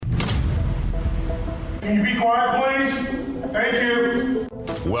Can you be quiet, please? Thank you.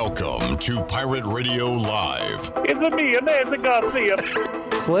 Welcome to Pirate Radio Live. It's me, Nancy Garcia.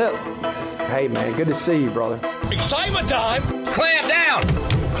 Clip. Hey, man, good to see you, brother. Excitement time! Clam down!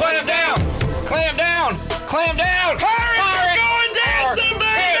 Clam down! Clam down! Clam down! Pirates are going dancing,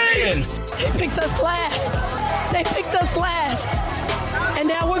 baby! They picked us last. They picked us last. And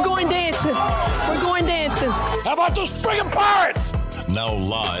now we're going dancing. We're going dancing. How about those friggin' Pirates? Now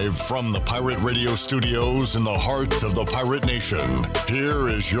live from the Pirate Radio studios in the heart of the Pirate Nation, here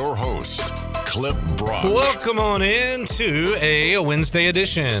is your host, Clip Brock. Welcome on in to a Wednesday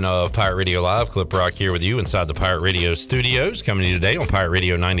edition of Pirate Radio Live. Clip Brock here with you inside the Pirate Radio studios, coming to you today on Pirate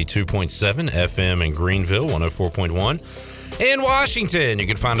Radio 92.7 FM in Greenville, 104.1 in Washington. You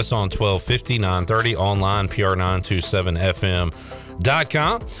can find us on 1250, 930, online,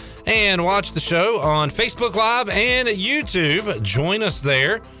 PR927FM.com. And watch the show on Facebook Live and YouTube. Join us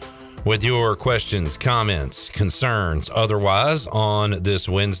there with your questions, comments, concerns, otherwise on this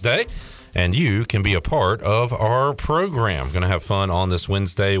Wednesday. And you can be a part of our program. Going to have fun on this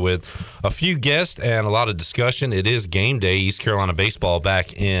Wednesday with a few guests and a lot of discussion. It is game day. East Carolina baseball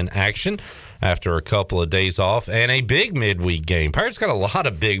back in action after a couple of days off and a big midweek game. Pirates got a lot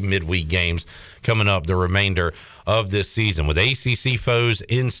of big midweek games coming up the remainder of this season with ACC foes,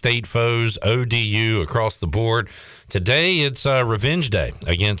 in-state foes, ODU across the board. Today, it's Revenge Day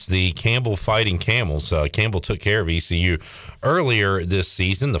against the Campbell Fighting Camels. Campbell took care of ECU earlier this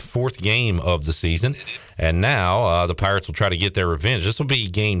season, the fourth game of the season, and now the Pirates will try to get their revenge. This will be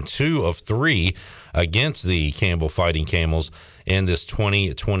game 2 of 3 against the Campbell Fighting Camels in this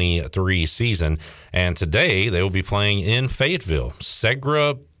 2023 season, and today they will be playing in Fayetteville,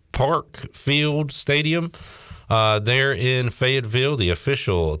 Segra Park Field Stadium. There in Fayetteville, the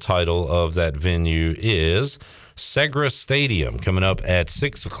official title of that venue is Segra Stadium. Coming up at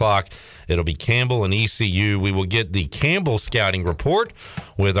 6 o'clock, it'll be Campbell and ECU. We will get the Campbell scouting report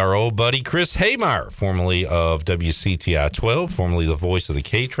with our old buddy Chris Hemeyer, formerly of WCTI 12, formerly the voice of the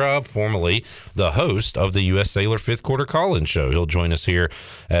K-Tribe, formerly the host of the U.S. Sailor Fifth Quarter Call-In Show. He'll join us here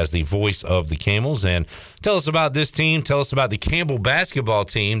as the voice of the Camels and tell us about this team, tell us about the Campbell basketball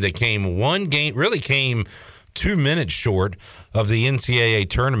team that came 2 minutes short of the NCAA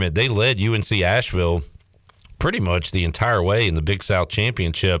tournament. They led UNC Asheville pretty much the entire way in the Big South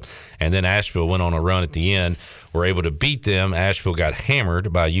Championship, and then Asheville went on a run at the end, were able to beat them. Asheville got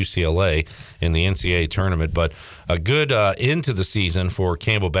hammered by UCLA in the NCAA tournament, but a good end to the season for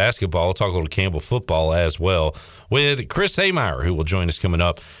Campbell basketball. We'll talk a little Campbell football as well with Chris Hemeyer, who will join us coming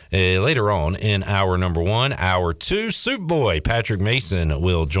up later on in hour number 1. Hour 2, Soup Boy Patrick Mason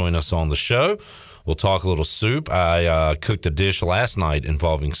will join us on the show. We'll talk a little soup. I cooked a dish last night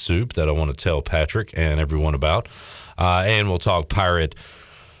involving soup that I want to tell Patrick and everyone about. And we'll talk Pirate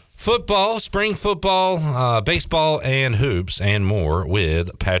football, spring football, baseball, and hoops, and more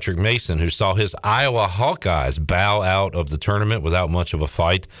with Patrick Mason, who saw his Iowa Hawkeyes bow out of the tournament without much of a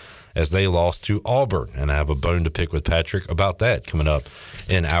fight as they lost to Auburn. And I have a bone to pick with Patrick about that coming up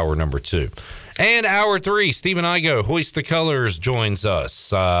in hour number 2. And hour 3, Stephen Igoe, Hoist the Colors, joins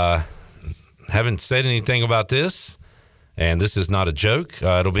us. Haven't said anything about this, and this is not a joke.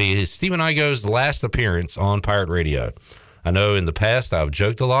 It'll be Stephen Igoe's last appearance on Pirate Radio. I know in the past I've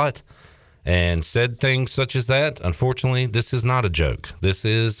joked a lot and said things such as that. Unfortunately, this is not a joke. This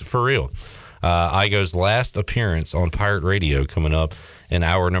is for real. Igoe's last appearance on Pirate Radio coming up in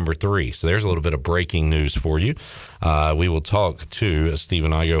hour number 3. So there's a little bit of breaking news for you. We will talk to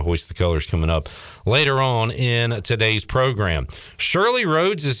Stephen Igoe, Hoist the Colors, coming up later on in today's program. Shirley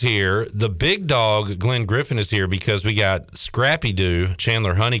Rhodes is here. The big dog, Glenn Griffin, is here because we got Scrappy Doo,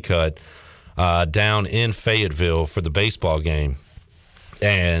 Chandler Honeycutt, down in Fayetteville for the baseball game.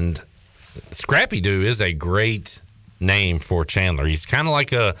 And Scrappy Doo is a great name for Chandler. He's kind of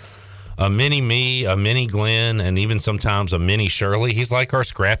like a mini me, a mini Glenn, and even sometimes a mini Shirley. He's like our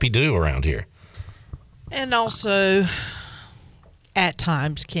Scrappy Doo around here. And also, at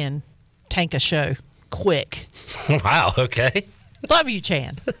times, can tank a show quick. Wow, okay. Love you,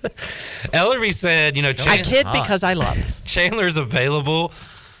 Chan. Ellerby said, I kid because I love. Chandler's available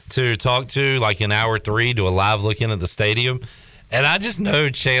to talk to like in hour 3, do a live look in at the stadium. And I just know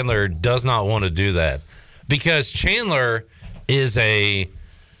Chandler does not want to do that because Chandler is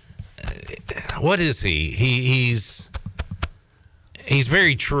what is he? He's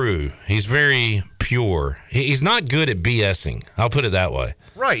very true. He's very pure. He's not good at BSing. I'll put it that way.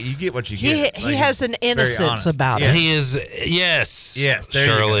 Right, you get what you get. He has an innocence about him. He is, yes,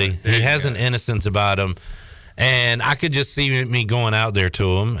 Shirley. He has an innocence about him. And I could just see me going out there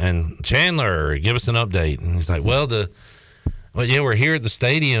to him and, Chandler, give us an update. And he's like, we're here at the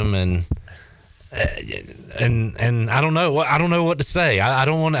stadium, and and I don't know what to say. I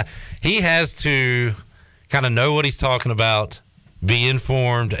don't want to. He has to kind of know what he's talking about, be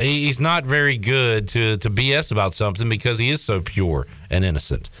informed. He's not very good to BS about something because he is so pure and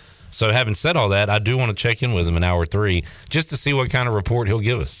innocent. So having said all that, I do want to check in with him in hour 3 just to see what kind of report he'll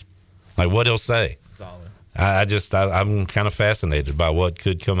give us, like what he'll say. Solid. I'm kind of fascinated by what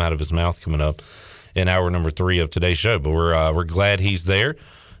could come out of his mouth coming up in hour number 3 of today's show. But we're glad he's there.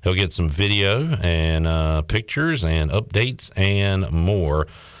 He'll get some video and pictures and updates and more.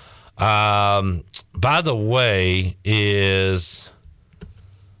 By the way, is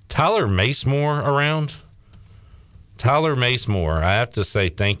Tyler Macemore around? Tyler Macemore, I have to say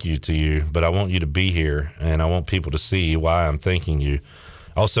thank you to you, but I want you to be here, and I want people to see why I'm thanking you.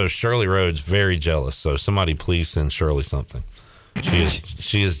 Also, Shirley Rhodes, very jealous, so somebody please send Shirley something.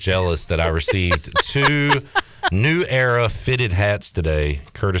 She is jealous that I received 2 New Era fitted hats today,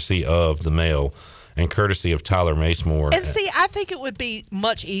 courtesy of the mail and courtesy of Tyler Macemore. And see, I think it would be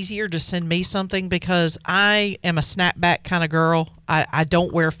much easier to send me something because I am a snapback kind of girl. I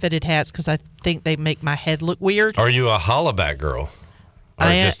don't wear fitted hats because I think they make my head look weird. Are you a hollaback girl or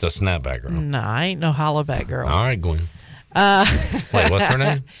just a snapback girl? No, I ain't no hollaback girl. All right, Gwen. Wait, what's her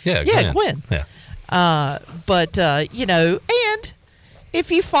name? Yeah, Gwen. Yeah. But, and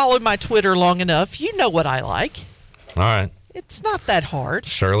if you follow my Twitter long enough, you know what I like. All right. It's not that hard.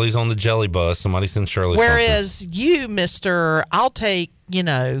 Shirley's on the jelly bus. Somebody send Shirley Whereas something. you, Mr., I'll take,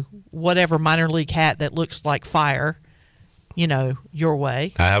 whatever minor league hat that looks like fire, your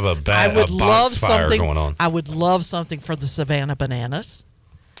way. I have a box fire going on. I would love something for the Savannah Bananas.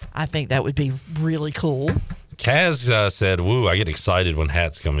 I think that would be really cool. Kaz said, woo, I get excited when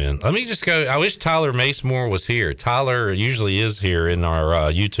hats come in. Let me just go. I wish Tyler Macemore was here. Tyler usually is here in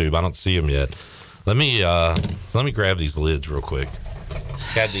our YouTube. I don't see him yet. Let me grab these lids real quick.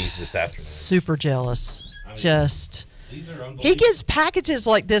 Got these this afternoon. Super jealous. He gets packages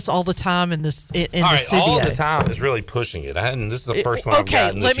like this all the time in the studio. All the time is really pushing it. This is the first one I've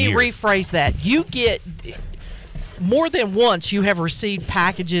gotten this year. Let me rephrase that. You get more than once you have received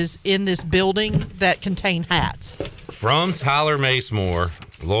packages in this building that contain hats. From Tyler Macemore,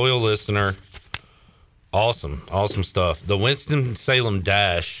 loyal listener. Awesome stuff. The Winston-Salem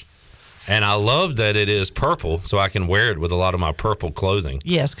Dash. And I love that it is purple, so I can wear it with a lot of my purple clothing.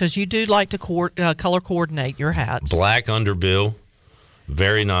 Yes, because you do like to color coordinate your hats. Black underbill,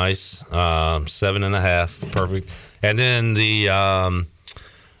 very nice, 7.5, perfect. And then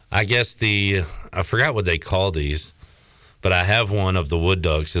I forgot what they call these, but I have one of the Wood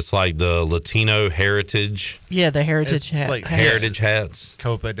Ducks. It's like the Latino heritage. Yeah, the heritage hat. Like heritage hats.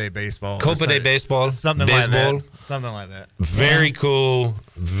 Copa de Baseball. Copa de Baseball. Something baseball. like that. Something like that. Very cool.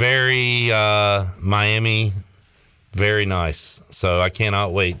 Very Miami. Very nice. So I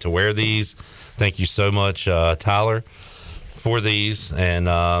cannot wait to wear these. Thank you so much, Tyler, for these. And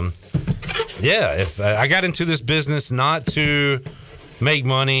if I got into this business not to make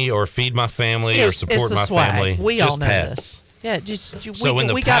money or feed my family or support my family. We just all know hats. this. Yeah, so when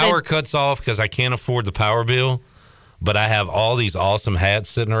the power cuts off because I can't afford the power bill, but I have all these awesome hats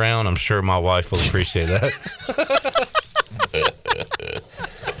sitting around, I'm sure my wife will appreciate that.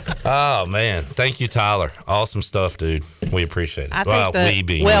 Oh man, thank you, Tyler. Awesome stuff, dude. We appreciate it.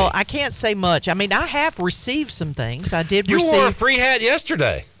 I can't say much. I mean, I have received some things. You wore a free hat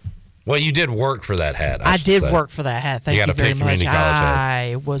yesterday. Well, you did work for that hat. I did work for that hat. Thank you very much.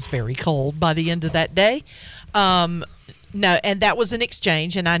 I hat. was very cold by the end of that day. No, and that was an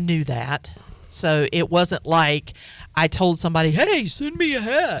exchange, and I knew that. So it wasn't like I told somebody, hey, send me a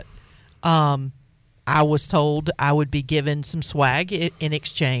hat. I was told I would be given some swag in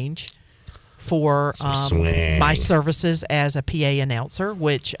exchange for my services as a PA announcer,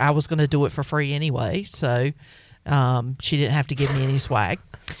 which I was going to do it for free anyway. So she didn't have to give me any swag.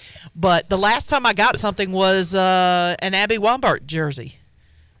 But the last time I got something was an Abby Wambach jersey.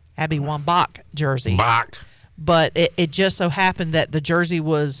 Bach. But it just so happened that the jersey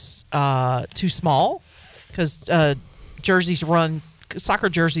was too small because soccer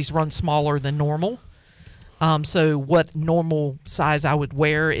jerseys run smaller than normal. So what normal size I would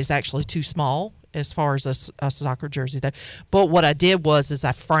wear is actually too small as far as a soccer jersey. But what I did was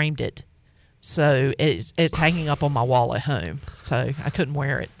I framed it. So it's hanging up on my wall at home. So I couldn't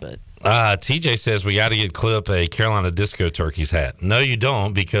wear it. But TJ says we got to get Clip a Carolina Disco Turkeys hat. No, you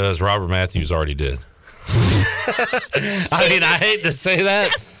don't, because Robert Matthews already did. I mean, I hate to say that.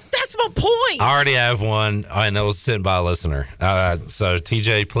 That's my point. I already have one, and it was sent by a listener. So,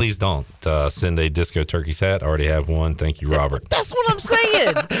 TJ, please don't send a Disco Turkeys hat. I already have one. Thank you, Robert. That's what I'm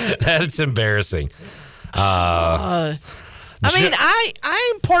saying. That's embarrassing. I mean,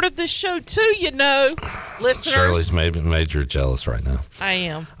 I am part of this show too, you know, listeners. Shirley's made you jealous right now. I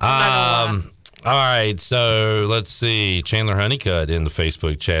am. I'm not gonna lie. All right, so let's see. Chandler Honeycutt in the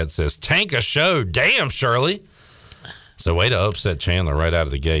Facebook chat says, "Tank a show, damn Shirley." So way to upset Chandler right out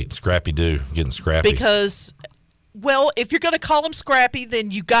of the gate. Scrappy Doo, getting scrappy. Because, well, if you're going to call him Scrappy, then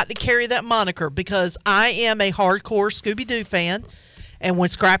you got to carry that moniker. Because I am a hardcore Scooby Doo fan, and when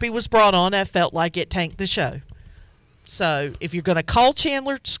Scrappy was brought on, I felt like it tanked the show. So if you're going to call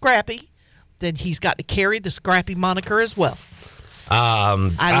Chandler Scrappy, then he's got to carry the Scrappy moniker as well. I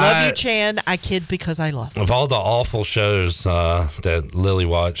love you, Chan. I kid because I love you. Of all the awful shows that Lily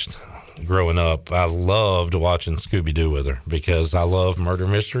watched growing up, I loved watching Scooby-Doo with her because I love murder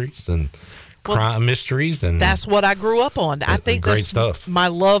mysteries and crime mysteries. And that's what I grew up on. I think great stuff. My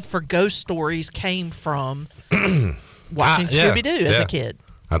love for ghost stories came from watching Scooby-Doo as a kid.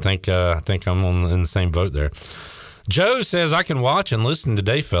 I think I'm in the same boat there. Joe says, I can watch and listen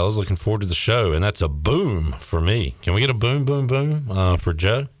today, fellas. Looking forward to the show. And that's a boom for me. Can we get a boom, boom, boom for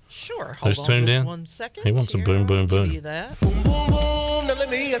Joe? Sure. Hold on tuned just in? 1 second. He wants a boom, boom, boom. Give you that. Boom, boom, boom. Now let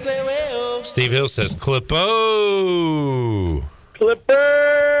me say well. Steve Hill says, Clippo.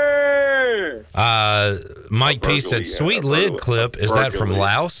 Clipper! Mike P said, sweet lid clip. Is that from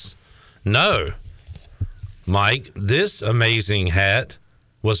Laos? No. Mike, this amazing hat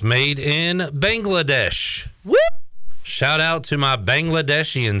was made in Bangladesh. Woo! Shout out to my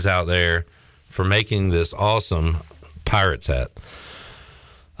Bangladeshians out there for making this awesome Pirates hat.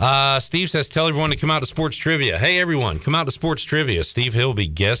 Steve says, tell everyone to come out to Sports Trivia. Hey, everyone, come out to Sports Trivia. Steve Hill will be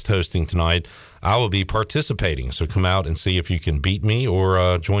guest hosting tonight. I will be participating. So come out and see if you can beat me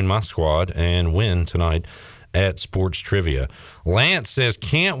or join my squad and win tonight at Sports Trivia. Lance says,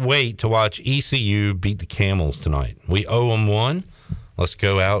 can't wait to watch ECU beat the Camels tonight. We owe them one. Let's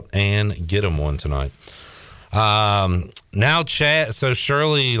go out and get them one tonight. Now Chad, so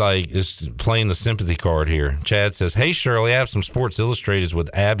Shirley is playing the sympathy card here. Chad says, hey Shirley, I have some Sports Illustrateds with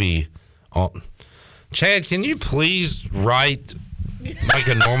Abby on. Chad, can you please write like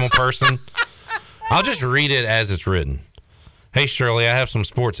a normal person? I'll just read it as it's written. Hey Shirley, I have some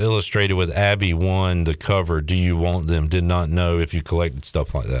Sports Illustrated with Abby won the cover. Do you want them? Did not know if you collected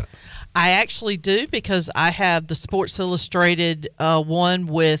stuff like that. I actually do because I have the Sports Illustrated one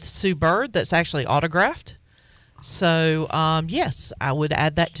with Sue Bird that's actually autographed. So, yes, I would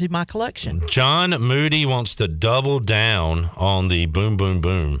add that to my collection. John Moody wants to double down on the boom, boom,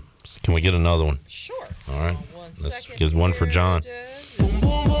 boom. Can we get another one? Sure. All right. Let's get one for John. Boom,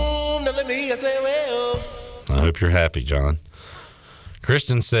 boom, boom. Now let me say well. I hope you're happy, John.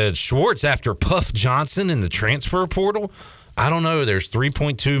 Kristen said, Schwartz after Puff Johnson in the transfer portal? I don't know. There's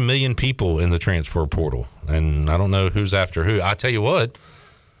 3.2 million people in the transfer portal, and I don't know who's after who. I tell you what.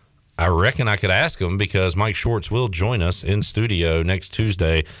 I reckon I could ask him because Mike Schwartz will join us in studio next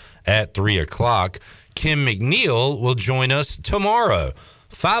Tuesday at 3 o'clock. Kim McNeil will join us tomorrow,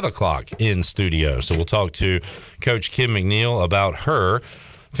 5 o'clock in studio. So we'll talk to Coach Kim McNeil about her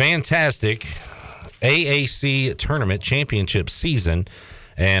fantastic AAC tournament championship season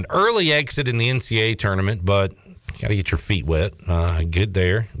and early exit in the NCAA tournament, but got to get your feet wet. Get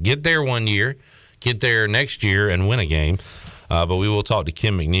there one year, get there next year and win a game. But we will talk to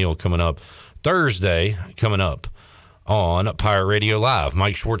Kim McNeil coming up Thursday, coming up on Pirate Radio Live.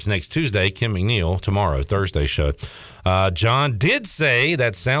 Mike Schwartz next Tuesday, Kim McNeil tomorrow, Thursday show. John did say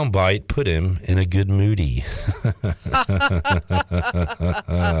that soundbite put him in a good moody.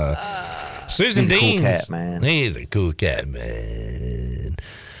 Susan Dean. Cool cat, man. He's a cool cat, man.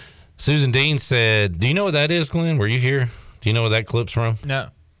 Susan Dean said, do you know what that is, Glenn? Were you here? Do you know what that clip's from? No.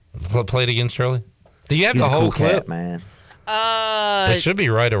 Play it again, Shirley. Do you have He's the a whole cool clip? cat, man. It should be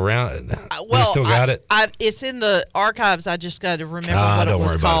right around. Well, you still got it? It's in the archives. I just got to remember what it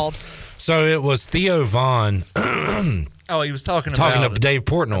was called. So it was Theo Vaughn. Oh, he was talking to Dave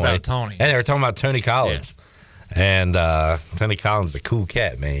Portnoy. About Tony. And they were talking about Tony Collins. Yeah. And Tony Collins is a cool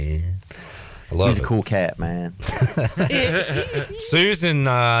cat, man. I love He's a cool cat, man. Susan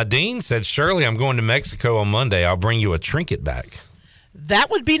Dean said, Shirley, I'm going to Mexico on Monday. I'll bring you a trinket back.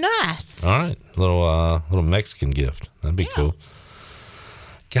 That would be nice. All right. Little Mexican gift. That'd be cool.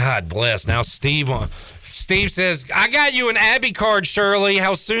 God bless. Now Steve says, I got you an Abby card, Shirley.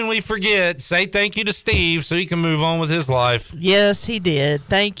 How soon we forget. Say thank you to Steve so he can move on with his life. Yes, he did.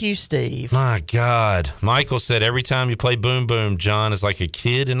 Thank you, Steve. My God. Michael said, every time you play Boom Boom, John is like a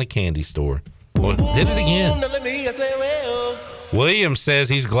kid in a candy store. Well, hit it again. William says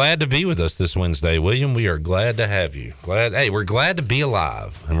he's glad to be with us this Wednesday. William, we are glad to have you. We're glad to be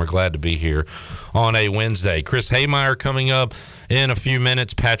alive, and we're glad to be here on a Wednesday. Chris Hemeyer coming up in a few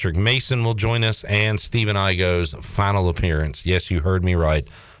minutes. Patrick Mason will join us, and Stephen Igoe's final appearance. Yes, you heard me right.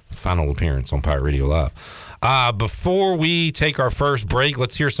 Final appearance on Pirate Radio Live. Before we take our first break,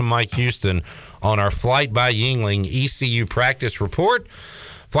 let's hear some Mike Houston on our Flight by Yuengling ECU practice report.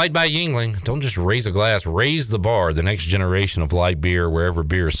 Flight by Yuengling, don't just raise a glass, raise the bar. The next generation of light beer, wherever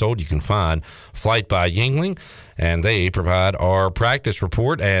beer is sold, you can find Flight by Yuengling, and they provide our practice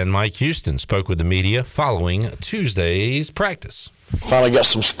report. And Mike Houston spoke with the media following Tuesday's practice. Finally got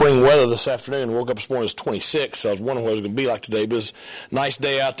some spring weather this afternoon. Woke up this morning, it was 26, so I was wondering what it was going to be like today, but it was a nice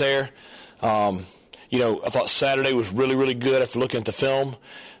day out there. I thought Saturday was really, really good after looking at the film.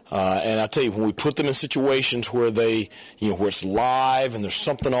 And I tell you, when we put them in situations where where it's live and there's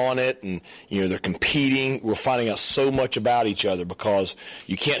something on it and, they're competing, we're finding out so much about each other because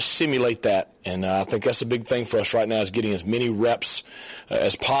you can't simulate that. And I think that's a big thing for us right now is getting as many reps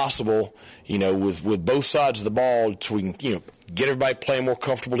as possible, with both sides of the ball so we can, get everybody playing more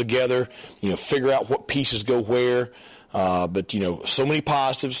comfortable together, figure out what pieces go where. But so many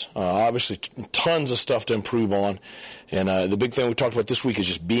positives, obviously tons of stuff to improve on. And the big thing we talked about this week is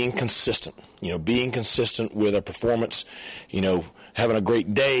just being consistent, being consistent with our performance, having a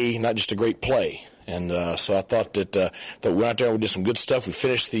great day, not just a great play. And so I thought that we went out there and we did some good stuff. We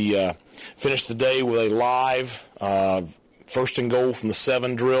finished the day with a live first and goal from the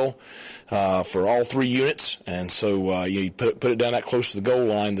 7 drill for all 3 units. And so you put it down that close to the goal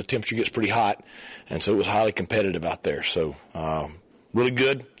line, the temperature gets pretty hot. And so it was highly competitive out there. So really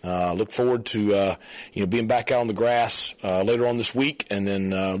good. Look forward to being back out on the grass later on this week, and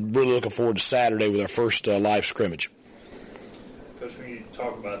then really looking forward to Saturday with our first live scrimmage. Coach, when you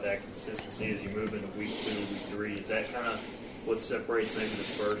talk about that consistency as you move into week 2, week 3, is that kind of what separates maybe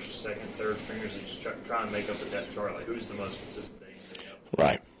the first, second, third stringers and just try and make up the depth chart? Like, who's the most consistent that you think of?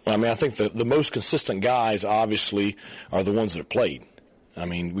 Right. I mean, I think the most consistent guys obviously are the ones that have played. I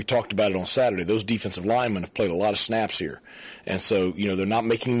mean, we talked about it on Saturday. Those defensive linemen have played a lot of snaps here. And so, they're not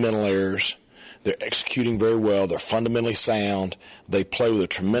making mental errors. They're executing very well. They're fundamentally sound. They play with a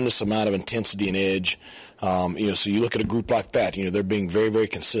tremendous amount of intensity and edge. So you look at a group like that, they're being very, very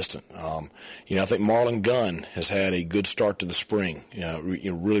consistent. I think Marlon Gunn has had a good start to the spring.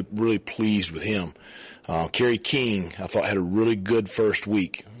 Really, really pleased with him. Kerry King, I thought, had a really good first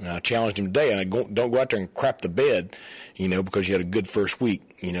week. I challenged him today, and I don't go out there and crap the bed, because you had a good first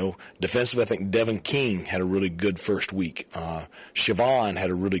week. Defensively, I think Devin King had a really good first week. Siobhan had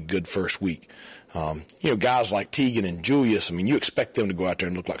a really good first week. Guys like Tegan and Julius, I mean, you expect them to go out there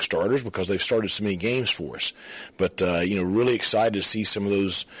and look like starters because they've started so many games for us. But, really excited to see some of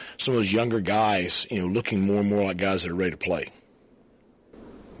those younger guys, looking more and more like guys that are ready to play.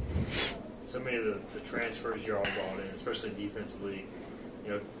 So many of the transfers you all brought in, especially defensively,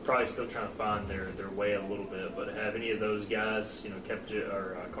 probably still trying to find their way a little bit. But have any of those guys, kept you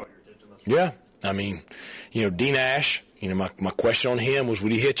or caught your attention? Yeah, I mean, Dean Ash. My question on him was,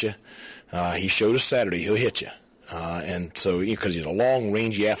 would he hit you? He showed us Saturday he'll hit you, and so because he's a long,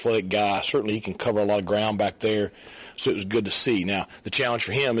 rangy, athletic guy, certainly he can cover a lot of ground back there. So it was good to see. Now the challenge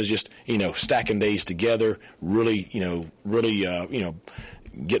for him is just stacking days together, really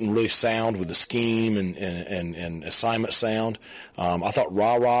getting really sound with the scheme and assignment sound. I thought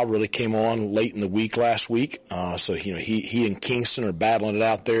Ra really came on late in the week last week. So he and Kingston are battling it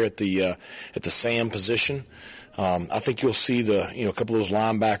out there at the Sam position. I think you'll see a couple of those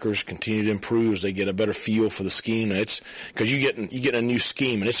linebackers continue to improve as they get a better feel for the scheme. It's because you get a new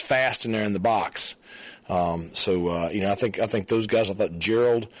scheme and it's fast in there in the box. I think those guys. I thought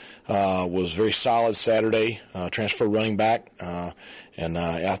Gerald was very solid Saturday, transfer running back, and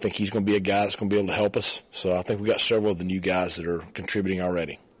I think he's going to be a guy that's going to be able to help us. So I think we got several of the new guys that are contributing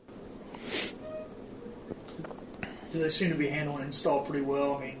already. Do they seem to be handling install pretty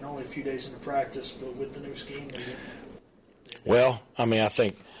well? I mean, only a few days into practice, but with the new scheme, is it? Well, I mean, I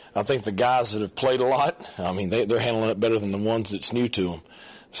think the guys that have played a lot, I mean, they're handling it better than the ones that's new to them.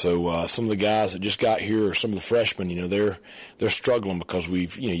 So some of the guys that just got here, or some of the freshmen, they're struggling because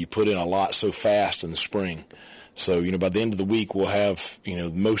you put in a lot so fast in the spring. So by the end of the week, we'll have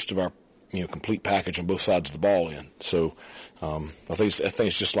most of our complete package on both sides of the ball in. So I think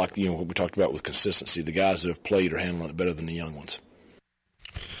it's just like what we talked about with consistency. The guys that have played are handling it better than the young ones.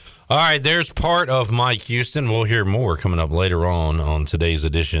 All right, there's part of Mike Houston. We'll hear more coming up later on today's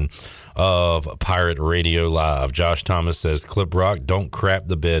edition of Pirate Radio Live. Josh Thomas says, Clip Rock, don't crap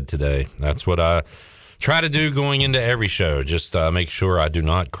the bed today. That's what I try to do going into every show. Just make sure I do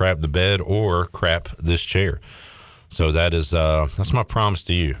not crap the bed or crap this chair. So that's my promise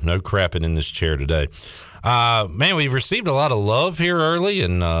to you. No crapping in this chair today. Man, we've received a lot of love here early,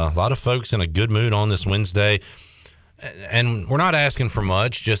 and a lot of folks in a good mood on this Wednesday. And we're not asking for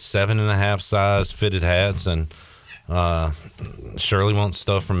much, just 7.5 size fitted hats. And Shirley wants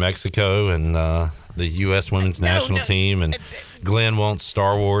stuff from Mexico and the U.S. women's national team. And Glenn wants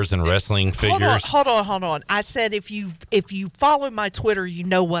Star Wars and wrestling figures. Hold on. I said if you follow my Twitter, you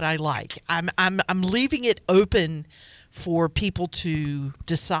know what I like. I'm leaving it open for people to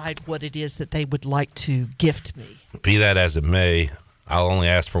decide what it is that they would like to gift me. Be that as it may, I'll only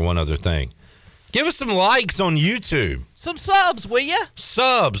ask for one other thing. Give us some likes on YouTube. Some subs, will ya?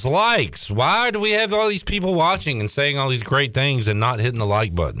 Subs, likes. Why do we have all these people watching and saying all these great things and not hitting the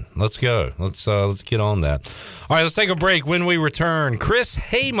like button? Let's go. Let's get on that. All right, let's take a break. When we return, Chris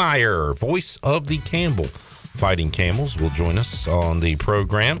Hemeyer, voice of the Campbell Fighting Camels, will join us on the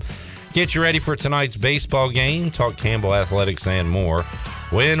program. Get you ready for tonight's baseball game, talk Campbell athletics and more.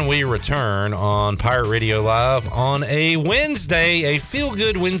 When we return on Pirate Radio Live on a Wednesday, a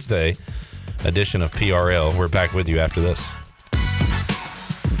feel-good Wednesday edition of PRL. We're back with you after this.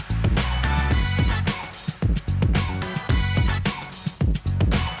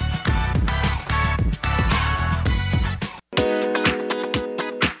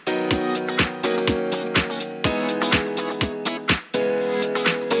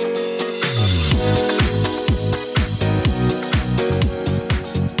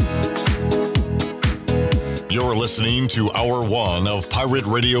 Listening to Hour 1 of Pirate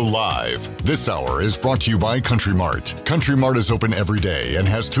Radio Live. This hour is brought to you by Country Mart. Country Mart is open every day and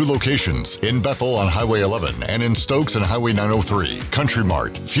has 2 locations, in Bethel on Highway 11 and in Stokes on Highway 903. Country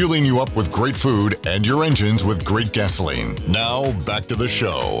Mart, fueling you up with great food and your engines with great gasoline. Now, back to the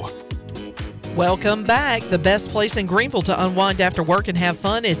show. Welcome back. The best place in Greenville to unwind after work and have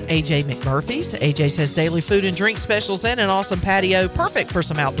fun is AJ McMurphy's. AJ's has daily food and drink specials and an awesome patio, perfect for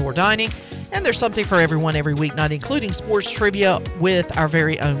some outdoor dining. And there's something for everyone every weeknight, including sports trivia with our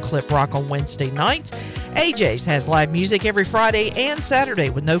very own Clip Rock on Wednesday nights. AJ's has live music every Friday and Saturday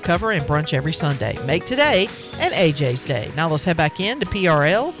with no cover and brunch every Sunday. Make today an AJ's Day. Now let's head back in to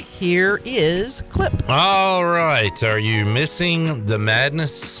PRL. Here is Clip. All right. Are you missing the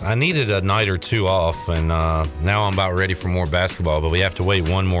madness? I needed a night or two off, and now I'm about ready for more basketball, but we have to wait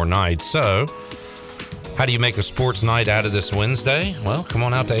one more night. So how do you make a sports night out of this Wednesday? Well, come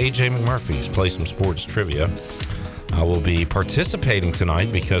on out to AJ McMurphy's, play some sports trivia. I will be participating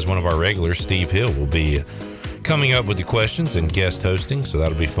tonight because one of our regulars, Steve Hill, will be coming up with the questions and guest hosting, so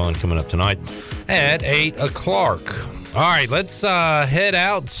that'll be fun coming up tonight at 8 o'clock. All right, let's head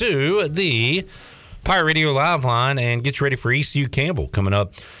out to the Pirate Radio Live line and get you ready for ECU Campbell coming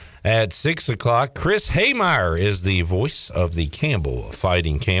up at 6 o'clock. Chris Hemeyer is the voice of the Campbell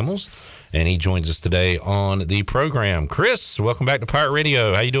Fighting Camels, and he joins us today on the program. Chris, welcome back to Pirate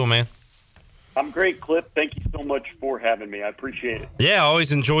Radio. How you doing, man? I'm great, Clip. Thank you so much for having me. I appreciate it. Yeah, I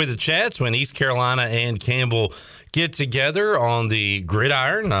always enjoy the chats when East Carolina and Campbell get together on the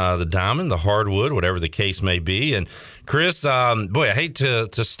gridiron, the diamond, the hardwood, whatever the case may be. And Chris, boy, I hate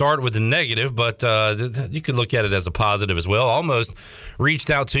to start with the negative, but you could look at it as a positive as well. Almost reached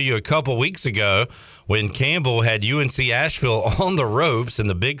out to you a couple weeks ago when Campbell had UNC Asheville on the ropes in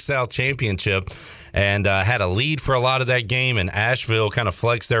the Big South Championship and had a lead for a lot of that game, and Asheville kind of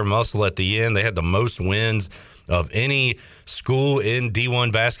flexed their muscle at the end. They had the most wins of any school in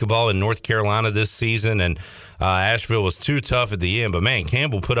D1 basketball in North Carolina this season, and Asheville was too tough at the end. But, man,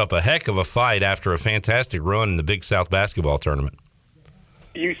 Campbell put up a heck of a fight after a fantastic run in the Big South basketball tournament.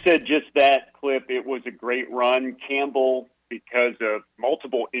 You said just that, Clip. It was a great run. Campbell, because of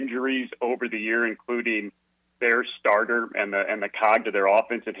multiple injuries over the year, including their starter and the cog to their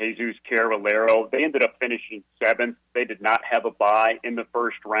offense and Jesus Carvalero, they ended up finishing 7th. They did not have a bye in the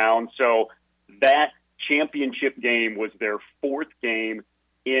first round. So that championship game was their 4th game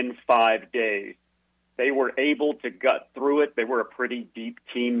in 5 days. They were able to gut through it. They were a pretty deep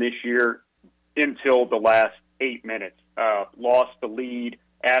team this year until the last 8 minutes. Lost the lead.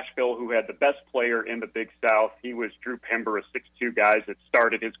 Asheville, who had the best player in the Big South, he was Drew Pember, a 6'2" guy that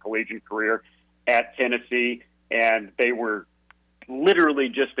started his collegiate career at Tennessee, and they were literally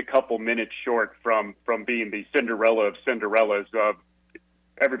just a couple minutes short from being the Cinderella of Cinderellas.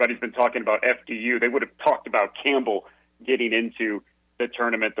 Everybody's been talking about FDU. They would have talked about Campbell getting into the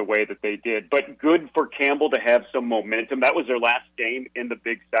tournament the way that they did. But good for Campbell to have some momentum. That was their last game in the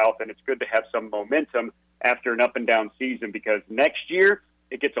Big South, and it's good to have some momentum after an up-and-down season because next year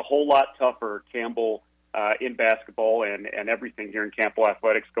it gets a whole lot tougher, Campbell, in basketball and everything here in Campbell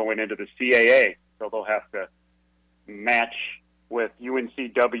Athletics going into the CAA. So they'll have to match with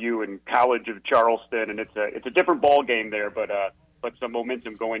UNCW and College of Charleston, and it's a different ball game there, but some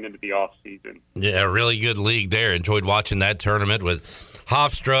momentum going into the off season. Yeah, really good league there. Enjoyed watching that tournament with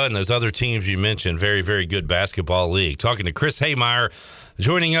Hofstra and those other teams you mentioned. Very, very good basketball league. Talking to Chris Hemeyer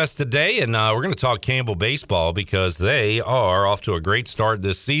joining us today, and we're going to talk Campbell baseball because they are off to a great start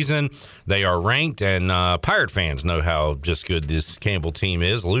this season. They are ranked, and Pirate fans know how just good this Campbell team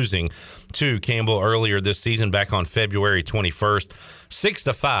is, losing to Campbell earlier this season back on February 21st,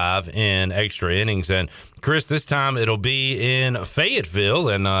 6-5 in extra innings. And Chris, this time it'll be in Fayetteville,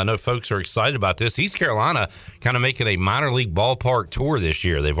 and I know folks are excited about this. East Carolina kind of making a minor league ballpark tour this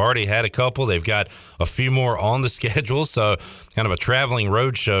year. They've already had a couple. They've got a few more on the schedule, so kind of a traveling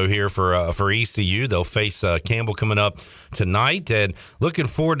road show here for ECU. They'll face Campbell coming up tonight, and looking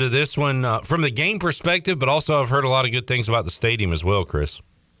forward to this one from the game perspective, but also I've heard a lot of good things about the stadium as well, Chris.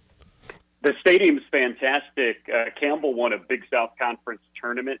 The stadium's fantastic. Campbell won a Big South Conference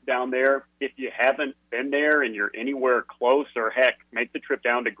tournament down there. If you haven't been there and you're anywhere close, or heck, make the trip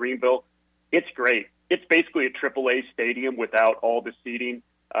down to Greenville, it's great. It's basically a AAA stadium without all the seating.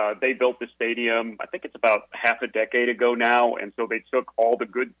 They built the stadium, I think it's about half a decade ago now, and so they took all the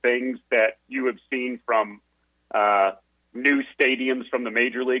good things that you have seen from new stadiums from the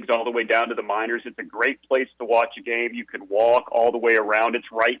major leagues all the way down to the minors. It's a great place to watch a game. You can walk all the way around.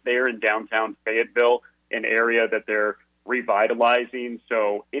 It's right there in downtown Fayetteville, an area that they're revitalizing.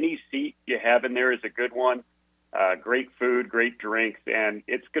 So any seat you have in there is a good one. Great food, great drinks, and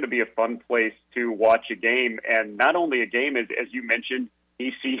it's going to be a fun place to watch a game. And not only a game, as you mentioned,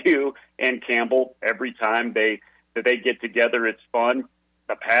 ECU and Campbell, every time they get together, it's fun.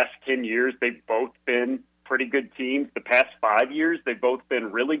 The past 10 years, they've both been pretty good teams. The past 5 years, they've both been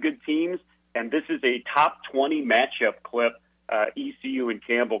really good teams, and this is a top 20 matchup clip, ECU and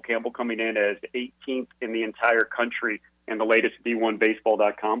Campbell. Campbell coming in as 18th in the entire country in the latest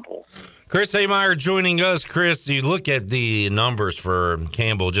D1Baseball.com poll. Chris Hemeyer joining us. Chris, you look at the numbers for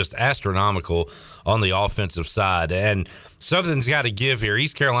Campbell, just astronomical on the offensive side, and something's got to give here.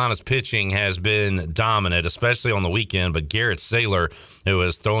 East Carolina's pitching has been dominant, especially on the weekend, but Garrett Saylor, who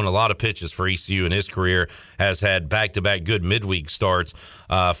has thrown a lot of pitches for ECU in his career, has had back-to-back good midweek starts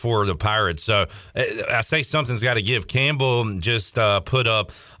for the Pirates. So I say something's got to give. Campbell just put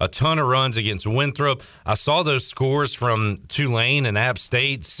up a ton of runs against Winthrop. I saw those scores from Tulane and App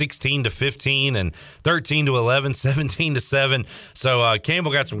State, 16-15 and 13-11, 17-7. So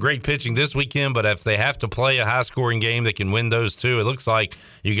Campbell got some great pitching this weekend, but if they have to play a high-scoring game, they can win those two. It looks like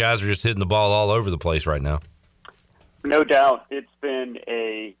you guys are just hitting the ball all over the place right now. No doubt. It's been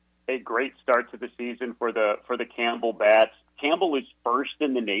a great start to the season for the Campbell bats. Campbell is first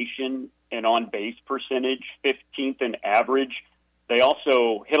in the nation in on-base percentage, 15th in average. They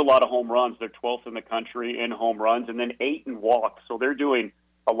also hit a lot of home runs. They're 12th in the country in home runs, and then 8 in walks. So they're doing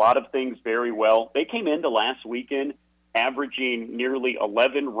a lot of things very well. They came into last weekend averaging nearly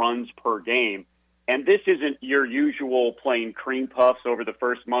 11 runs per game. And this isn't your usual playing cream puffs over the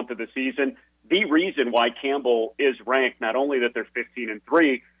first month of the season. The reason why Campbell is ranked, not only that they're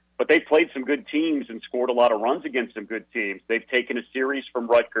 15-3, but they played some good teams and scored a lot of runs against some good teams. They've taken a series from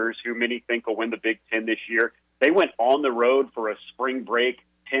Rutgers, who many think will win the Big Ten this year. They went on the road for a spring break,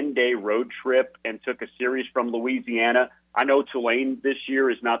 10-day road trip, and took a series from Louisiana. I know Tulane this year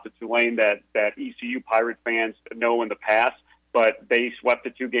is not the Tulane that ECU Pirate fans know in the past, but they swept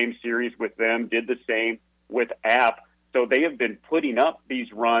a 2-game series with them, did the same with App. So they have been putting up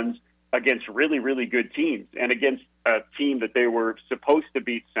these runs against really, really good teams. And against a team that they were supposed to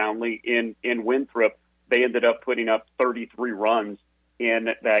beat soundly in Winthrop, they ended up putting up 33 runs in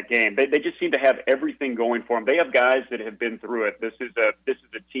that game. They just seem to have everything going for them. They have guys that have been through it. This is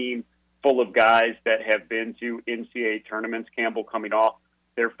a team full of guys that have been to NCAA tournaments. Campbell coming off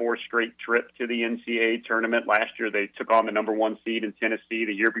their 4th straight trip to the NCAA tournament. Last year, they took on the number 1 seed in Tennessee.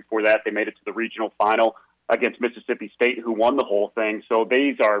 The year before that, they made it to the regional final against Mississippi State, who won the whole thing. So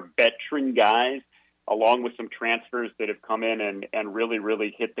these are veteran guys, along with some transfers that have come in and really,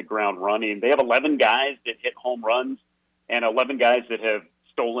 really hit the ground running. They have 11 guys that hit home runs and 11 guys that have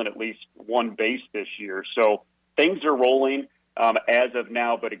stolen at least 1 base this year. So things are rolling as of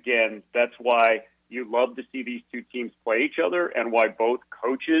now. But again, that's why you love to see these two teams play each other, and why both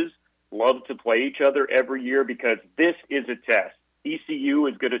coaches love to play each other every year, because this is a test. ECU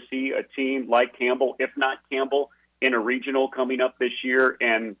is going to see a team like Campbell, if not Campbell, in a regional coming up this year,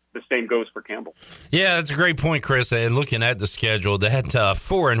 and the same goes for Campbell. Yeah, that's a great point, Chris. And looking at the schedule, that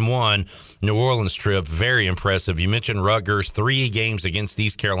 4-1 New Orleans trip, very impressive. You mentioned Rutgers, 3 games against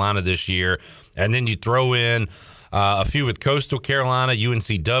East Carolina this year, and then you throw in a few with Coastal Carolina.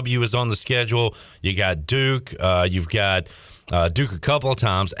 UNCW is on the schedule. You got Duke. You've got Duke a couple of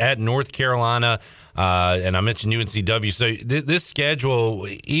times at North Carolina. And I mentioned UNCW. So this schedule,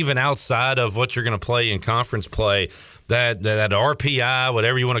 even outside of what you're going to play in conference play, that RPI,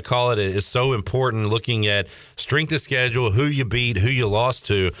 whatever you want to call it, is so important. Looking at strength of schedule, who you beat, who you lost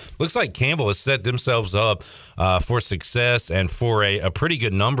to. Looks like Campbell has set themselves up for success and for a pretty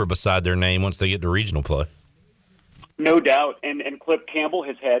good number beside their name once they get to regional play. No doubt. And Clip, Campbell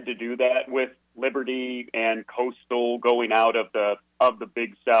has had to do that with Liberty and Coastal going out of the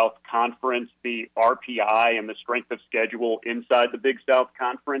Big South Conference. The RPI and the strength of schedule inside the Big South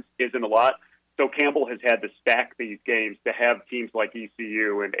Conference isn't a lot. So Campbell has had to stack these games to have teams like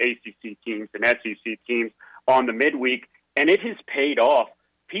ECU and ACC teams and SEC teams on the midweek, and it has paid off.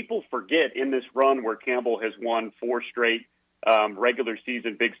 People forget in this run where Campbell has won 4 straight regular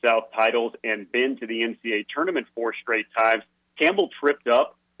season Big South titles and been to the NCAA tournament 4 straight times. Campbell tripped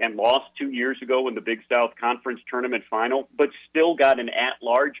up and lost 2 years ago in the Big South Conference tournament final, but still got an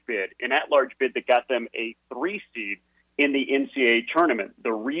at-large bid that got them a 3 seed in the NCAA tournament.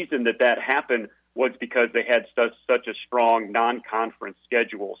 The reason that happened was because they had such a strong non-conference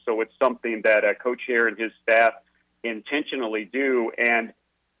schedule. So it's something that Coach Hare and his staff intentionally do. And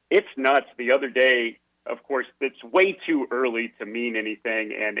it's nuts. The other day, of course, it's way too early to mean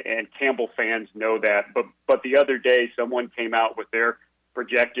anything, and Campbell fans know that. But the other day, someone came out with their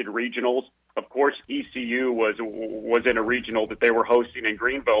projected regionals. Of course, ECU was in a regional that they were hosting in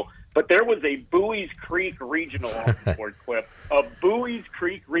Greenville, but there was a Bowie's Creek regional on the board, Clip. A Bowie's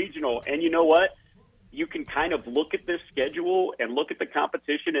Creek regional. And you know what? You can kind of look at this schedule and look at the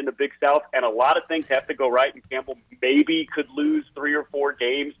competition in the Big South, and a lot of things have to go right, and Campbell maybe could lose 3 or 4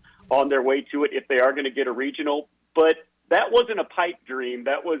 games on their way to it if they are going to get a regional. But that wasn't a pipe dream.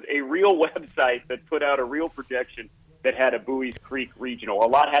 That was a real website that put out a real projection that had a Bowie's Creek regional. A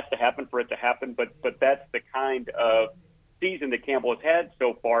lot has to happen for it to happen, but that's the kind of season that Campbell has had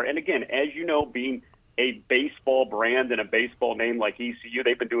so far. And again, as you know, being a baseball brand and a baseball name like ECU,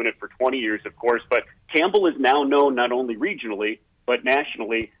 they've been doing it for 20 years, of course, but Campbell is now known not only regionally, but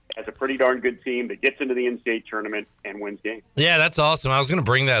nationally as a pretty darn good team that gets into the NCAA tournament and wins games. Yeah, that's awesome. I was going to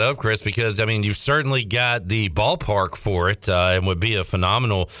bring that up, Chris, because, I mean, you've certainly got the ballpark for it and would be a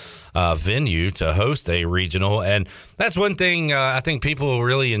phenomenal venue to host a regional. And that's one thing I think people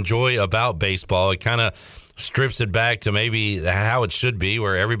really enjoy about baseball. It kind of strips it back to maybe how it should be,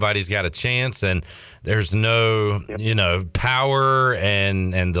 where everybody's got a chance and there's no, power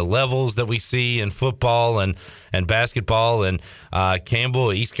and the levels that we see in football and basketball. And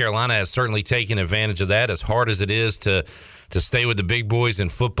Campbell, East Carolina, has certainly taken advantage of that. As hard as it is to stay with the big boys in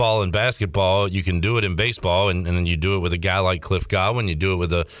football and basketball, you can do it in baseball, and then you do it with a guy like Cliff Godwin. You do it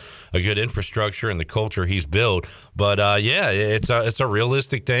with a good infrastructure and the culture he's built. But it's a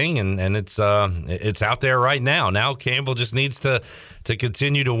realistic thing, and it's out there right now. Now Campbell just needs to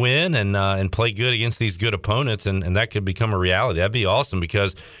continue to win and play good against these good opponents, and that could become a reality. That'd be awesome,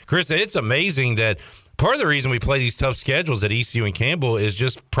 because Chris, it's amazing that part of the reason we play these tough schedules at ECU and Campbell is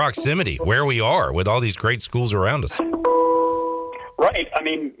just proximity, where we are with all these great schools around us. Right. I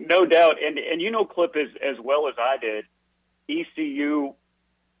mean, no doubt. And Clip, as well as I did, ECU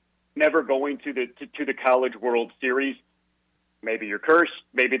never going to the College World Series. Maybe you're cursed.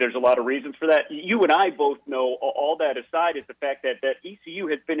 Maybe there's a lot of reasons for that. You and I both know, all that aside, is the fact that ECU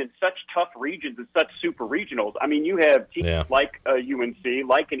has been in such tough regions and such super regionals. I mean, you have teams like UNC,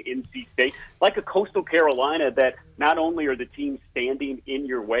 like an NC State, like a Coastal Carolina, that not only are the teams standing in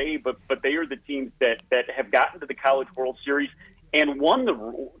your way, but they are the teams that have gotten to the College World Series and won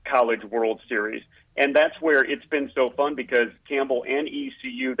the College World Series. And that's where it's been so fun, because Campbell and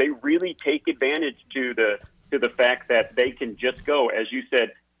ECU, they really take advantage to the fact that they can just go, as you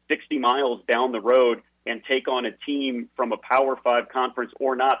said, 60 miles down the road and take on a team from a Power 5 conference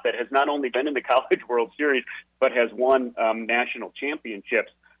or not, that has not only been in the College World Series, but has won national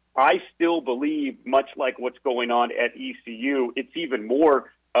championships. I still believe, much like what's going on at ECU, it's even more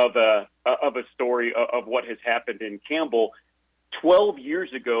of a story of what has happened in Campbell. 12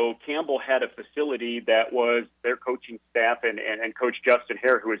 years ago, Campbell had a facility that was their coaching staff and Coach Justin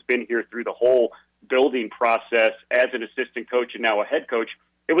Hare, who has been here through the whole building process as an assistant coach and now a head coach.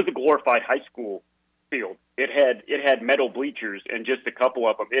 It was a glorified high school field. It had metal bleachers and just a couple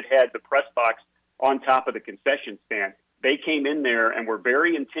of them. It had the press box on top of the concession stand. They came in there and were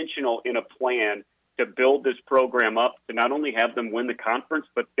very intentional in a plan to build this program up to not only have them win the conference,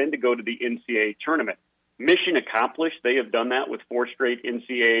 but then to go to the NCAA tournament. Mission accomplished. They have done that with 4 straight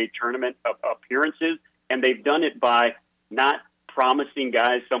NCAA tournament appearances, and they've done it by not promising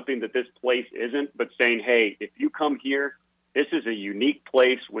guys something that this place isn't, but saying, hey, if you come here, this is a unique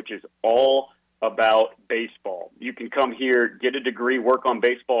place, which is all about baseball. You can come here, get a degree, work on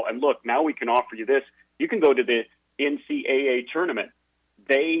baseball, and look, now we can offer you this. You can go to the NCAA tournament.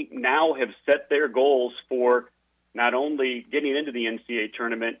 They now have set their goals for not only getting into the NCAA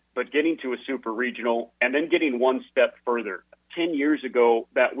tournament, but getting to a super regional and then getting one step further. 10 years ago,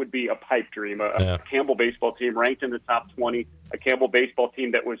 that would be a pipe dream. A Campbell baseball team ranked in the top 20, a Campbell baseball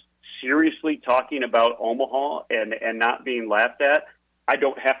team that was seriously talking about Omaha and not being laughed at. I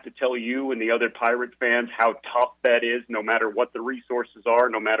don't have to tell you and the other Pirate fans how tough that is, no matter what the resources are,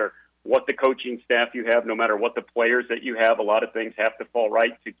 no matter what the coaching staff you have, no matter what the players that you have. A lot of things have to fall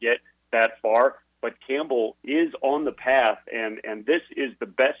right to get that far. But Campbell is on the path, and this is the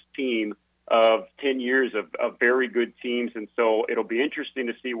best team of 10 years of very good teams, and so it'll be interesting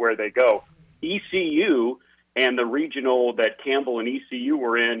to see where they go. ECU and the regional that Campbell and ECU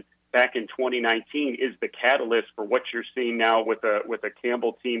were in back in 2019 is the catalyst for what you're seeing now with a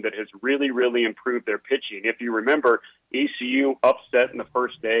Campbell team that has really, really improved their pitching. If you remember, ECU upset in the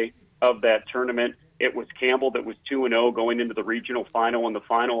first day of that tournament. It was Campbell that was 2-0 going into the regional final on the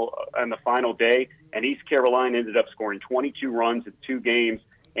final day, and East Carolina ended up scoring 22 runs in 2 games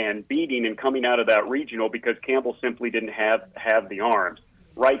and beating and coming out of that regional because Campbell simply didn't have the arms.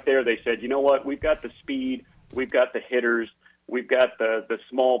 Right there, they said, you know what, we've got the speed, we've got the hitters, we've got the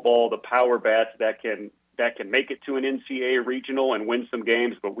small ball, the power bats that can make it to an NCAA regional and win some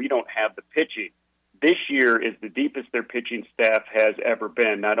games, but we don't have the pitching. This year is the deepest their pitching staff has ever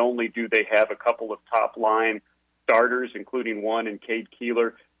been. Not only do they have a couple of top-line starters, including one in Cade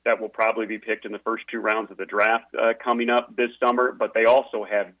Keeler, that will probably be picked in the first 2 rounds of the draft coming up this summer, but they also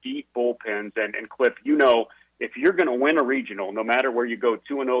have deep bullpens. And Cliff, you know, if you're going to win a regional, no matter where you go,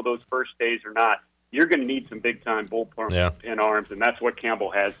 2-0 those first days or not, you're going to need some big-time bullpen in arms, and that's what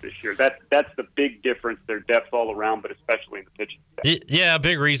Campbell has this year. That's the big difference, their depth all around, but especially in the pitching staff. Yeah, a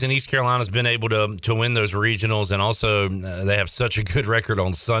big reason East Carolina's been able to win those regionals, and also they have such a good record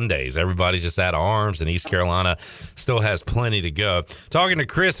on Sundays. Everybody's just out of arms, and East Carolina still has plenty to go. Talking to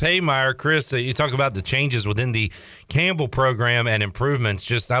Chris Hemeyer. Chris, you talk about the changes within the Campbell program and improvements.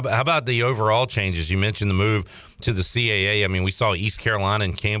 Just how about the overall changes? You mentioned the move to the CAA. I mean, we saw East Carolina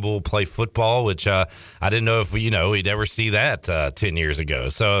and Campbell play football, which I didn't know if we'd ever see that 10 years ago.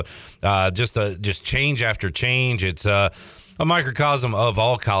 So just change after change. It's a microcosm of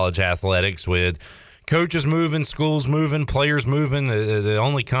all college athletics, with coaches moving, schools moving, players moving. The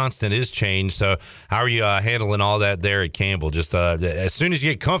only constant is change. So how are you handling all that there at Campbell? Just as soon as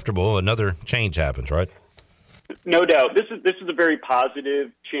you get comfortable, another change happens, right? No doubt. This is a very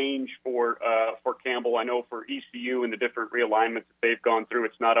positive change for Campbell. I know for ECU and the different realignments that they've gone through,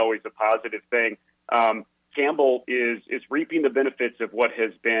 it's not always a positive thing. Campbell is reaping the benefits of what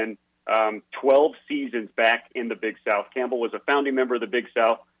has been 12 seasons back in the Big South. Campbell was a founding member of the Big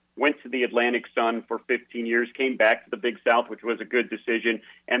South, went to the Atlantic Sun for 15 years, came back to the Big South, which was a good decision.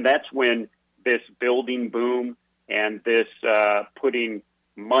 And that's when this building boom and this putting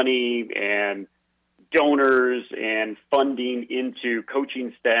money and donors and funding into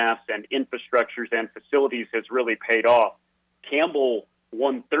coaching staffs and infrastructures and facilities has really paid off. Campbell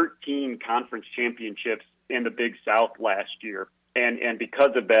won 13 conference championships in the Big South last year. And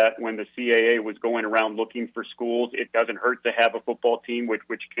because of that, when the CAA was going around looking for schools, it doesn't hurt to have a football team, which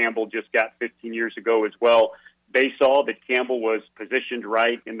Campbell just got 15 years ago as well. They saw that Campbell was positioned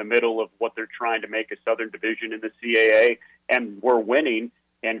right in the middle of what they're trying to make a Southern Division in the CAA, and were winning,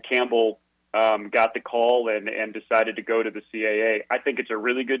 and Campbell got the call and decided to go to the CAA. I think it's a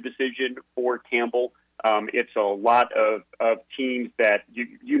really good decision for Campbell. It's a lot of teams that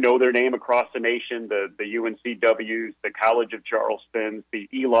you know their name across the nation, the UNCWs, the College of Charleston, the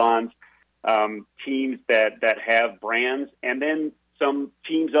Elons, teams that have brands, and then some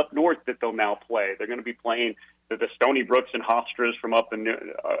teams up north that they'll now play. They're going to be playing the Stony Brooks and Hofstras from up in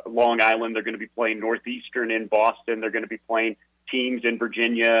Long Island. They're going to be playing Northeastern in Boston. They're going to be playing teams in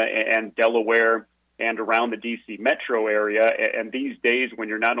Virginia and Delaware and around the D.C. metro area. And these days, when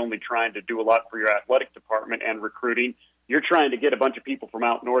you're not only trying to do a lot for your athletic department and recruiting, you're trying to get a bunch of people from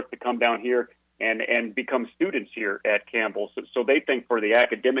out north to come down here and become students here at Campbell. So they think for the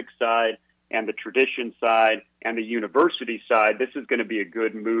academic side and the tradition side and the university side, this is going to be a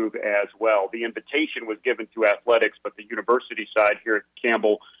good move as well. The invitation was given to athletics, but the university side here at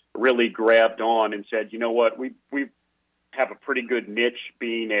Campbell really grabbed on and said, you know what, we have a pretty good niche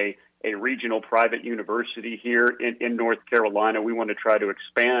being a regional private university here in North Carolina. We want to try to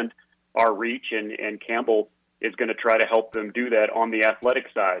expand our reach, and Campbell is going to try to help them do that on the athletic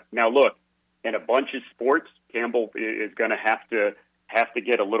side. Now, look, in a bunch of sports. Campbell is going to have to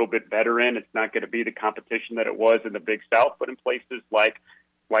get a little bit better in. It's not going to be the competition that it was in the Big South, but in places like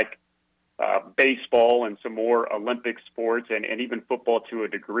baseball and some more Olympic sports and even football to a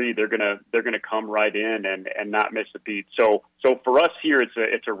degree, they're gonna come right in and not miss a beat. So for us here,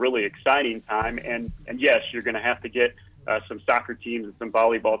 it's a really exciting time. And yes, you're going to have to get some soccer teams and some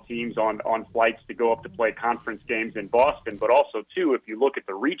volleyball teams on flights to go up to play conference games in Boston. But also too, if you look at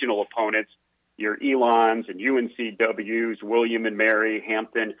the regional opponents, your Elons and UNCWs, William and Mary,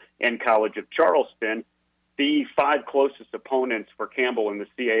 Hampton, and College of Charleston, the 5 closest opponents for Campbell in the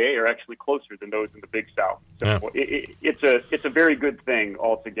CAA are actually closer than those in the Big South. So it's a very good thing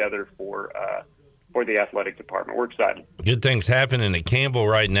altogether for the athletic department. We're excited. Good things happening at Campbell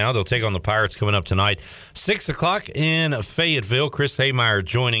right now. They'll take on the Pirates coming up tonight, 6 o'clock in Fayetteville. Chris Hemeyer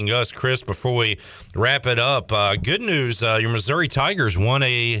joining us. Chris, before we wrap it up, good news, your Missouri Tigers won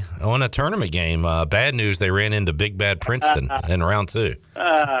a tournament game. Bad news, they ran into Big Bad Princeton in round 2.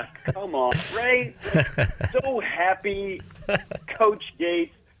 Come on, Ray. So happy Coach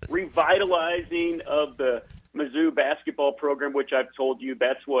Gates revitalizing of the Mizzou basketball program, which I've told you,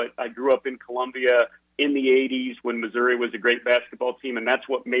 that's what I grew up in Columbia in the 80s when Missouri was a great basketball team, and that's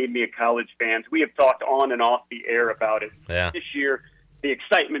what made me a college fan. We have talked on and off the air about it. Yeah. This year, the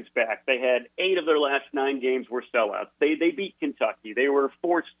excitement's back. They had 8 of their last 9 games were sellouts. They beat Kentucky. They were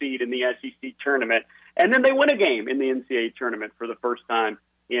 4th seed in the SEC tournament, and then they win a game in the NCAA tournament for the first time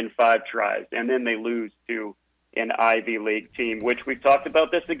in 5 tries, and then they lose to an Ivy League team, which we've talked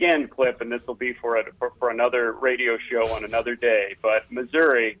about this again, Clip, and this will be for another radio show on another day. But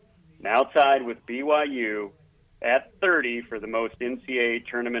Missouri now tied with BYU at 30 for the most NCAA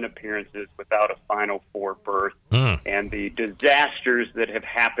tournament appearances without a Final Four berth. And the disasters that have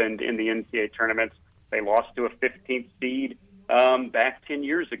happened in the NCAA tournaments, they lost to a 15th seed back 10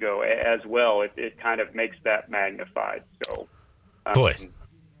 years ago as well. It kind of makes that magnified. So, boy.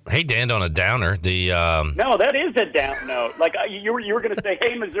 Hey, Dan, on a downer. No, that is a down note. Like you were going to say,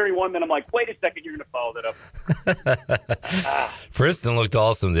 "Hey, Missouri won," then I'm like, "Wait a second, you're going to follow that up." Princeton looked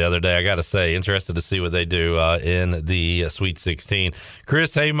awesome the other day. I got to say, interested to see what they do in the Sweet 16.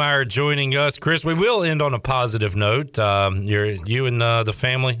 Chris Hemeyer joining us. Chris, we will end on a positive note. You and the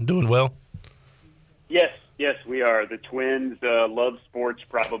family doing well? Yes, we are. The Twins love sports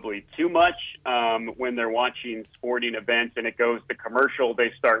probably too much. When they're watching sporting events and it goes to commercial,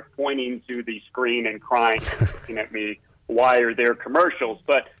 they start pointing to the screen and crying, looking at me, why are there commercials?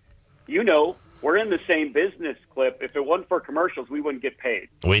 But, we're in the same business, Clip. If it wasn't for commercials, we wouldn't get paid.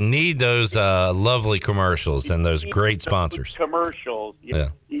 We need those lovely commercials and those great sponsors. Commercials,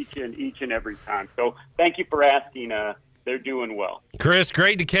 each and every time. So thank you for asking. They're doing well. Chris,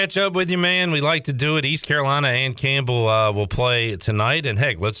 great to catch up with you, man. We like to do it. East Carolina and Campbell will play tonight. And,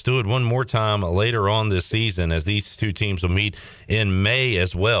 heck, let's do it one more time later on this season as these two teams will meet in May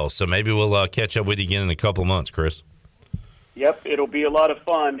as well. So maybe we'll catch up with you again in a couple of months, Chris. Yep, it'll be a lot of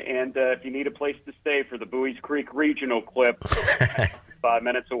fun. And if you need a place to stay for the Buies Creek Regional, Clip, 5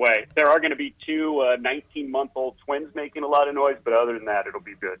 minutes away. There are going to be 2 19-month-old twins making a lot of noise, but other than that, it'll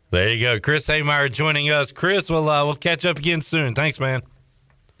be good. There you go. Chris Hemeyer joining us. Chris, we'll catch up again soon. Thanks, man.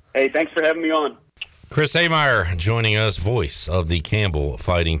 Hey, thanks for having me on. Chris Hemeyer joining us, voice of the Campbell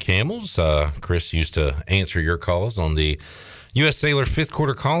Fighting Camels. Chris used to answer your calls on the U.S. Sailor 5th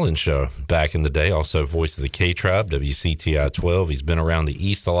Quarter Call-In show back in the day. Also voice of the K-Tribe, WCTI 12. He's been around the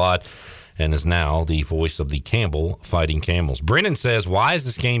East a lot and is now the voice of the Campbell Fighting Camels. Brennan says, why is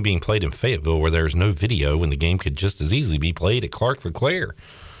this game being played in Fayetteville where there's no video when the game could just as easily be played at Clark LeClaire?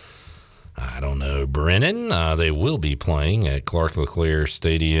 I don't know, Brennan. They will be playing at Clark LeClaire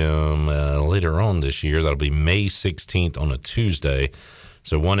Stadium later on this year. That'll be May 16th on a Tuesday.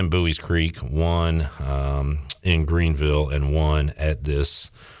 So 1 in Buies Creek, 1 in Greenville, and 1 at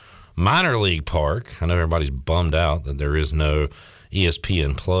this minor league park. I know everybody's bummed out that there is no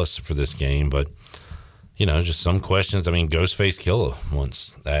ESPN Plus for this game, but, just some questions. I mean, Ghostface Killer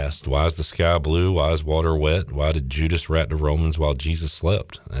once asked, why is the sky blue? Why is water wet? Why did Judas rat the Romans while Jesus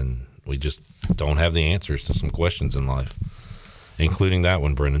slept? And we just don't have the answers to some questions in life, including that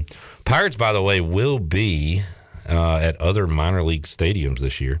one, Brendan. Pirates, by the way, will be at other minor league stadiums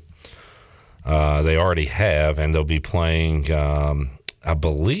this year. They already have, and they'll be playing, I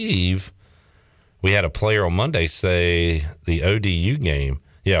believe we had a player on Monday say the ODU game.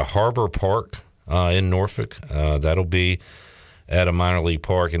 Yeah, Harbor Park in Norfolk. That'll be at a minor league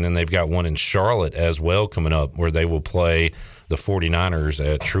park. And then they've got one in Charlotte as well coming up where they will play the 49ers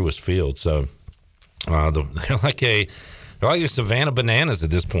at Truist Field. So they're They're like the Savannah Bananas at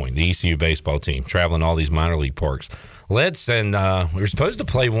this point, the ECU baseball team, traveling all these minor league parks. We were supposed to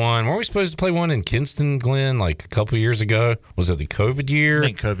play one. Weren't we supposed to play one in Kinston, Glen, like a couple years ago? Was it the COVID year? I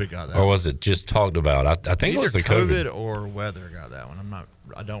think COVID got that. Or was it just talked about? I think it was the COVID or weather got that one.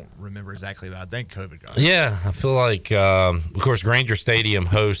 I don't remember exactly, but I think COVID got it. Yeah, I feel like, of course, Granger Stadium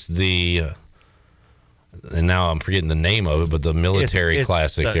hosts the, and now I'm forgetting the name of it, but the military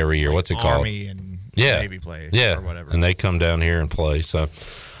classic every year. What's it called? Army and Navy play or whatever. And they come down here and play. So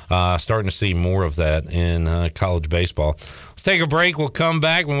starting to see more of that in college baseball. Let's take a break. We'll come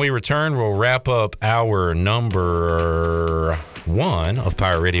back. When we return, we'll wrap up our number 1 of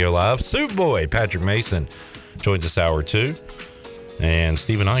Pirate Radio Live. Soup Boy Patrick Mason joins us hour 2. And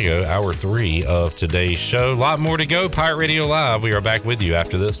Stephen Igoe, hour 3 of today's show. A lot more to go. Pirate Radio Live. We are back with you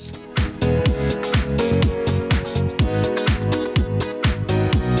after this.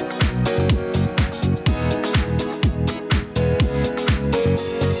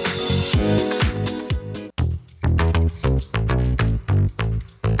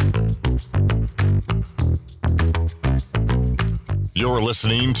 You're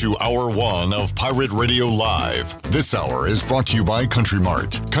listening to Hour 1 of Pirate Radio Live. This hour is brought to you by Country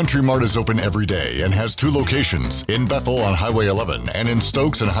Mart. Country Mart is open every day and has 2 locations, in Bethel on Highway 11 and in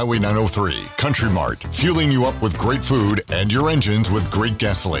Stokes on Highway 903. Country Mart, fueling you up with great food and your engines with great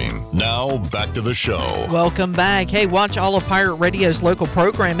gasoline. Now, back to the show. Welcome back. Hey, watch all of Pirate Radio's local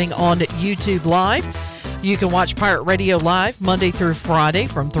programming on YouTube Live. You can watch Pirate Radio Live Monday through Friday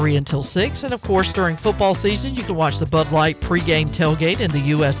from 3 until 6. And, of course, during football season, you can watch the Bud Light pregame tailgate in the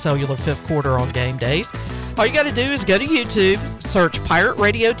U.S. Cellular 5th quarter on game days. All you got to do is go to YouTube, search Pirate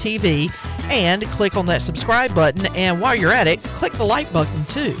Radio TV, and click on that subscribe button. And while you're at it, click the like button,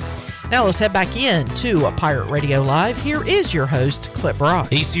 too. Now let's head back in to a Pirate Radio Live. Here is your host, Clip Brock.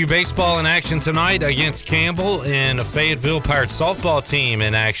 ECU baseball in action tonight against Campbell, and a Fayetteville Pirates softball team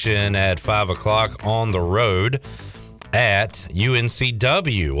in action at 5 o'clock on the road at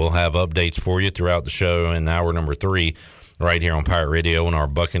UNCW. We'll have updates for you throughout the show in hour number 3 right here on Pirate Radio on our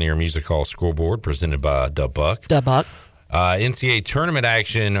Buccaneer Music Hall scoreboard presented by Dub Buck. Dub Buck. NCAA tournament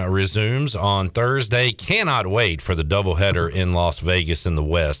action resumes on Thursday. Cannot wait for the doubleheader in Las Vegas in the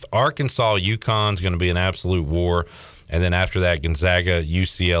West. Arkansas, UConn's going to be an absolute war. And then after that, Gonzaga,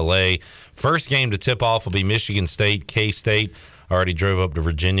 UCLA. First game to tip off will be Michigan State, K-State. Already drove up to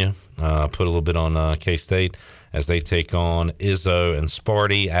Virginia, put a little bit on K-State as they take on Izzo and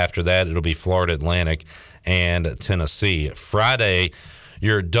Sparty. After that, it'll be Florida Atlantic and Tennessee. Friday,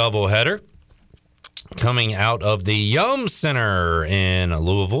 your doubleheader. Coming out of the Yum Center in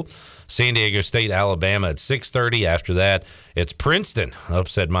Louisville, San Diego State, Alabama at 6:30. After that, it's Princeton,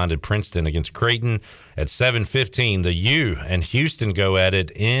 upset-minded Princeton against Creighton at 7:15. The U and Houston go at it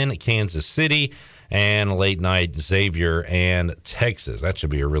in Kansas City, and late night Xavier and Texas. That should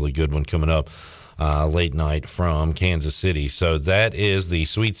be a really good one coming up late night from Kansas City. So that is the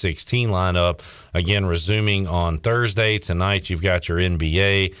Sweet 16 lineup. Again, resuming on Thursday. Tonight, you've got your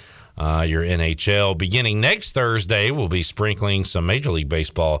NBA. Your NHL. Beginning next Thursday, we'll be sprinkling some Major League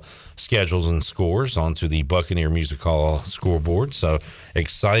Baseball schedules and scores onto the Buccaneer Music Hall scoreboard. So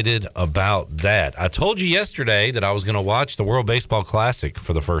excited about that. I told you yesterday that I was going to watch the World Baseball Classic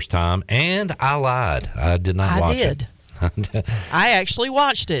for the first time, and I lied. I did not watch it. I actually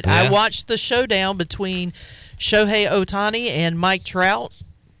watched it. Yeah. I watched the showdown between Shohei Ohtani and Mike Trout,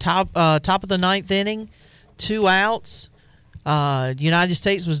 top of the 9th inning, 2 outs. United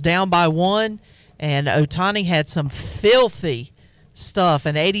States was down by 1, and Ohtani had some filthy stuff,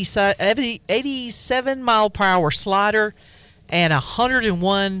 an 87 mile per hour slider and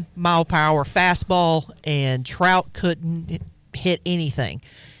 101 mile per hour fastball, and Trout couldn't hit anything.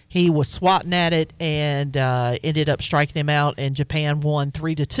 He was swatting at it and ended up striking him out, and Japan won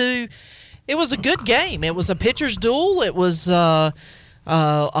 3-2. It was a good game. It was a pitcher's duel. It was a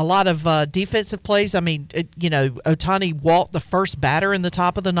lot of defensive plays. I mean, Ohtani walked the first batter in the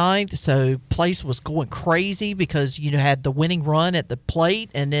top of the 9th, so place was going crazy because you had the winning run at the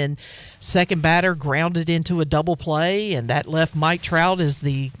plate, and then second batter grounded into a double play, and that left Mike Trout as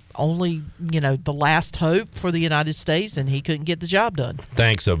the only, the last hope for the United States, and he couldn't get the job done.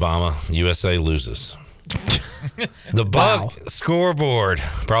 Thanks, Obama. USA loses. The Buck scoreboard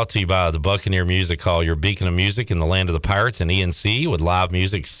brought to you by the Buccaneer Music Hall, your beacon of music in the land of the Pirates and ENC, with live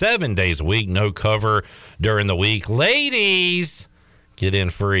music 7 days a week, no cover during the week. Ladies, Get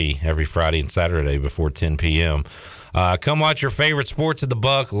in free every Friday and Saturday before 10 p.m. Come watch your favorite sports at the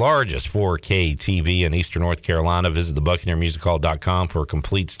Buck, largest 4K TV in Eastern North Carolina. Visit thebuccaneermusichall.com for a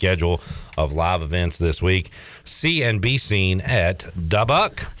complete schedule of live events this week. See and be seen at the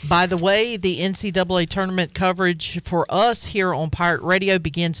Buck. By the way, the NCAA tournament coverage for us here on Pirate Radio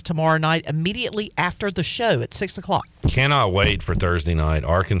begins tomorrow night immediately after the show at 6 o'clock. Cannot wait for Thursday night.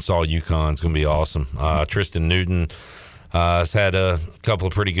 Arkansas, UConn is going to be awesome. Tristan Newton has had a couple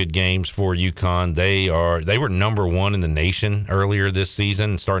of pretty good games for UConn. They were number one in the nation earlier this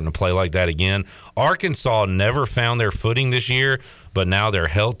season, starting to play like that again. Arkansas never found their footing this year, but now they're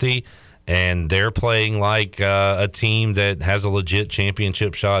healthy, and they're playing like a team that has a legit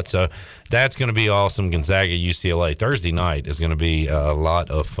championship shot. So that's going to be awesome. Gonzaga, UCLA. Thursday night is going to be a lot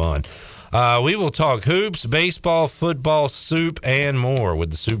of fun. We will talk hoops, baseball, football, soup, and more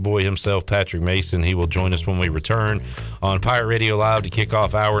with the soup boy himself, Patrick Mason. He will join us when we return on Pirate Radio Live to kick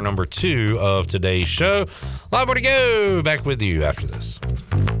off hour number 2 of today's show. A lot more to go. Back with you after this.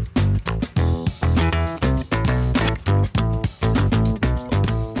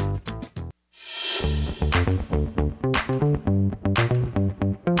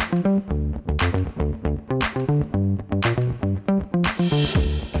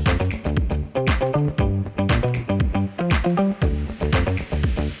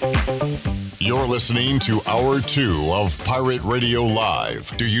 You're listening to Hour 2 of Pirate Radio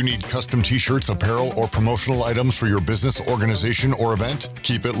Live. Do you need custom t-shirts, apparel, or promotional items for your business, organization, or event?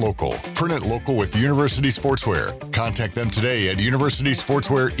 Keep it local. Print it local with University Sportswear. Contact them today at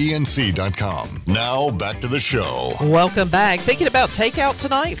universitysportswearenc.com. Now, back to the show. Welcome back. Thinking about takeout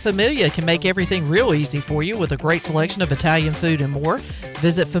tonight? Familia can make everything real easy for you with a great selection of Italian food and more.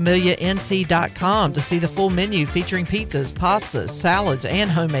 Visit familianc.com to see the full menu featuring pizzas, pastas, salads,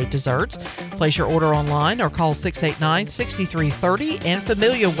 and homemade desserts. Place your order online or call 689-6330, and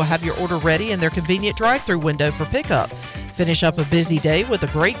Familia will have your order ready in their convenient drive-thru window for pickup. Finish up a busy day with a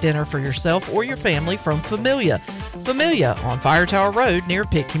great dinner for yourself or your family from Familia. Familia on Fire Tower Road near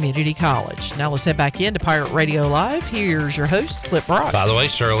Pitt Community College. Now let's head back into Pirate Radio Live. Here's your host, Clip Brock. By the way,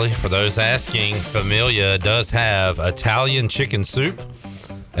 Shirley, for those asking, Familia does have Italian chicken soup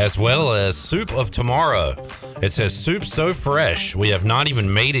as well as soup of tomorrow. It says soup so fresh, we have not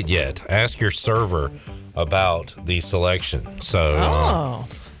even made it yet. Ask your server about the selection. So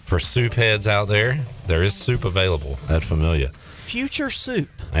for soup heads out there, there is soup available at Familia. Future soup.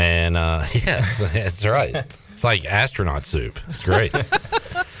 And yes, that's right. It's like astronaut soup. It's great.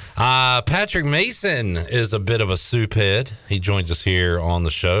 Patrick Mason is a bit of a soup head. He joins us here on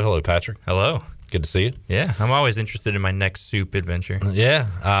the show. Hello, Patrick. Hello. Good to see you. Yeah, I'm always interested in my next soup adventure. Yeah,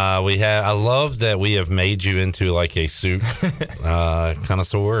 I love that we have made you into like a soup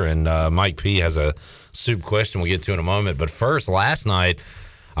connoisseur, and Mike P has a soup question we'll get to in a moment. But first, last night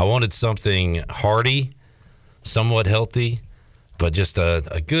I wanted something hearty, somewhat healthy, but just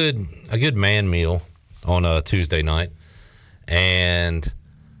a good man meal on a Tuesday night. And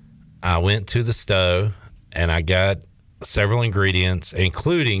I went to the stove and I got several ingredients,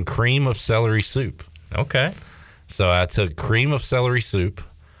 including cream of celery soup. Okay. So I took cream of celery soup.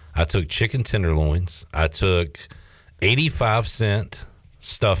 I took chicken tenderloins. I took 85-cent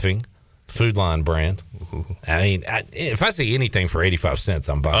stuffing, Food Line brand. Ooh. I mean, if I see anything for 85 cents,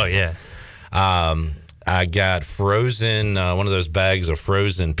 I'm buying. Oh, yeah. I got frozen, one of those bags of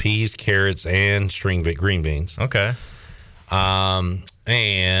frozen peas, carrots, and green beans. Okay. And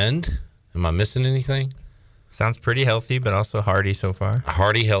am I missing anything? Sounds pretty healthy, but also hearty so far.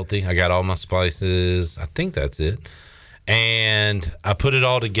 Hearty, healthy. I got all my spices. I think that's it. And I put it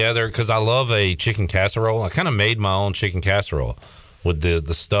all together because I love a chicken casserole. I kind of made my own chicken casserole with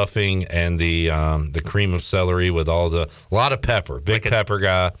the stuffing and the cream of celery with a lot of pepper. Big pepper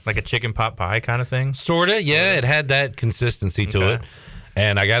guy. Like a chicken pot pie kind of thing? Sorta, yeah. It had that consistency to it.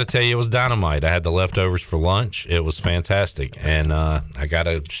 And I got to tell you, it was dynamite. I had the leftovers for lunch. It was fantastic. And I got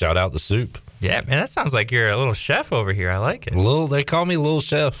to shout out the soup. Yeah, man, that sounds like you're a little chef over here. I like it. They call me Little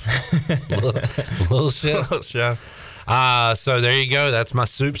Chef. little Chef. Little Chef. So there you go. That's my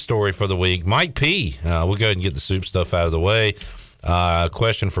soup story for the week. Mike P. We'll go ahead and get the soup stuff out of the way.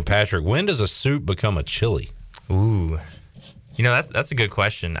 Question for Patrick. When does a soup become a chili? Ooh. You know, that's a good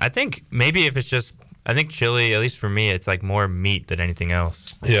question. I think maybe if it's just, I think chili, at least for me, it's like more meat than anything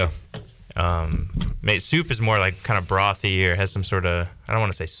else. Yeah. Soup is more like kind of brothy or has some sort of, I don't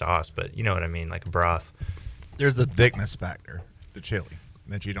want to say sauce, but you know what I mean, like a broth. There's a thickness factor to chili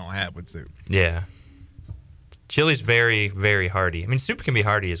that you don't have with soup. Yeah. Chili's very, very hearty. I mean, soup can be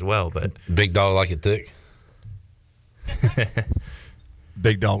hearty as well, but... Big dog like it thick?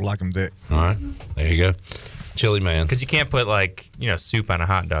 Big dog like them thick. All right. There you go. Chili man. Because you can't put soup on a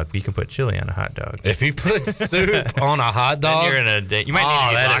hot dog. But you can put chili on a hot dog. If you put soup on a hot dog, then you're you might need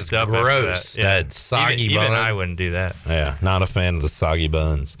to get locked up. Gross. That. Yeah. That soggy bun. Even I wouldn't do that. Yeah, not a fan of the soggy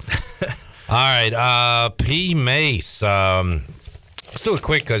buns. All right, P. Mace. Let's do a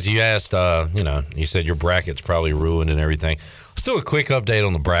quick, because you asked, you said your bracket's probably ruined and everything. Let's do a quick update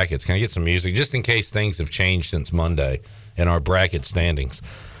on the brackets. Can I get some music? Just in case things have changed since Monday in our bracket standings.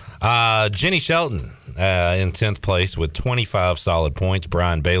 Jenny Shelton in 10th place with 25 solid points.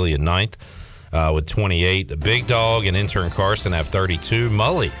 Brian Bailey in 9th with 28. Big Dog and Intern Carson have 32.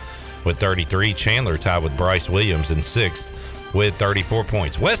 Mully with 33. Chandler tied with Bryce Williams in 6th with 34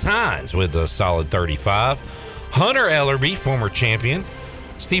 points. Wes Hines with a solid 35. Hunter Ellerby, former champion.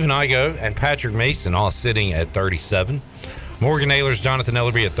 Stephen Igoe and Patrick Mason all sitting at 37. Morgan Ayler's Jonathan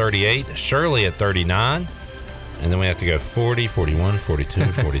Ellerby at 38. Shirley at 39. And then we have to go 40, 41, 42,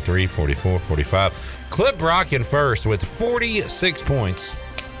 43, 44, 45. Clip Brock in first with 46 points.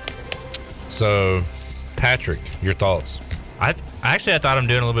 So, Patrick, your thoughts? I thought I'm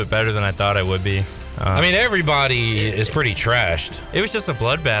doing a little bit better than I thought I would be. Everybody is pretty trashed. It was just a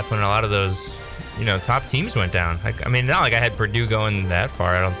bloodbath when a lot of those, top teams went down. Not like I had Purdue going that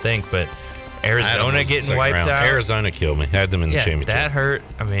far, I don't think, but Arizona getting wiped out. Arizona killed me. Had them in the championship. That hurt.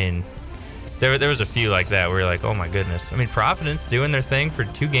 There was a few like that where you're like, oh my goodness. Providence doing their thing for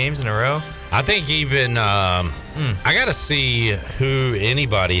 2 games in a row. I think even I got to see who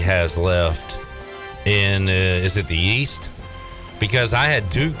anybody has left in, is it the East? Because I had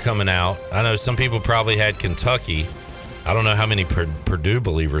Duke coming out. I know some people probably had Kentucky. I don't know how many Purdue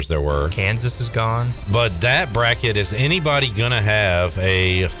believers there were. Kansas is gone. But that bracket, is anybody going to have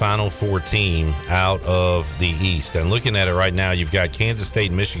a Final Four team out of the East? And looking at it right now, you've got Kansas State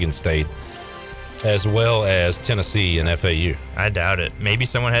and Michigan State, as well as Tennessee and FAU. I doubt it. Maybe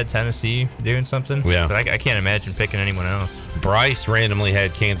someone had Tennessee doing something. Yeah. But I can't imagine picking anyone else. Bryce randomly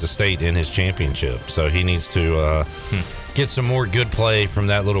had Kansas State in his championship, so he needs to get some more good play from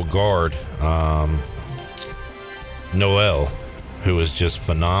that little guard, Noel, who was just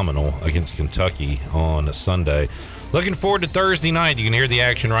phenomenal against Kentucky on Sunday. Looking forward to Thursday night. You can hear the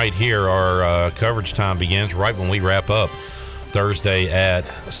action right here. Our coverage time begins right when we wrap up Thursday at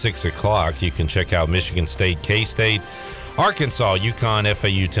 6 o'clock. You can check out Michigan State, K-State, Arkansas, UConn,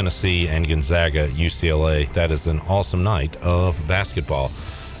 FAU, Tennessee, and Gonzaga, UCLA. That is an awesome night of basketball.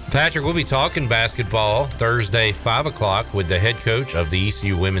 Patrick, we'll be talking basketball Thursday, 5 o'clock, with the head coach of the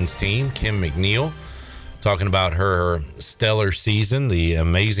ECU women's team, Kim McNeil, talking about her stellar season, the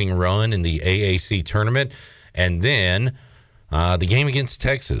amazing run in the AAC tournament, and then the game against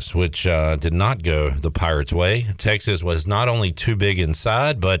Texas, which did not go the Pirates' way. Texas was not only too big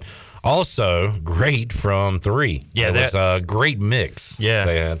inside, but also great from 3. Yeah, it was a great mix. Yeah,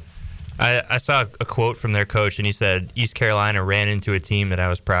 they had. I saw a quote from their coach, and he said, East Carolina ran into a team that I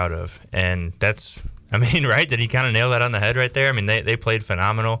was proud of. And that's, right? Did he kind of nail that on the head right there? They played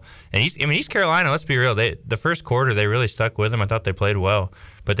phenomenal. And East Carolina, let's be real, the first quarter, they really stuck with them. I thought they played well.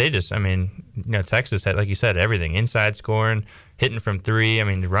 But they just, Texas had, like you said, everything. Inside scoring, hitting from 3,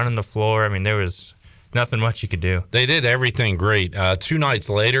 running the floor. There was nothing much you could do. They did everything great. 2 nights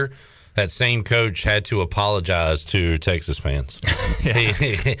later, that same coach had to apologize to Texas fans.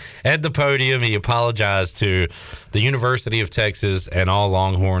 He, at the podium, he apologized to the University of Texas and all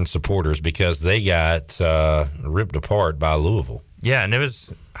Longhorn supporters because they got ripped apart by Louisville. Yeah, and it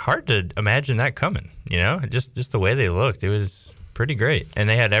was hard to imagine that coming, just the way they looked. It was pretty great. And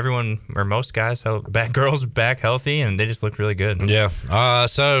they had everyone, or most guys, girls back healthy, and they just looked really good. Yeah.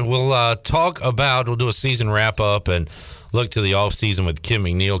 So we'll we'll do a season wrap-up and look to the offseason with Kim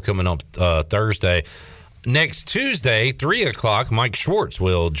McNeil coming up Thursday. Next Tuesday, 3 o'clock, Mike Schwartz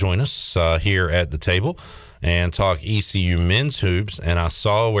will join us here at the table and talk ECU men's hoops. And I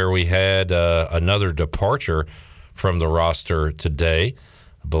saw where we had another departure from the roster today.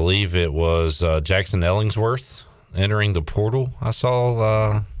 I believe it was Jackson Ellingsworth entering the portal. I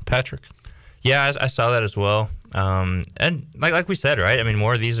saw Patrick. Yeah, I saw that as well. And like we said, right?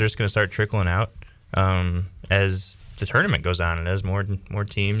 More of these are just going to start trickling out as the tournament goes on and as more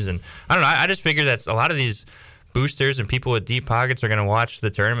teams. And I don't know, I just figure that a lot of these boosters and people with deep pockets are going to watch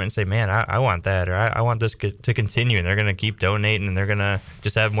the tournament and say, man, I want that, or I want this to continue, and they're going to keep donating, and they're going to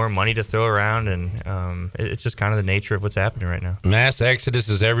just have more money to throw around, and it's just kind of the nature of what's happening right now. Mass exodus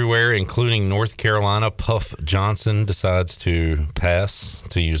is everywhere, including North Carolina. Puff Johnson decides to pass,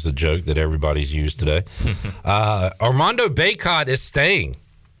 to use the joke that everybody's used today. Armando Bacot is staying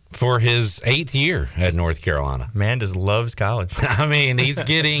for his 8th year at North Carolina. Man just loves college. He's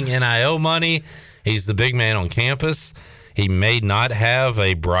getting NIL money. He's the big man on campus. He may not have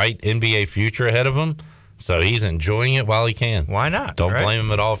a bright NBA future ahead of him. So he's enjoying it while he can. Why not? Don't right? blame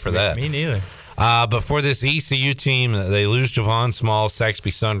him at all for that. Me neither. But for this ECU team, they lose Javon Small,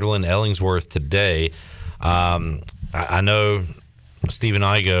 Saxby Sunderland, Ellingsworth today. I know Stephen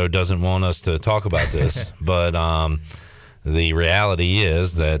Igoe doesn't want us to talk about this, but the reality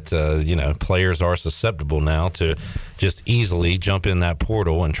is that, players are susceptible now to just easily jump in that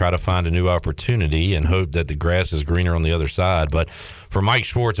portal and try to find a new opportunity and hope that the grass is greener on the other side. But for Mike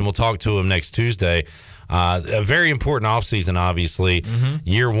Schwartz, and we'll talk to him next Tuesday, a very important offseason, obviously.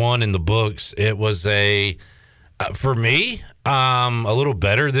 Year one in the books. It was for me, a little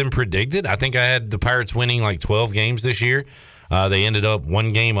better than predicted. I think I had the Pirates winning like 12 games this year. They ended up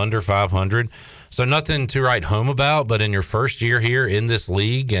one game under 500. So nothing to write home about, but in your first year here in this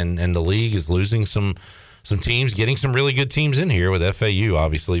league, and the league is losing some teams, getting some really good teams in here with FAU,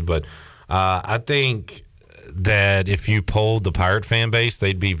 obviously. But I think that if you polled the Pirate fan base,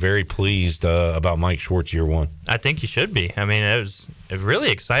 they'd be very pleased about Mike Schwartz year one. I think you should be. I mean, it was a really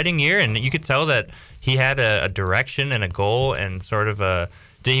exciting year, and you could tell that he had a direction and a goal and sort of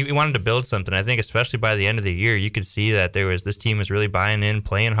he wanted to build something. I think especially by the end of the year, you could see that this team was really buying in,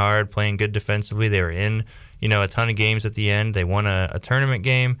 playing hard, playing good defensively. They were in, a ton of games at the end. They won a tournament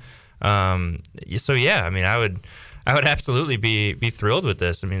game. So yeah, I mean, I would absolutely be thrilled with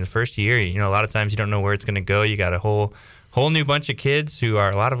this. I mean, the first year, a lot of times you don't know where it's going to go. You got a whole new bunch of kids a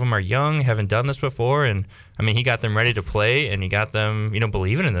lot of them are young, haven't done this before, and I mean, he got them ready to play, and he got them,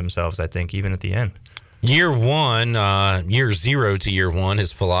 believing in themselves. I think even at the end. Year one, year zero to year one,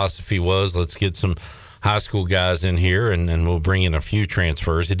 his philosophy was, let's get some high school guys in here and we'll bring in a few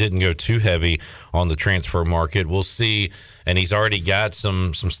transfers. It didn't go too heavy on the transfer market. We'll see, and he's already got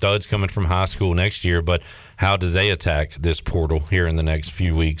some studs coming from high school next year, but how do they attack this portal here in the next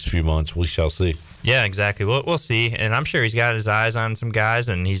few weeks, few months? We shall see. Yeah, exactly. We'll see, and I'm sure he's got his eyes on some guys,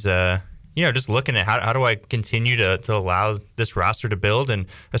 and he's just looking at how do I continue to allow this roster to build, and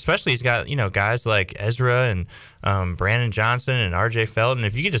especially he's got guys like Ezra and Brandon Johnson and RJ Felton.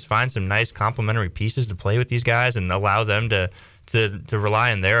 If you could just find some nice complementary pieces to play with these guys and allow them to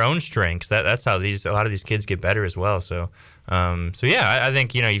rely on their own strengths, that's how a lot of these kids get better as well. So yeah, I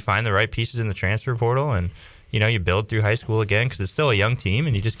think you find the right pieces in the transfer portal, and you build through high school again, because it's still a young team,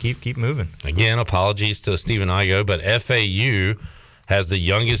 and you just keep moving. Again, apologies to Stephen Igoe, but FAU has the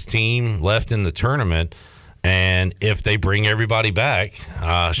youngest team left in the tournament, and if they bring everybody back,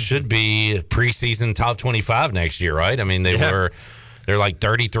 should be preseason top 25 next year, right? I mean, they're like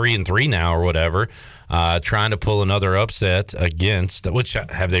 33-3 now or whatever, trying to pull another upset against, which,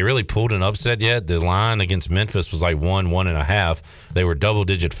 have they really pulled an upset yet? The line against Memphis was like 1.5. They were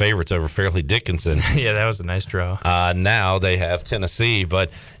double-digit favorites over Fairleigh Dickinson. Yeah, that was a nice draw. Now they have Tennessee,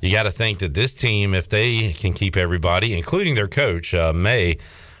 but you got to think that this team, if they can keep everybody, including their coach, May,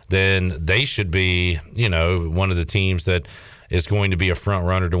 then they should be, one of the teams that is going to be a front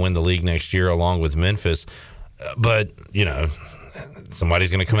runner to win the league next year, along with Memphis. But,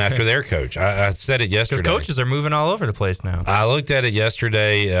 somebody's going to come after their coach. I said it yesterday. Because coaches are moving all over the place now. I looked at it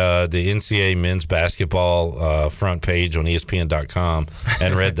yesterday, the NCAA men's basketball front page on ESPN.com,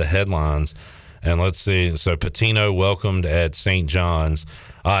 and read the headlines. And let's see. So Patino welcomed at St. John's.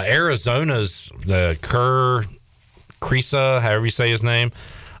 Arizona's Krisa, however you say his name,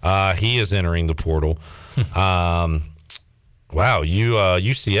 he is entering the portal. Wow,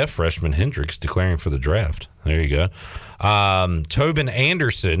 UCF freshman Hendricks declaring for the draft. There you go. Tobin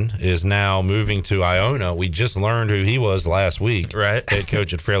Anderson is now moving to Iona. We just learned who he was last week. Right. Head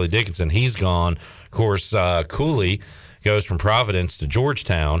coach at Fairleigh Dickinson. He's gone. Of course, Cooley goes from Providence to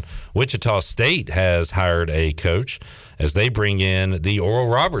Georgetown. Wichita State has hired a coach as they bring in the Oral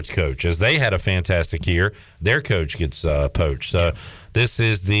Roberts coach. As they had a fantastic year, their coach gets poached. So this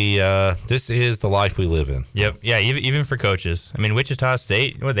is the life we live in. Yep. Yeah. Even for coaches. I mean, Wichita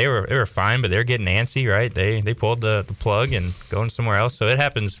State, they were fine, but they're getting antsy, right? They pulled the plug and going somewhere else. So it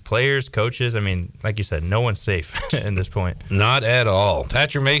happens. Players, coaches. I mean, like you said, no one's safe at this point. Not at all.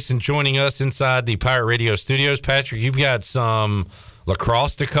 Patrick Mason joining us inside the Pirate Radio studios. Patrick, you've got some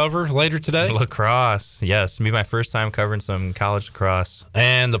lacrosse to cover later today? Lacrosse, yes. It'll be my first time covering some college lacrosse.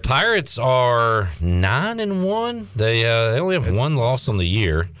 And the Pirates are 9-1. They only have one loss on the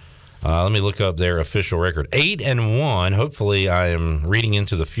year. Let me look up their official record. 8-1. Hopefully I am reading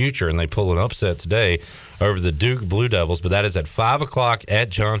into the future and they pull an upset today over the Duke Blue Devils, but that is at 5 o'clock at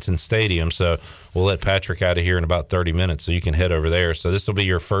Johnson Stadium. So we'll let Patrick out of here in about 30 minutes so you can head over there. So this will be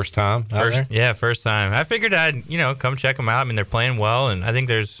your first time out there? Yeah, first time. I figured I'd, come check them out. I mean, they're playing well, and I think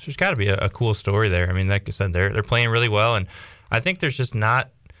there's got to be a cool story there. I mean, like I said, they're playing really well, and I think there's just not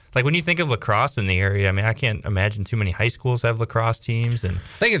like when you think of lacrosse in the area, I mean, I can't imagine too many high schools have lacrosse teams. And I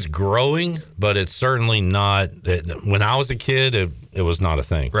think it's growing, but it's certainly not. When I was a kid, it was not a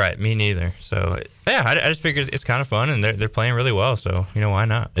thing. Right, me neither. So yeah, I just figured it's kind of fun, and they're playing really well. So why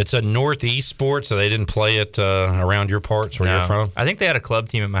not? It's a Northeast sport, so they didn't play it around your parts where you're from. I think they had a club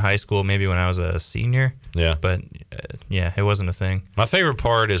team at my high school, maybe when I was a senior. Yeah, but yeah, it wasn't a thing. My favorite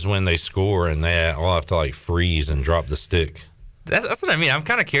part is when they score and they all have to like freeze and drop the stick. That's what I mean. I'm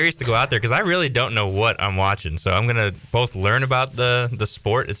kind of curious to go out there because I really don't know what I'm watching. So I'm gonna both learn about the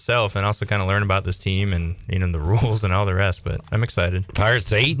sport itself and also kind of learn about this team and the rules and all the rest. But I'm excited.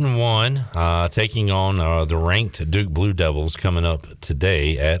 Pirates 8-1, taking on the ranked Duke Blue Devils coming up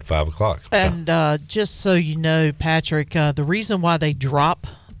today at 5:00. And just so you know, Patrick, the reason why they drop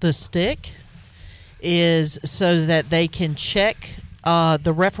the stick is so that they can check.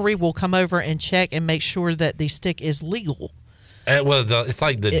 The referee will come over and check and make sure that the stick is legal. It's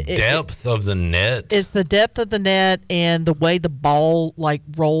like the depth of the net. It's the depth of the net and the way the ball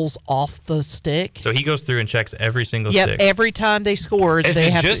rolls off the stick. So he goes through and checks every single stick. Every time they score. Is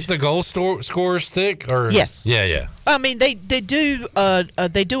it just the goal scorer stick? Or yes. Yeah. I mean, they do a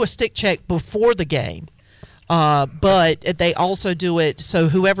stick check before the game, but they also do it so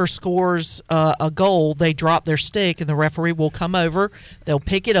whoever scores a goal, they drop their stick and the referee will come over. They'll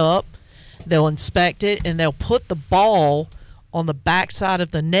pick it up, they'll inspect it, and they'll put the ball on the backside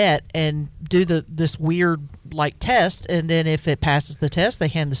of the net and do this weird test, and then if it passes the test, they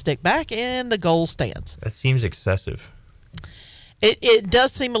hand the stick back and the goal stands. That seems excessive. It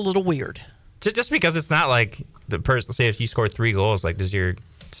does seem a little weird. Just because it's not like the person. Say if you score 3 goals, does your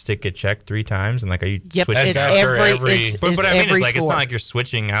stick get checked 3 times? And are you? Yep, switching it's every. But I mean, it's not like you're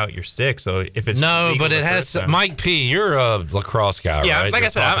switching out your stick. So if it's but it has. Mike P, you're a lacrosse guy, yeah, right? Like I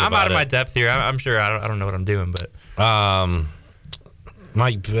said, I'm out of my depth here. I'm sure I don't know what I'm doing, but.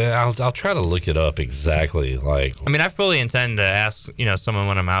 Mike, I'll try to look it up exactly. I mean, I fully intend to ask someone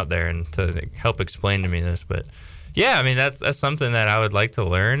when I'm out there and to help explain to me this. But yeah, I mean that's something that I would like to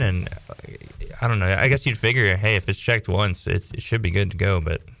learn. And I don't know. I guess you'd figure, hey, if it's checked once, it should be good to go.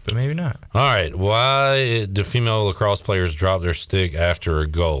 But maybe not. All right. Why do female lacrosse players drop their stick after a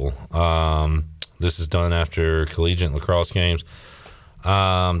goal? This is done after collegiate lacrosse games.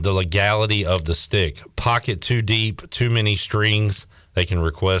 The legality of the stick: pocket too deep, too many strings. They can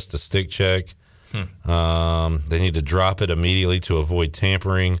request a stick check. They need to drop it immediately to avoid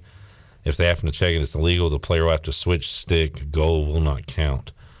tampering. If they happen to check it, it's illegal. The player will have to switch stick. Goal will not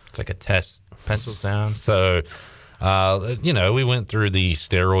count. It's like a test. Pencils down. So, we went through the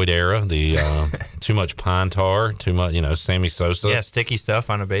steroid era, the too much pine tar, too much, Sammy Sosa. Yeah, sticky stuff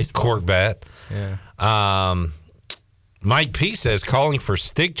on a baseball. Cork bat. Yeah. Mike P says calling for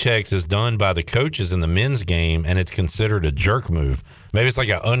stick checks is done by the coaches in the men's game, and it's considered a jerk move. Maybe it's like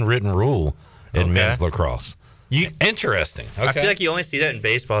an unwritten rule in men's lacrosse. Interesting. Okay. I feel like you only see that in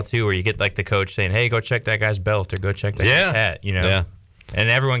baseball, too, where you get the coach saying, hey, go check that guy's belt or go check that guy's hat, Yeah. And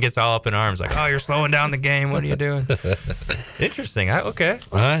everyone gets all up in arms like, oh, you're slowing down the game. What are you doing? Interesting. Okay.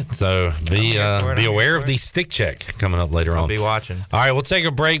 All right. So be aware of the stick check coming up later on. I'll be watching. All right. We'll take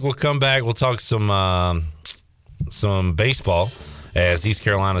a break. We'll come back. We'll talk some baseball as East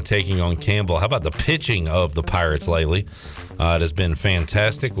Carolina taking on Campbell. How about the pitching of the Pirates lately? It has been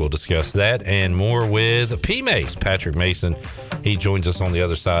fantastic. We'll discuss that and more with P. Mace, Patrick Mason. He joins us on the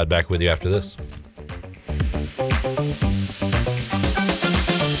other side. Back with you after this.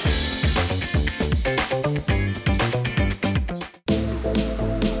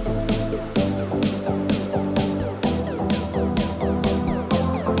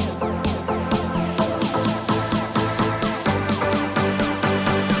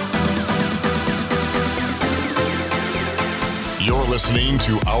 Listening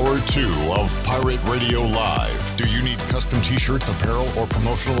to Hour 2 of Pirate Radio Live. Do you need custom t-shirts, apparel, or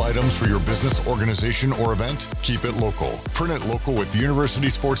promotional items for your business, organization, or event? Keep it local. Print it local with University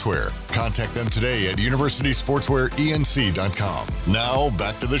Sportswear. Contact them today at universitysportswearenc.com. Now,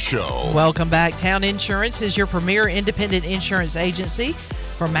 back to the show. Welcome back. Town Insurance is your premier independent insurance agency.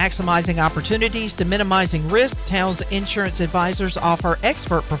 From maximizing opportunities to minimizing risk, Town's insurance advisors offer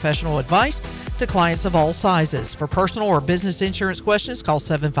expert professional advice to clients of all sizes. For personal or business insurance questions, call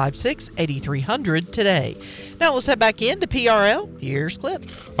 756-8300 today. Now let's head back into PRL. Here's Clip.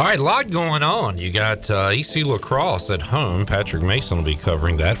 All right, a lot going on. You got EC Lacrosse at home. Patrick Mason will be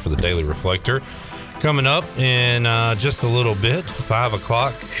covering that for the Daily Reflector. Coming up in just a little bit, 5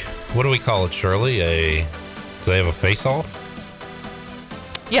 o'clock. What do we call it, Shirley? Do they have a face-off?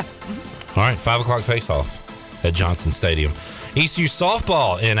 Yeah. All right, 5 o'clock face-off at Johnson Stadium. ECU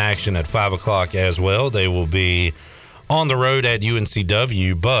softball in action at 5 o'clock as well. They will be on the road at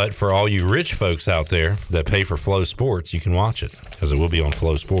UNCW, but for all you rich folks out there that pay for Flow Sports, you can watch it because it will be on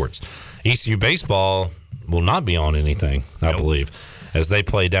Flow Sports. ECU baseball will not be on anything, I believe, as they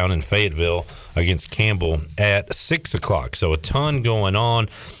play down in Fayetteville against Campbell at 6 o'clock. So a ton going on.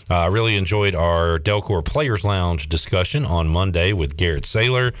 I really enjoyed our Delcor Players Lounge discussion on Monday with Garrett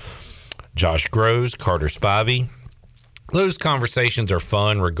Saylor, Josh Groves, Carter Spivey. Those conversations are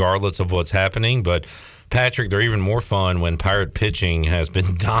fun regardless of what's happening, but Patrick, they're even more fun when Pirate pitching has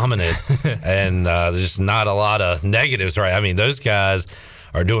been dominant and there's not a lot of negatives, right? I mean, those guys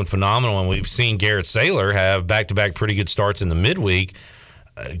are doing phenomenal, and we've seen Garrett Saylor have back-to-back pretty good starts in the midweek.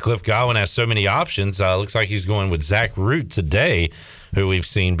 Cliff Godwin has so many options. Looks like he's going with Zach Root today, who we've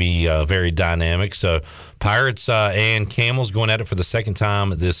seen be very dynamic. So Pirates and Camels going at it for the second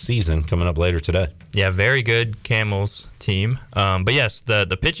time this season, coming up later today. Yeah, very good Camels team. But yes,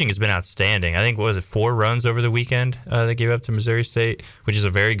 the pitching has been outstanding. I think, what was it, 4 runs over the weekend they gave up to Missouri State, which is a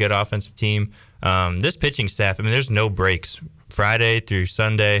very good offensive team. This pitching staff, I mean, there's no breaks. Friday through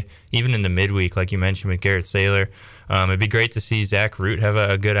Sunday, even in the midweek, like you mentioned with Garrett Saylor. It'd be great to see Zach Root have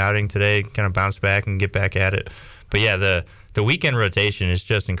a good outing today, kind of bounce back and get back at it. But yeah, the weekend rotation is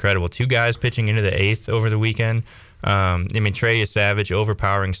just incredible. 2 guys pitching into the 8th over the weekend. I mean, Trey Savage,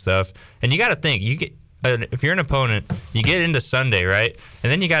 overpowering stuff. And you got to think, you get if you're an opponent, you get into Sunday, right?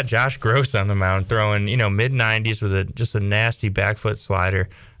 And then you got Josh Gross on the mound throwing, mid-90s with just a nasty back foot slider.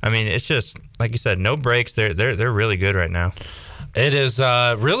 I mean, it's just, like you said, no breaks. They're really good right now. It is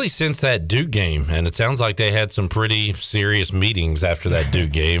really since that Duke game, and it sounds like they had some pretty serious meetings after that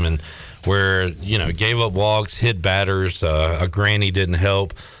Duke game, and where, gave up walks, hit batters, a granny didn't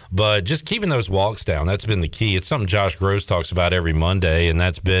help. But just keeping those walks down, that's been the key. It's something Josh Gross talks about every Monday, and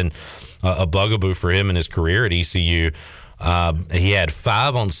that's been a bugaboo for him in his career at ECU. He had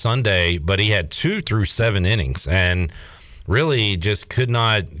 5 on Sunday, but he had 2 through 7 innings, and really just could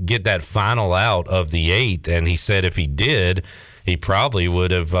not get that final out of the 8th. And he said if he did, he probably would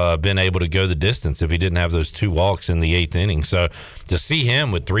have been able to go the distance if he didn't have those 2 walks in the 8th inning. So to see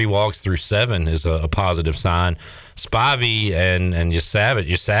him with 3 walks through 7 is a positive sign. Spivey and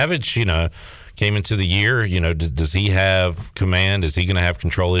Yasavage, came into the year, does he have command? Is he going to have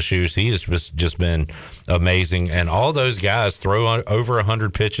control issues? He has just been amazing. And all those guys throw over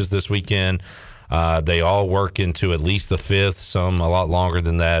 100 pitches this weekend. They all work into at least the 5th, some a lot longer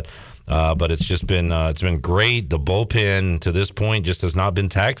than that. But it's just been great. The bullpen to this point just has not been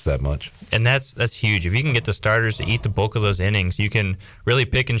taxed that much. And that's huge. If you can get the starters to eat the bulk of those innings, you can really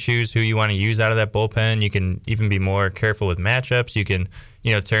pick and choose who you want to use out of that bullpen. You can even be more careful with matchups. You can,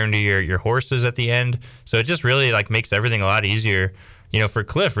 turn to your horses at the end. So it just really makes everything a lot easier. For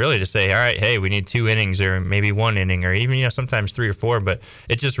Cliff really to say, all right, hey, we need 2 innings or maybe 1 inning or even, sometimes 3 or 4, but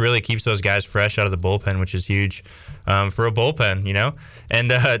it just really keeps those guys fresh out of the bullpen, which is huge for a bullpen, And,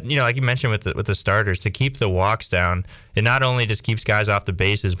 like you mentioned with the starters, to keep the walks down, it not only just keeps guys off the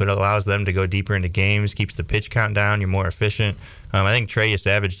bases, but it allows them to go deeper into games, keeps the pitch count down, you're more efficient. I think Trey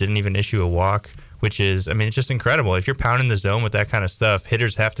Savage didn't even issue a walk, which is, it's just incredible. If you're pounding the zone with that kind of stuff,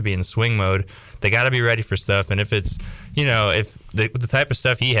 hitters have to be in swing mode. They got to be ready for stuff. And if it's, if the type of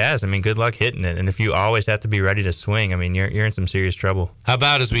stuff he has, good luck hitting it. And if you always have to be ready to swing, you're in some serious trouble. How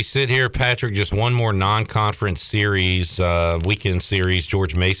about as we sit here, Patrick, just one more non-conference series, weekend series,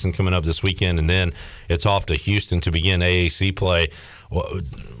 George Mason coming up this weekend, and then it's off to Houston to begin AAC play.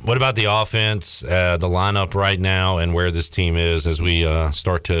 What about the offense, the lineup right now, and where this team is as we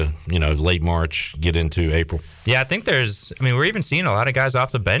start to, late March, get into April? Yeah, I think we're even seeing a lot of guys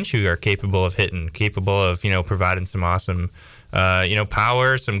off the bench who are capable of hitting, capable of, providing some awesome,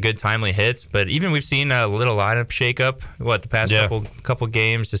 power, some good timely hits. But even we've seen a little lineup shakeup, the past couple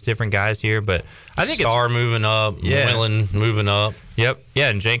games, just different guys here. But I think Starr moving up, Whalen moving up. Yep. Yeah,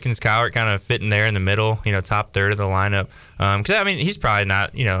 and Jenkins Cowart kind of fitting there in the middle, top third of the lineup. Because, he's probably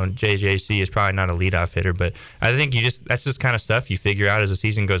not, JJC is probably not a leadoff hitter, but I think that's just kind of stuff you figure out as the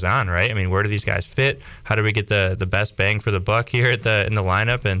season goes on, right? Where do these guys fit? How do we get the best bang for the buck here in the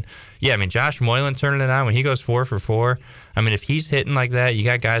lineup? And, yeah, Josh Moylan turning it on when he goes 4 for 4. If he's hitting like that, you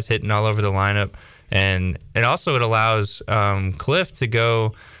got guys hitting all over the lineup. And it allows Cliff to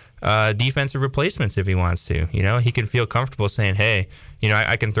go defensive replacements if he wants to. He can feel comfortable saying, hey,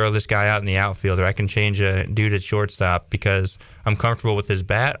 I can throw this guy out in the outfield, or I can change a dude at shortstop because I'm comfortable with his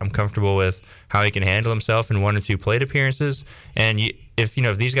bat. I'm comfortable with how he can handle himself in 1 or 2 plate appearances. And if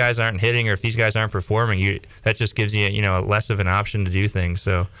these guys aren't hitting or if these guys aren't performing, that just gives you less of an option to do things.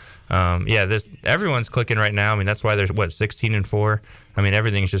 So everyone's clicking right now. That's why there's 16-4.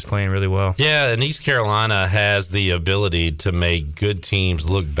 Everything's just playing really well. Yeah, and East Carolina has the ability to make good teams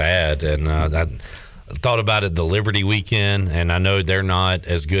look bad, and thought about it the Liberty weekend, and I know they're not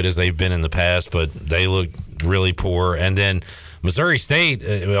as good as they've been in the past, but they look really poor. And then Missouri State,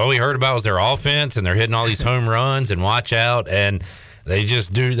 all we heard about was their offense, and they're hitting all these home runs, and watch out, and they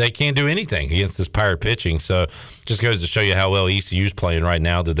can't do anything against this Pirate pitching. So just goes to show you how well ECU's playing right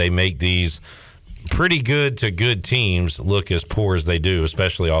now, that they make these pretty good to good teams look as poor as they do,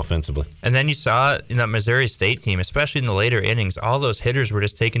 especially offensively. And then you saw in that Missouri State team, especially in the later innings, all those hitters were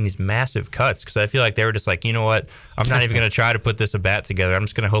just taking these massive cuts, because I feel like they were just like, you know what, I'm not even going to try to put this a bat together. I'm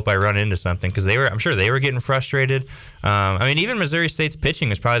just going to hope I run into something, because I'm sure they were getting frustrated. I mean, even Missouri State's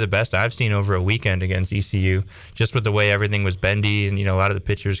pitching is probably the best I've seen over a weekend against ECU, just with the way everything was bendy, and a lot of the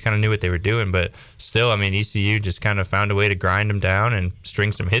pitchers kind of knew what they were doing. But still, I mean, ECU just kind of found a way to grind them down and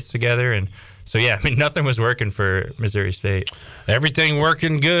string some hits together. And so, yeah, I mean, nothing was working for Missouri State. Everything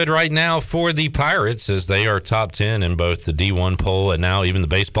working good right now for the Pirates, as they are top 10 in both the D1 poll and now even the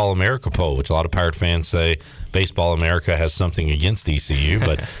Baseball America poll, which a lot of Pirate fans say Baseball America has something against ECU,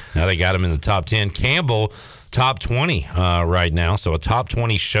 but now they got them in the top 10. Campbell, top 20 right now, so a top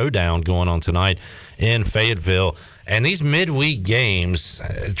 20 showdown going on tonight in Fayetteville. And these midweek games,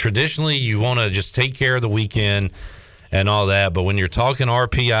 traditionally you want to just take care of the weekend and all that, but when you're talking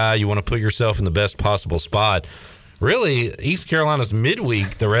RPI, you want to put yourself in the best possible spot. Really, East Carolina's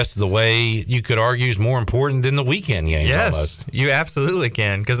midweek the rest of the way, you could argue, is more important than the weekend games. Yes, almost. You absolutely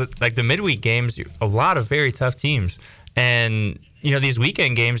can, because like the midweek games, a lot of very tough teams. And these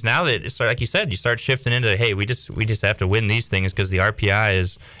weekend games, now that it's like you said, you start shifting into, hey, we just have to win these things, because the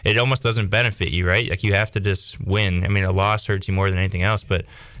RPI it almost doesn't benefit you, right? Like, you have to just win. I mean, a loss hurts you more than anything else, but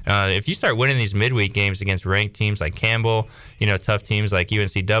if you start winning these midweek games against ranked teams like Campbell, tough teams like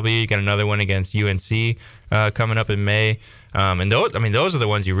UNCW, you got another one against UNC coming up in May. And those are the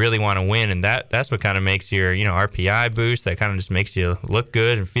ones you really want to win, and that's what kind of makes your RPI boost. That kind of just makes you look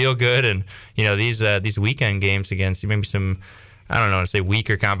good and feel good. And these weekend games against maybe some, I don't know how to say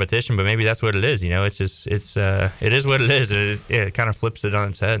weaker competition, but maybe that's what it is. It's just it is what it is. It kind of flips it on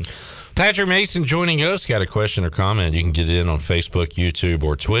its head. Patrick Mason joining us. Got a question or comment? You can get it in on Facebook, YouTube,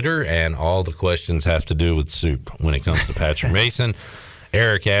 or Twitter, and all the questions have to do with soup when it comes to Patrick Mason.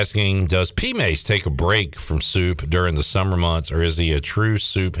 Eric asking, does P-Mace take a break from soup during the summer months, or is he a true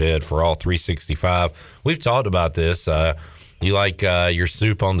soup head for all 365? We've talked about this. You like your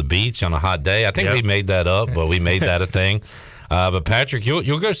soup on the beach on a hot day? I think we made that up, but we made that a thing. But Patrick,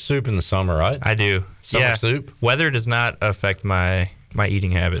 you'll go soup in the summer, right? I do. Summer soup? Weather does not affect my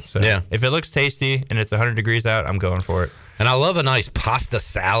eating habits. So if it looks tasty and it's 100 degrees out, I'm going for it. And I love a nice pasta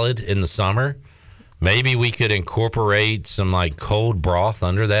salad in the summer. Maybe we could incorporate some cold broth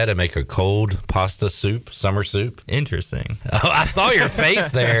under that and make a cold pasta soup, summer soup. Interesting. Oh, I saw your face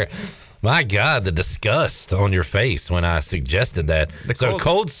there. My God, the disgust on your face when I suggested that.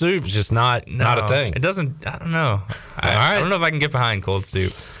 Cold soup is just not a thing. It doesn't. I don't know. I don't know if I can get behind cold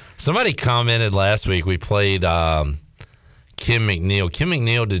soup. Somebody commented last week. We played Kim McNeil. Kim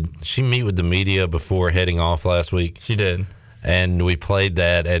McNeil, did she meet with the media before heading off last week? She did. And we played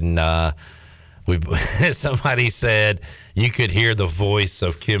that, and somebody said you could hear the voice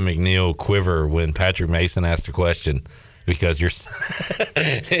of Kim McNeil quiver when Patrick Mason asked a question, because you're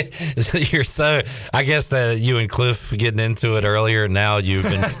so, I guess that you and Cliff getting into it earlier, now you've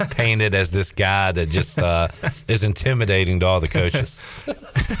been painted as this guy that just is intimidating to all the coaches.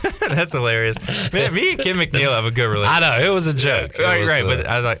 That's hilarious. Man, me and Kim McNeil have a good relationship. I know, it was a joke. Right,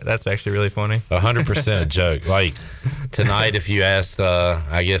 but that's actually really funny. 100% a joke. Like tonight, if you asked,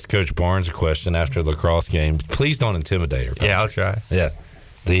 I guess, Coach Barnes a question after the lacrosse game, please don't intimidate her. Yeah, I'll try. Yeah.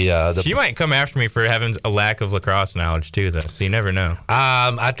 She might come after me for having a lack of lacrosse knowledge too, though. So you never know.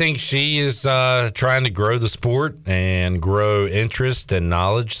 I think she is trying to grow the sport and grow interest and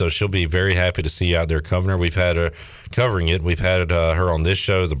knowledge. So she'll be very happy to see you out there covering her. We've had her covering it. We've had her on this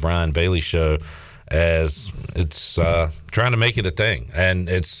show, the Brian Bailey Show, as it's trying to make it a thing. And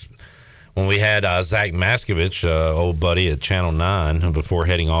it's when we had Zach Maskovich, old buddy at Channel 9, before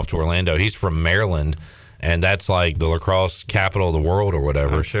heading off to Orlando. He's from Maryland. And that's like the lacrosse capital of the world or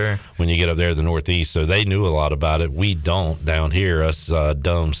whatever. Oh, sure. When you get up there to the Northeast. So they knew a lot about it. We don't down here, us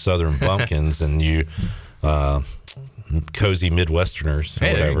dumb Southern bumpkins and you cozy Midwesterners or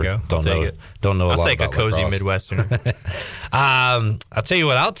whatever. There you go. Don't know a lot about I'll take a cozy lacrosse. Midwesterner. I'll tell you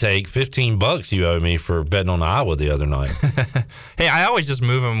what, I'll take $15 you owe me for betting on Iowa the other night. Hey, I always just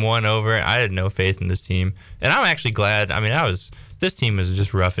move them one over. I had no faith in this team. And I'm actually glad. I mean, this team was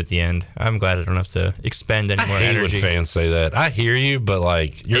just rough at the end. I'm glad I don't have to expend any more energy. I hate when fans say that. I hear you, but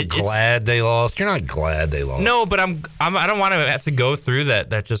you're glad they lost. You're not glad they lost. No, but I don't want to have to go through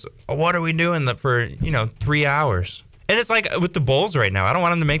that just, what are we doing for 3 hours? And it's like with the Bulls right now. I don't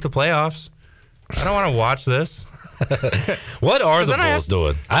want them to make the playoffs. I don't want to watch this. What are the Bulls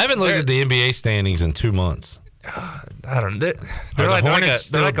doing? I haven't looked at the NBA standings in 2 months. I don't know. They're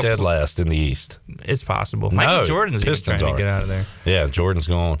like dead last in the East. It's possible. Michael Jordan's even trying to get out of there. Yeah, Jordan's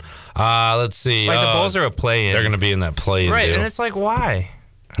gone. Let's see. Like the Bulls are a play-in. They're going to be in that play-in right, deal. and it's like, why?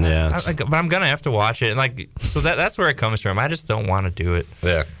 Yeah, but I'm gonna have to watch it, and so that's where it comes from. I just don't want to do it.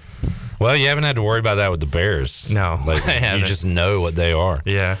 Yeah. Well, you haven't had to worry about that with the Bears. No, you just know what they are.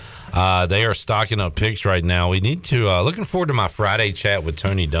 Yeah. They are stocking up picks right now. We need to. Looking forward to my Friday chat with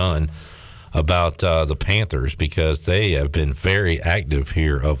Tony Dunn about the Panthers because they have been very active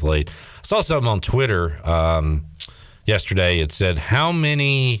here of late. I saw something on Twitter yesterday. It said, how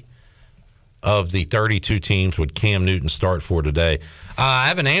many of the 32 teams would Cam Newton start for today? I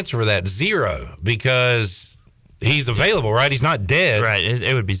have an answer for that. 0, because he's available, right? He's not dead. Right.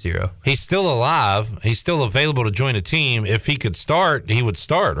 It would be 0. He's still alive. He's still available to join a team. If he could start, he would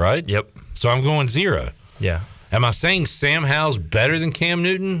start, right? Yep. So I'm going 0. Yeah. Am I saying Sam Howell's better than Cam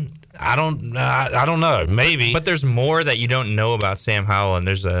Newton? I don't know. Maybe. But there's more that you don't know about Sam Howell, and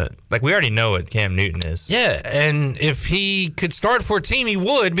there's we already know what Cam Newton is. Yeah, and if he could start for a team, he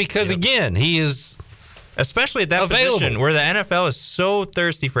would because, again, he is especially at that position where the NFL is so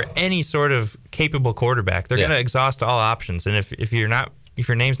thirsty for any sort of capable quarterback. They're going to exhaust all options, and if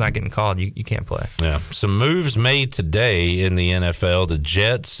your name's not getting called, you can't play. Yeah. Some moves made today in the NFL, the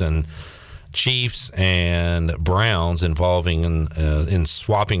Jets and Chiefs and Browns involving in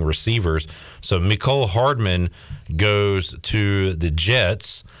swapping receivers. So Mecole Hardman goes to the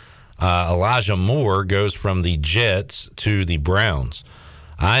Jets. Elijah Moore goes from the Jets to the Browns.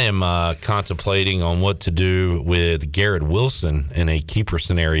 I am contemplating on what to do with Garrett Wilson in a keeper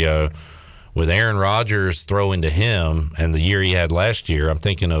scenario with Aaron Rodgers throwing to him and the year he had last year. I'm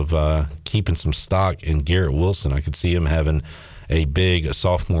thinking of keeping some stock in Garrett Wilson. I could see him having a big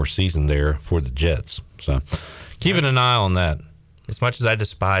sophomore season there for the Jets. So keeping an eye on that. As much as I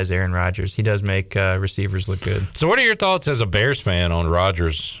despise Aaron Rodgers, he does make receivers look good. So what are your thoughts as a Bears fan on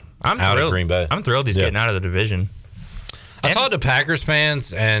Rodgers out of Green Bay? I'm thrilled he's getting out of the division. I talked to Packers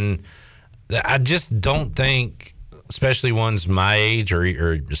fans, and I just don't think, especially ones my age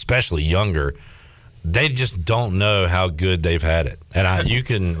or especially younger, they just don't know how good they've had it. And you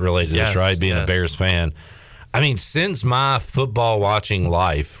can relate to this, right, being a Bears fan. I mean, since my football watching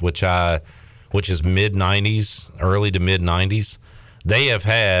life, which is mid-90s, early to mid-90s, they have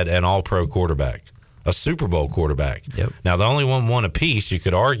had an all-pro quarterback, a Super Bowl quarterback. Yep. Now, the only one won a piece. You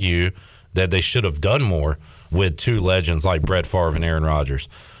could argue that they should have done more with two legends like Brett Favre and Aaron Rodgers.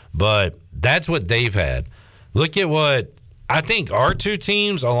 But that's what they've had. Look at what I think our two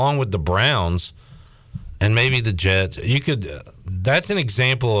teams, along with the Browns and maybe the Jets, that's an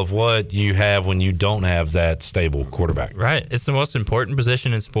example of what you have when you don't have that stable quarterback. Right. It's the most important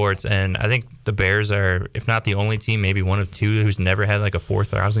position in sports, and I think the Bears are, if not the only team, maybe one of two who's never had like a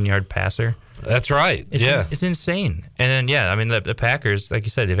 4,000-yard passer. That's right. It's insane. And then, I mean, the Packers, like you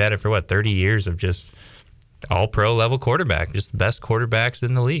said, they've had it for, 30 years of just all-pro level quarterback, just the best quarterbacks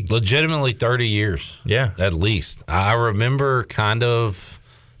in the league. Legitimately 30 years. Yeah. At least. I remember kind of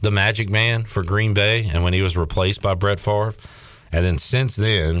the Magic Man for Green Bay and when he was replaced by Brett Favre. And then since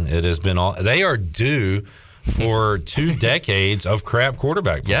then, it has been they are due for 2 decades of crap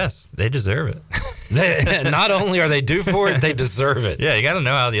quarterback play. Yes, they deserve it. Not only are they due for it, they deserve it. Yeah, you got to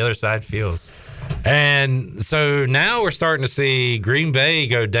know how the other side feels. And so now we're starting to see Green Bay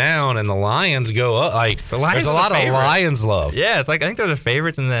go down and the Lions go up. There's a lot of Lions love. Yeah, it's like I think they're the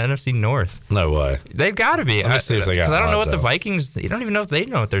favorites in the NFC North. No way. They've got to be. Let me see if they got. Because I don't know what the Vikings. You don't even know if they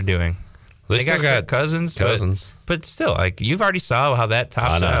know what they're doing. They got Cousins. But still, you've already saw how that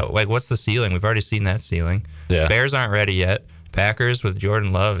tops out. What's the ceiling? We've already seen that ceiling. Yeah. Bears aren't ready yet. Packers with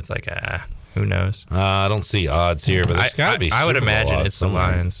Jordan Love. It's like who knows? I don't see odds here, but there's got to be. I would Super Bowl imagine odds it's the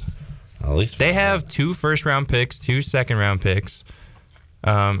Lions. At least they have 2 first-round picks, 2 second-round picks.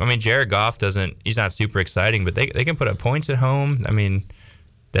 I mean, Jared Goff he's not super exciting, but they can put up points at home. I mean,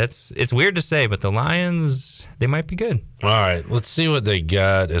 it's weird to say, but the Lions, they might be good. All right, let's see what they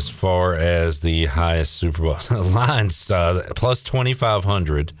got as far as the highest Super Bowl. The Lions plus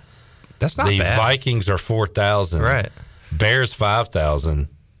 2,500. That's not bad. The Vikings are 4,000. Right. Bears 5,000.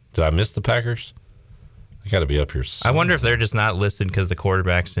 Did I miss the Packers? They got to be up here somewhere. I wonder if they're just not listed because the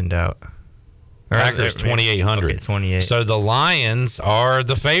quarterback's in doubt. Packers 2,800. Okay, 28. So the Lions are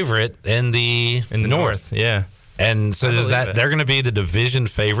the favorite in the North. Yeah. And so they're going to be the division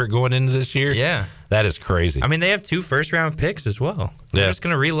favorite going into this year? Yeah. That is crazy. I mean, they have 2 first-round picks as well. They're just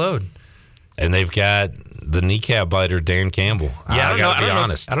going to reload. And they've got the kneecap biter, Dan Campbell. Yeah, I got to be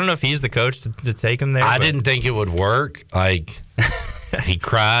honest. I don't know if he's the coach to take him there. I didn't think it would work. He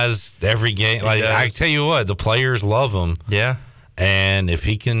cries every game. Like I tell you what, the players love him. Yeah. And if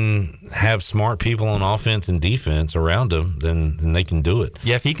he can have smart people on offense and defense around him, then they can do it.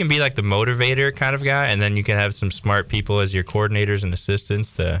 Yeah, if he can be like the motivator kind of guy, and then you can have some smart people as your coordinators and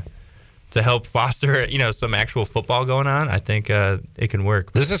assistants to help foster, some actual football going on, I think it can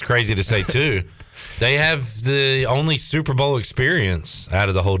work. This is crazy to say, too. They have the only Super Bowl experience out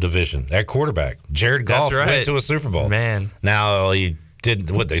of the whole division at quarterback. Jared Goff went to a Super Bowl. Man. Now, he did,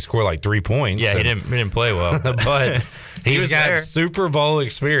 they scored like 3 points. Yeah, he didn't play well. But he's got there. Super Bowl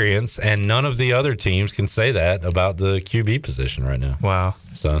experience, and none of the other teams can say that about the QB position right now. Wow.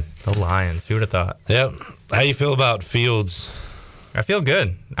 So the Lions, who would have thought? Yep. How you feel about Fields? I feel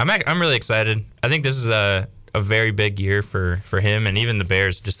good. I'm really excited. I think this is a very big year for him and even the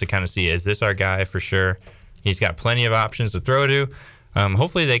Bears, just to kind of see, is this our guy for sure? He's got plenty of options to throw to.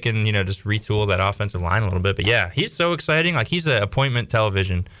 Hopefully they can, just retool that offensive line a little bit. But yeah, he's so exciting. Like, he's an appointment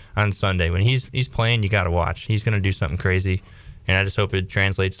television on Sunday. When he's playing, you got to watch. He's going to do something crazy, and I just hope it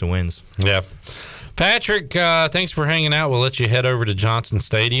translates to wins. Yeah. Patrick, thanks for hanging out. We'll let you head over to Johnson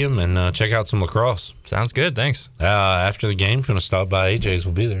Stadium and check out some lacrosse. Sounds good. Thanks. After the game, if you want to stop by, AJ's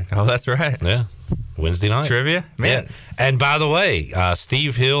will be there. Oh, that's right. Yeah. Wednesday night. Trivia? Man. Yeah. And by the way,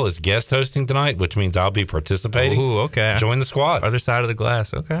 Steve Hill is guest hosting tonight, which means I'll be participating. Ooh, okay. Join the squad. Other side of the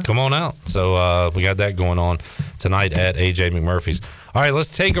glass. Okay. Come on out. So we got that going on tonight at AJ McMurphy's. All right,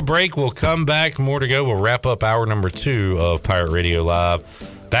 let's take a break. We'll come back. More to go. We'll wrap up hour number 2 of Pirate Radio Live.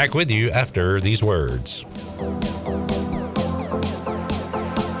 Back with you after these words.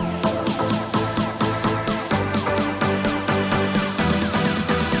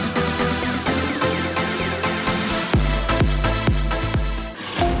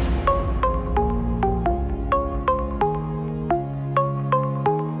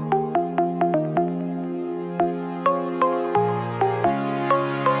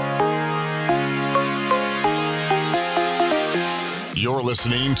 You're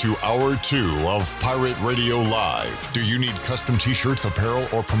listening to Hour 2 of Pirate Radio Live. Do you need custom t-shirts, apparel,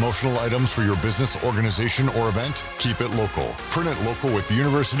 or promotional items for your business, organization, or event? Keep it local. Print it local with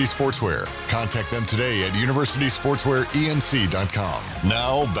University Sportswear. Contact them today at universitysportswearenc.com.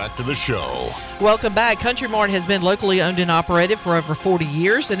 Now, back to the show. Welcome back. Country Mart has been locally owned and operated for over 40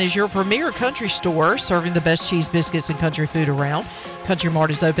 years and is your premier country store, serving the best cheese, biscuits, and country food around. Country Mart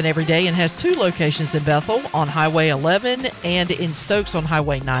is open every day and has 2 locations in Bethel on Highway 11 and in Stokes on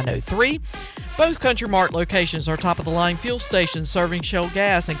Highway 903. Both Country Mart locations are top-of-the-line fuel stations serving Shell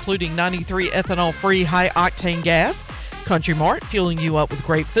gas, including 93 ethanol-free high-octane gas. Country Mart, fueling you up with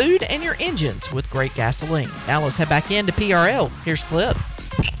great food and your engines with great gasoline. Now let's head back into PRL. Here's Clip.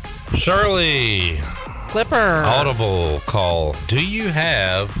 Shirley. Clipper. Audible call. Do you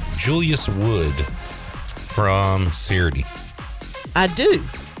have Julius Wood from Seardy? I do.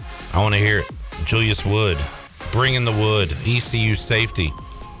 I want to hear it. Julius Wood, bringing the wood. ECU safety.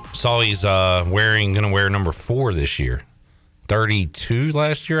 Saw he's going to wear number 4 this year. 32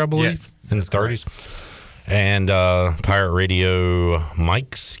 last year, I believe. Yes, in the 30s. Correct. And Pirate Radio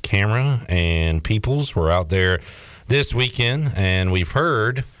Mike's camera and Peoples were out there this weekend, and we've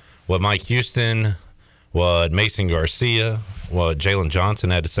heard what Mike Houston, what Mason Garcia, what Jalen Johnson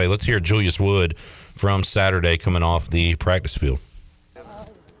had to say. Let's hear Julius Wood from Saturday coming off the practice field. So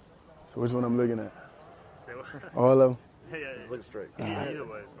which one I'm looking at? All of them? Yeah, look straight. Either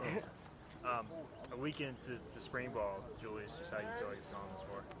way. A week into the spring ball, Julius, just how you feel like it's gone this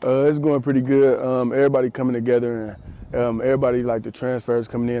far? It's going pretty good. Everybody coming together, and everybody, like the transfers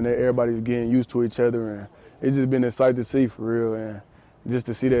coming in, everybody's getting used to each other, and it's just been a sight to see for real. And just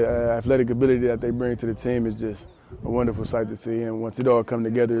to see the athletic ability that they bring to the team is just a wonderful sight to see. And once it all comes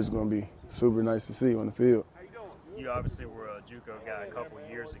together, it's going to be super nice to see on the field. You obviously were a JUCO guy a couple of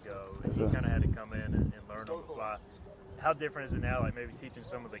years ago, and you kind of had to come in and learn on the fly. How different is it now, like maybe teaching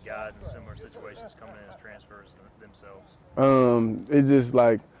some of the guys in similar situations coming in as transfers themselves? It's just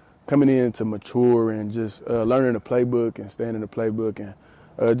like coming in to mature and just learning the playbook and staying in the playbook and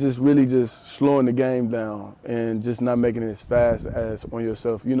just really just slowing the game down and just not making it as fast as on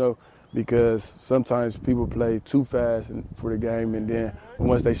yourself, because sometimes people play too fast for the game, and then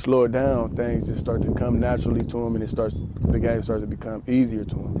once they slow it down, things just start to come naturally to them, and the game starts to become easier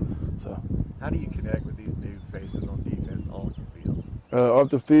to them. So, how do you connect with these new faces on defense off the field? Off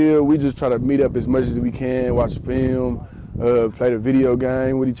the field, we just try to meet up as much as we can, watch film, play the video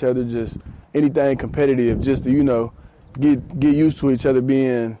game with each other, just anything competitive, just to get used to each other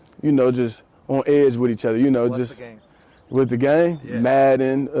being just on edge with each other. What's just the game? With the game, yeah.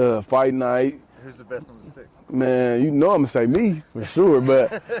 Madden, Fight Night. Who's the best on the stick? Man, you know I'm gonna say me for sure,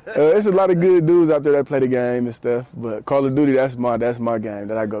 but it's a lot of good dudes out there that play the game and stuff. But Call of Duty, that's my game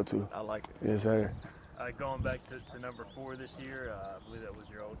that I go to. I like it. Yes, sir. Going back to number 4 this year, I believe that was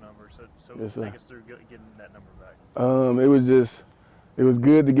your old number. So Yes, take sir. us through getting that number back. It was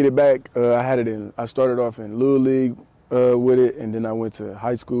good to get it back. I started off in Little League with it, and then I went to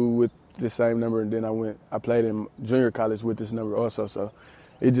high school with the same number, and then I played in junior college with this number also. So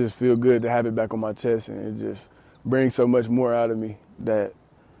it just feels good to have it back on my chest, and it just brings so much more out of me that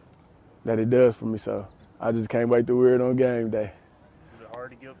it does for me. So I just can't wait to wear it on game day. Was it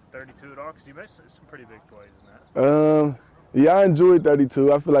hard to give 32 at all? Because you made some pretty big plays in that. Yeah, I enjoyed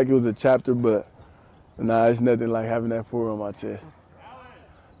 32. I feel like it was a chapter, but nah, it's nothing like having that 4 on my chest.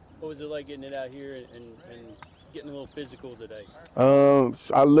 What was it like getting it out here and getting a little physical today?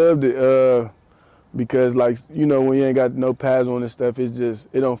 I loved it because, like, you know, when you ain't got no pads on and stuff,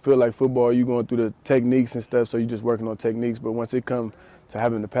 it don't feel like football. You going through the techniques and stuff, so you just working on techniques. But once it comes to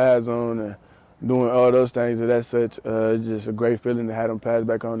having the pads on and doing all those things of that such, it's just a great feeling to have them pads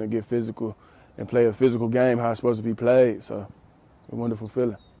back on and get physical and play a physical game how it's supposed to be played. So, a wonderful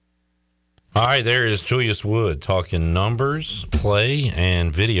feeling. All right, there is Julius Wood talking numbers, play,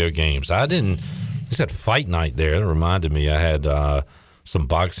 and video games. He said fight night there. That reminded me I had some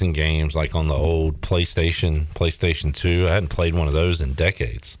boxing games like on the old PlayStation 2. I hadn't played one of those in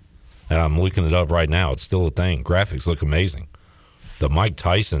decades. And I'm looking it up right now. It's still a thing. Graphics look amazing. The Mike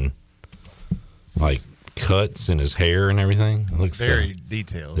Tyson, like, cuts in his hair and everything. It looks very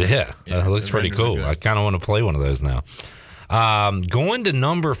detailed. Yeah, it looks pretty cool. I kind of want to play one of those now. Going to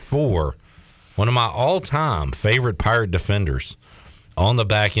number 4. One of my all-time favorite Pirate defenders on the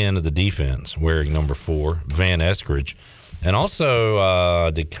back end of the defense, wearing number 4, Van Eskridge. And also,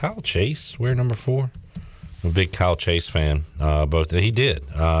 did Kyle Chase wear number 4? I'm a big Kyle Chase fan. Both he did.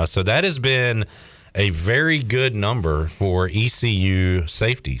 So that has been a very good number for ECU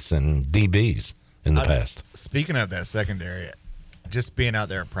safeties and DBs in the past. Speaking of that secondary, just being out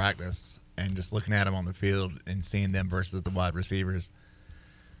there in practice and just looking at them on the field and seeing them versus the wide receivers,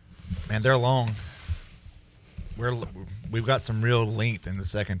 man, they're long. We've got some real length in the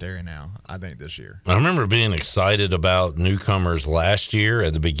secondary now, I think, this year. I remember being excited about newcomers last year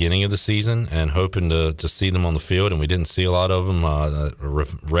at the beginning of the season and hoping to see them on the field, and we didn't see a lot of them.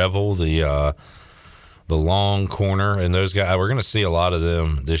 Revel, the long corner, and those guys, we're going to see a lot of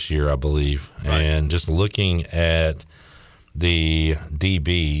them this year, I believe. Right. And just looking at the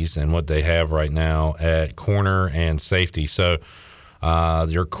DBs and what they have right now at corner and safety. So,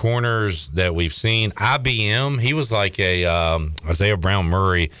 your corners that we've seen, IBM, he was like a Isaiah Brown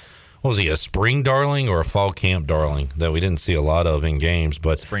Murray. What was he, a spring darling or a fall camp darling that we didn't see a lot of in games?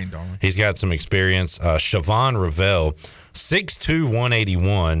 But spring darling. He's got some experience. Siobhan Ravel, 6'2",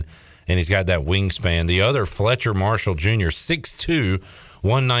 181, and he's got that wingspan. The other, Fletcher Marshall Jr., 6'2",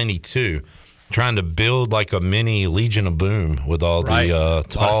 192, trying to build like a mini Legion of Boom with all the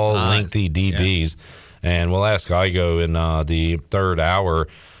tall, lengthy DBs. Yeah. And we'll ask Igoe in the third hour,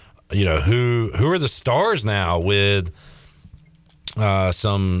 you know, who are the stars now with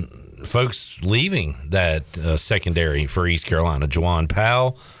some folks leaving that secondary for East Carolina, Juwan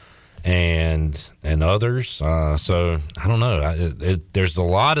Powell and others. So I don't know. There's a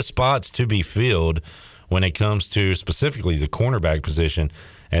lot of spots to be filled when it comes to specifically the cornerback position.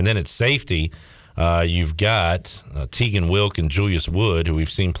 And then at safety, you've got Tegan Wilk and Julius Wood, who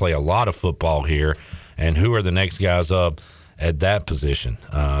we've seen play a lot of football here. And who are the next guys up at that position?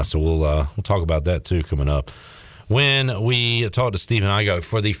 So we'll talk about that too coming up when we talk to Stephen Igoe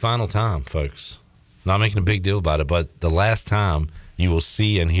for the final time, folks. Not making a big deal about it, but the last time you will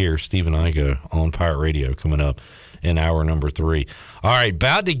see and hear Stephen Igoe on Pirate Radio coming up in hour number 3. All right,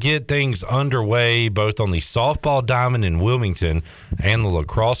 about to get things underway both on the softball diamond in Wilmington and the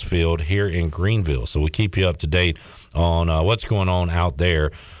lacrosse field here in Greenville. So we'll keep you up to date on what's going on out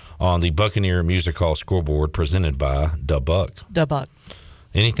there on the Buccaneer Music Hall scoreboard presented by Da Buck. Da Buck.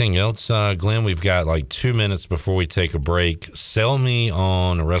 Anything else, Glenn? We've got like 2 minutes before we take a break. Sell me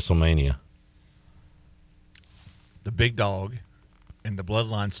on WrestleMania. The big dog and the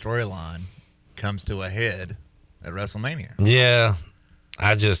Bloodline storyline comes to a head at WrestleMania. Yeah,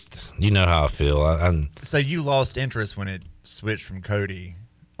 I just, you know how I feel. So you lost interest when it switched from Cody,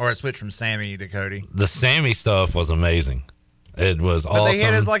 or it switched from Sammy to Cody? The Sammy stuff was amazing. It was awesome. But they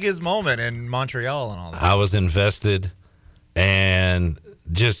had his moment in Montreal and all that. I was invested, and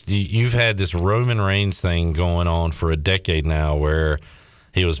just you've had this Roman Reigns thing going on for a decade now where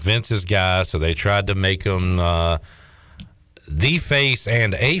he was Vince's guy, so they tried to make him the face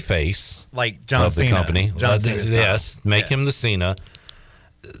and a face like John of the Cena. company. John Cena yes, make him the Cena.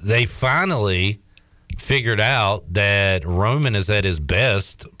 They finally figured out that Roman is at his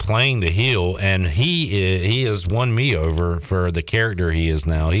best playing the heel, and he has won me over for the character he is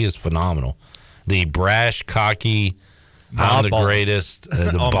now. He is phenomenal. The brash, cocky, I'm the boss. greatest,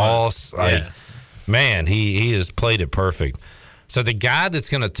 the boss. Yeah. Man, he has played it perfect. So the guy that's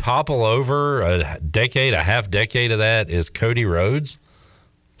going to topple over a half decade of that is Cody Rhodes,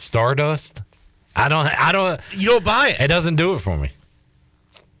 Stardust. I don't. You don't buy it. It doesn't do it for me.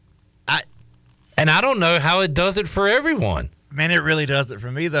 And I don't know how it does it for everyone. Man, it really does it for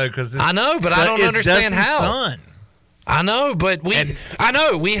me though, because I know, but I don't understand Dusty's how. son. I know, but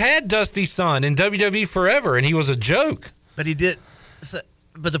we had Dusty Son in WWE forever, and he was a joke. But he did.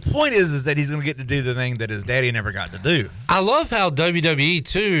 But the point is that he's going to get to do the thing that his daddy never got to do. I love how WWE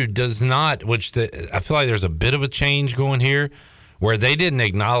too does not, I feel like there's a bit of a change going here, where they didn't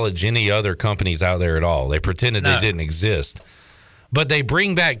acknowledge any other companies out there at all. They pretended they didn't exist. But they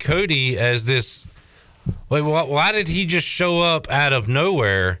bring back Cody as this. Like, why did he just show up out of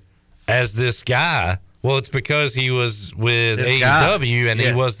nowhere as this guy? Well, it's because he was with AEW and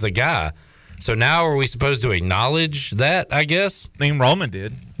he was the guy. So now are we supposed to acknowledge that, I guess? I mean, Roman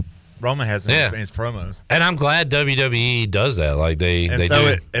did. Roman has in his promos. And I'm glad WWE does that. Like they do.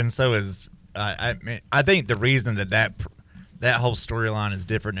 I think the reason that whole storyline is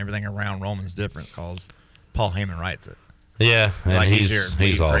different and everything around Roman's different is because Paul Heyman writes it. Yeah, and like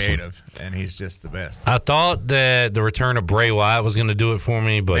he's awesome. Creative, and he's just the best. I thought that the return of Bray Wyatt was going to do it for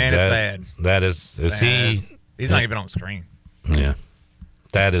me, but man, it's bad. That is he's not even on screen. Yeah,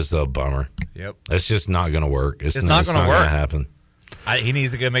 that is a bummer. Yep, it's just not going to work. It's not going to work. Happen. He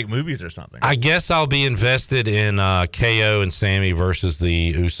needs to go make movies or something. I guess I'll be invested in KO and Sammy versus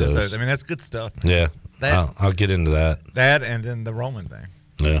the Usos. I mean, that's good stuff. Man. Yeah, I'll get into that. That and then the Roman thing.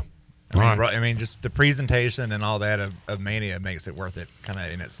 Yeah. I mean, just the presentation and all that of Mania makes it worth it, kind of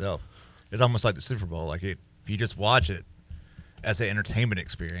in itself. It's almost like the Super Bowl. Like if you just watch it as an entertainment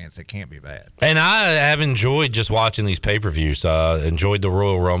experience, it can't be bad. And I have enjoyed just watching these pay-per-views. Enjoyed the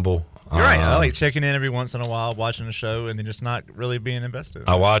Royal Rumble. You're right. I like checking in every once in a while, watching a show, and then just not really being invested.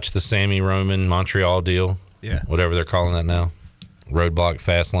 I watched the Sammy Roman Montreal deal. Yeah. Whatever they're calling that now. Roadblock,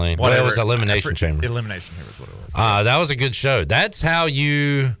 Fastlane. Whatever. It was Elimination Chamber. Elimination Chamber is what it was. That was a good show. That's how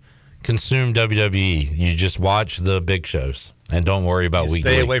you consume WWE. You just watch the big shows and don't worry about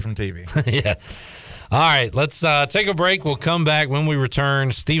weekly. Stay away from TV. Yeah. All right, let's take a break. We'll come back. When we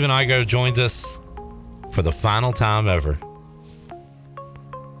return, Steven Igoe joins us for the final time ever.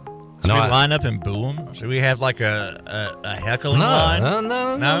 Should we line up and boo him? Should we have like a heckling line?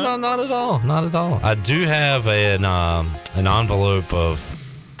 No, not at all. Not at all. I do have an envelope of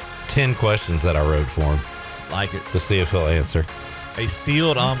 10 questions that I wrote for him. Like it. To see if he'll answer. A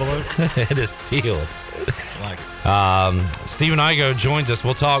sealed envelope? It is sealed. Like it. Steven Igoe joins us.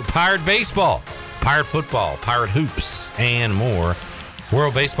 We'll talk Pirate baseball, Pirate football, Pirate hoops, and more.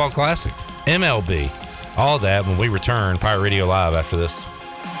 World Baseball Classic, MLB, all that when we return. Pirate Radio Live after this.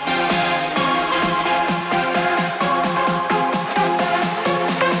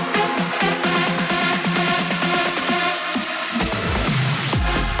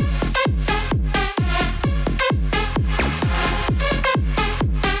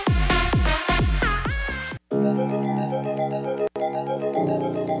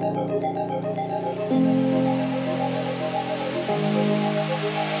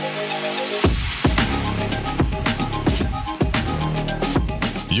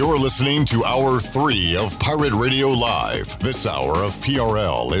 You're listening to Hour 3 of Pirate Radio Live. This hour of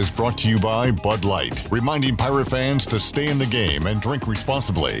PRL is brought to you by Bud Light, reminding Pirate fans to stay in the game and drink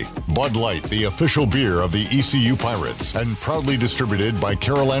responsibly. Bud Light, the official beer of the ECU Pirates, and proudly distributed by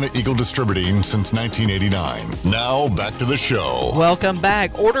Carolina Eagle Distributing since 1989. Now, back to the show. Welcome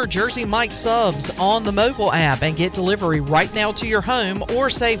back. Order Jersey Mike subs on the mobile app and get delivery right now to your home, or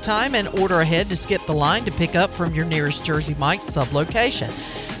save time and order ahead to skip the line to pick up from your nearest Jersey Mike sub location.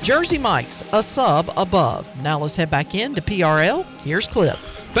 Jersey Mike's, a sub above. Now let's head back into PRL. Here's Clip.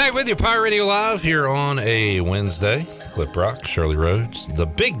 Back with you, Pirate Radio Live, here on a Wednesday. Clip Rock, Shirley Rhodes, the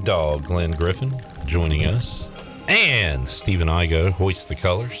big dog, Glenn Griffin, joining us, and Steven Igoe hoists the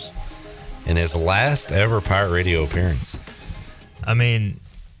colors in his last ever Pirate Radio appearance. I mean,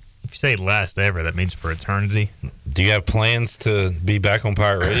 if you say last ever, that means for eternity. Do you have plans to be back on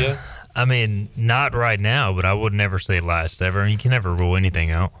Pirate Radio? I mean, not right now, but I would never say last ever. You can never rule anything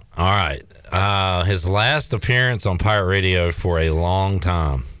out. All right. His last appearance on Pirate Radio for a long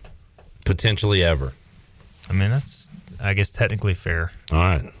time, potentially ever. I mean, that's, I guess, technically fair. All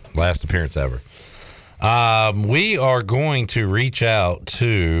right. Last appearance ever. We are going to reach out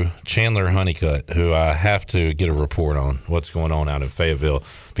to Chandler Honeycutt, who I have to get a report on what's going on out in Fayetteville.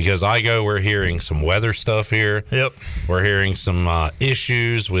 Because we're hearing some weather stuff here. Yep. We're hearing some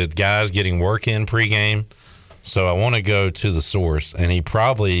issues with guys getting work in pregame. So I want to go to the source, and he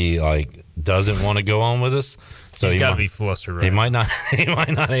probably doesn't want to go on with us. So he's got to be flustered. Right? He might not. He might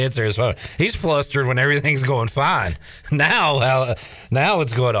not answer his phone. He's flustered when everything's going fine. Now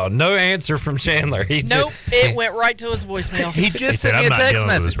what's going on? No answer from Chandler. It went right to his voicemail. He just sent me a text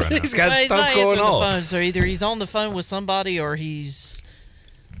message. He's got stuff going on. The phone, so either he's on the phone with somebody or he's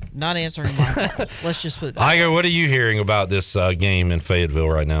not answering my phone. Let's just put it that way. Igoe, what are you hearing about this game in Fayetteville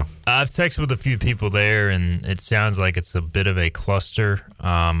right now? I've texted with a few people there, and it sounds like it's a bit of a cluster.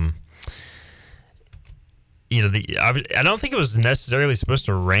 I don't think it was necessarily supposed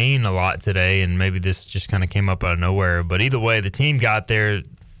to rain a lot today, and maybe this just kind of came up out of nowhere. But either way, the team got there.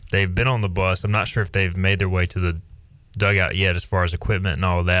 They've been on the bus. I'm not sure if they've made their way to the dugout yet as far as equipment and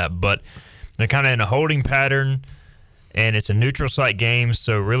all of that, but they're kind of in a holding pattern, and it's a neutral site game,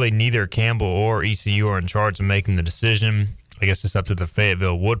 so really neither Campbell or ECU are in charge of making the decision. I guess it's up to the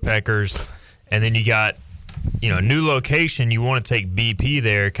Fayetteville Woodpeckers. And then you got new location. You want to take BP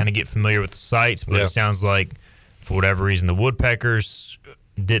there, kind of get familiar with the sites, but It sounds like for whatever reason the Woodpeckers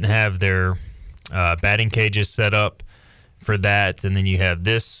didn't have their batting cages set up for that, and then you have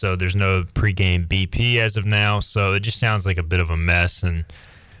this, so there's no pregame BP as of now, so it just sounds like a bit of a mess, and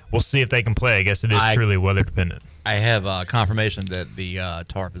we'll see if they can play. I guess it is truly weather dependent. I have confirmation that the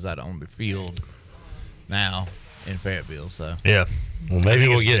tarp is out on the field now in Fayetteville, so yeah. Well, maybe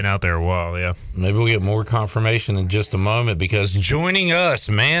we'll get out there a while. Yeah, maybe we'll get more confirmation in just a moment, because joining us,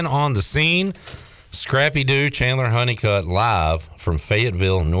 man on the scene, Scrappy Doo Chandler Honeycutt, live from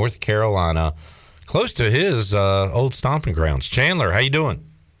Fayetteville, North Carolina, close to his old stomping grounds. Chandler, how you doing?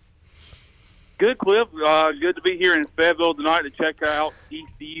 Good, Cliff. Good to be here in Fayetteville tonight to check out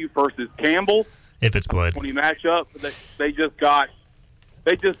ECU versus Campbell. If it's played, 20 matchup. They just got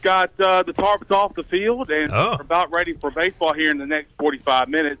the tarps off the field and are about ready for baseball here in the next 45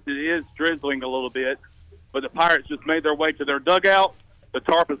 minutes. It is drizzling a little bit, but the Pirates just made their way to their dugout. The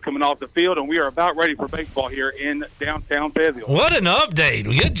tarp is coming off the field, and we are about ready for baseball here in downtown Fayetteville. What an update.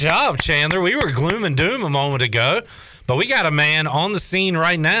 Good job, Chandler. We were gloom and doom a moment ago, but we got a man on the scene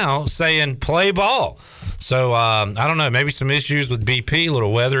right now saying play ball. So, I don't know, maybe some issues with BP, a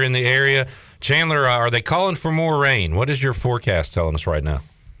little weather in the area. Chandler, are they calling for more rain? What is your forecast telling us right now?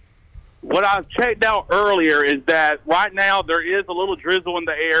 What I checked out earlier is that right now there is a little drizzle in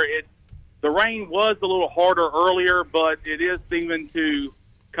the air. The rain was a little harder earlier, but it is seeming to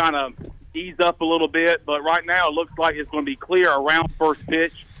kind of ease up a little bit. But right now it looks like it's going to be clear around first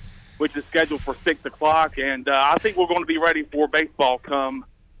pitch, which is scheduled for 6 o'clock. And I think we're going to be ready for baseball come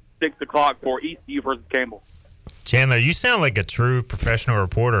 6 o'clock for ECU versus Campbell. Chandler, you sound like a true professional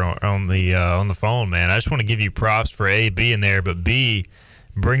reporter on the phone, man. I just want to give you props for A, being there, but B,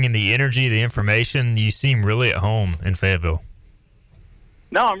 bringing the energy, the information. You seem really at home in Fayetteville.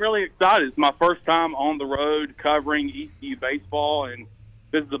 No, I'm really excited. It's my first time on the road covering ECU baseball, and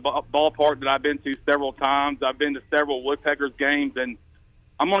this is a ballpark that I've been to several times. I've been to several Woodpeckers games, and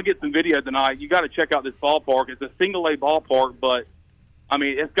I'm going to get some video tonight. You got to check out this ballpark. It's a single-A ballpark, but I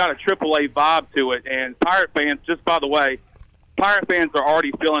mean, it's got a triple-A vibe to it. And Pirate fans, just by the way, Pirate fans are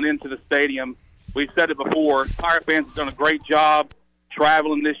already filling into the stadium. We've said it before. Pirate fans have done a great job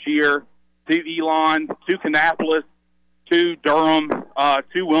traveling this year to Elon, to Kannapolis, to Durham,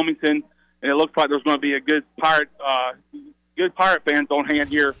 to Wilmington. And it looks like there's going to be a good Pirate fans on hand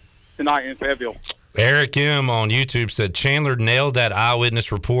here tonight in Fayetteville. Eric M. on YouTube said Chandler nailed that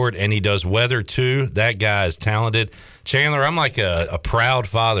eyewitness report, and he does weather too. That guy is talented. Chandler, I'm like a proud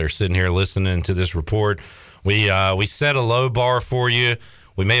father sitting here listening to this report. We set a low bar for you.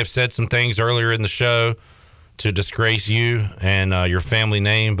 We may have said some things earlier in the show to disgrace you and your family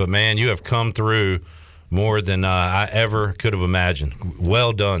name, but man, you have come through more than I ever could have imagined.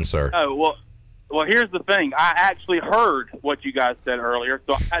 Well done, sir. Oh, well, here's the thing. I actually heard what you guys said earlier,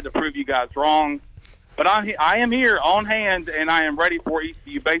 so I had to prove you guys wrong. But I am here on hand, and I am ready for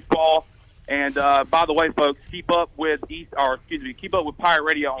ECU baseball. And by the way, folks, keep up with Pirate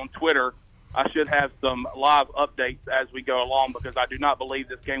Radio on Twitter. I should have some live updates as we go along, because I do not believe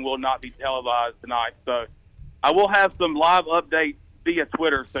this game will not be televised tonight. So I will have some live updates via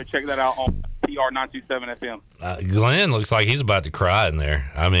Twitter. So check that out on PR 927 FM. Glenn looks like he's about to cry in there.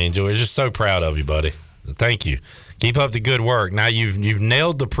 I mean, we're just so proud of you, buddy. Thank you. Keep up the good work. Now you've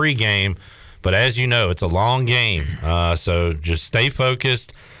nailed the pregame. But as you know, it's a long game, so just stay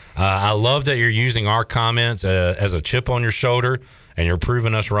focused. I love that you're using our comments as a chip on your shoulder, and you're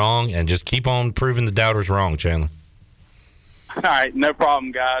proving us wrong. And just keep on proving the doubters wrong, Chandler. All right, no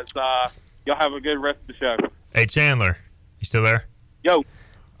problem, guys. Y'all have a good rest of the show. Hey, Chandler, you still there? Yo.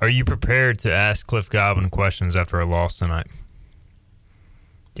 Are you prepared to ask Cliff Godwin questions after a loss tonight?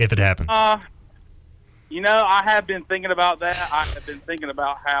 If it happens. I have been thinking about that. I have been thinking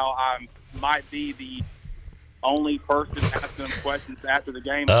about how I might be the only person asking him questions after the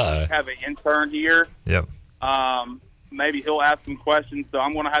game. Uh-oh. We have an intern here. Yep. Maybe he'll ask some questions, so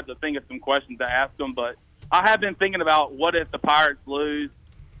I'm going to have to think of some questions to ask him. But I have been thinking about what if the Pirates lose.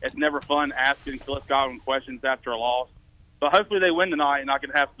 It's never fun asking Cliff Godwin questions after a loss. But hopefully they win tonight, and I can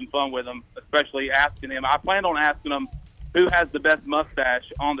have some fun with him, especially asking him. I plan on asking him who has the best mustache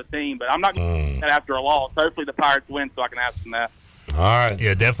on the team, but I'm not going to do that after a loss. Hopefully the Pirates win so I can ask him that. All right.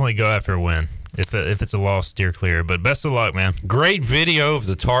 Yeah, definitely go after a win. If it's a loss, steer clear. But best of luck, man. Great video of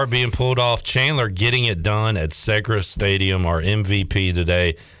the tarp being pulled off. Chandler getting it done at Segra Stadium, our MVP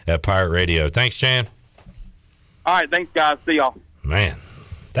today at Pirate Radio. Thanks, Chan. All right, thanks, guys. See y'all. Man,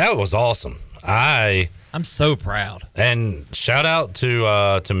 that was awesome. I'm so proud. And shout out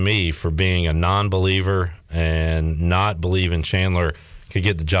to me for being a non-believer and not believing Chandler could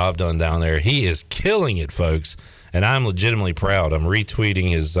get the job done down there. He is killing it, folks, and I'm legitimately proud. I'm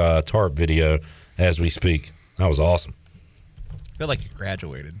retweeting his tarp video as we speak. That was awesome. I feel like you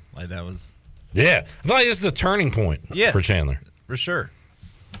graduated. Like that was. Yeah, I feel like this is a turning point for Chandler. For sure.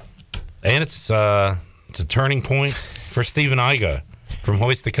 And it's a turning point for Stephen Igoe from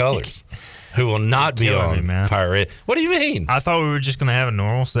Hoist the Colors, who will not be on Pirate. What do you mean? I thought we were just going to have a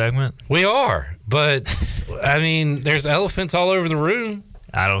normal segment. We are, but I mean, there's elephants all over the room.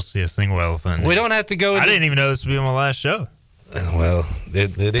 I don't see a single elephant. We don't have to go. I didn't even know this would be my last show. Well,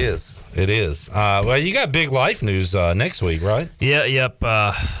 it is. It is. Well, you got big life news next week, right? Yeah, yep.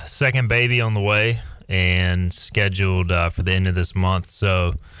 Second baby on the way and scheduled for the end of this month.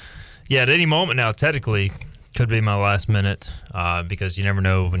 So, yeah, at any moment now, technically, could be my last minute because you never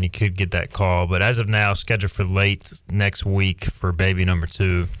know when you could get that call. But as of now, scheduled for late next week for baby number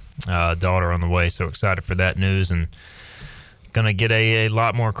 2, daughter on the way. So excited for that news and going to get a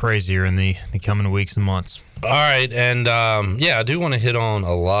lot more crazier in the coming weeks and months. All right. And, yeah, I do want to hit on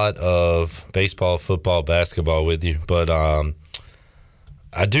a lot of baseball, football, basketball with you. But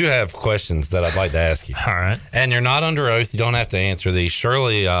I do have questions that I'd like to ask you. All right. And you're not under oath. You don't have to answer these.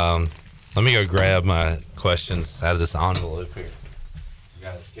 Shirley, let me go grab my questions out of this envelope here.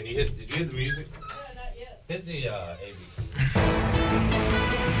 Did you hit the music? No, not yet. Hit the ABC.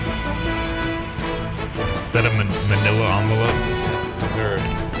 Is that a manila envelope? These are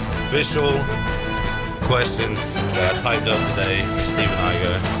official questions that I typed up today for Stephen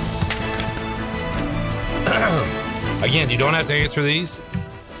Igoe. Again, you don't have to answer these.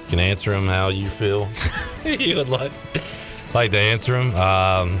 You can answer them how you feel you would like to answer them.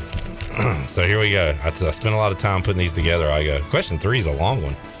 So here we go. I spent a lot of time putting these together. Question 3 is a long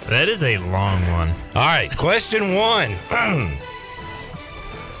one. That is a long one. All right, question 1.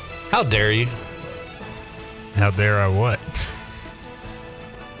 How dare you? How dare I what?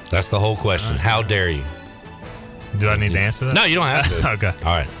 That's the whole question. How dare you? Do I need to answer that? No, you don't have to. Okay.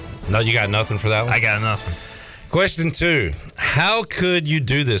 All right. No, you got nothing for that one? I got nothing. Question 2. How could you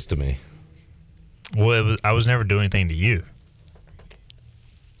do this to me? Well, I was never doing anything to you.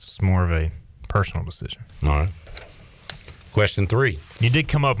 It's more of a personal decision. All right. Question 3. You did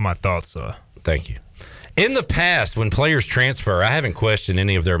come up with my thoughts, though. Thank you. In the past, when players transfer, I haven't questioned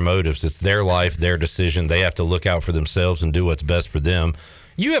any of their motives. It's their life, their decision. They have to look out for themselves and do what's best for them.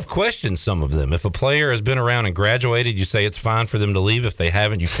 You have questioned some of them. If a player has been around and graduated, you say it's fine for them to leave. If they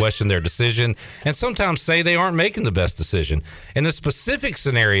haven't, you question their decision and sometimes say they aren't making the best decision. In this specific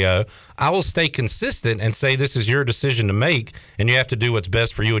scenario, I will stay consistent and say this is your decision to make and you have to do what's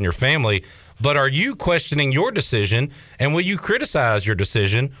best for you and your family. But are you questioning your decision and will you criticize your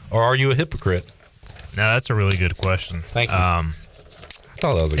decision or are you a hypocrite? No, that's a really good question. Thank you. I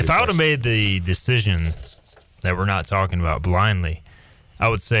thought that was a good If I would have made the decision that we're not talking about blindly, I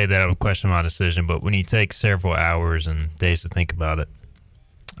would say that I would question my decision. But when you take several hours and days to think about it,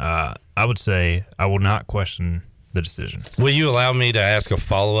 I would say I will not question the decision. Will you allow me to ask a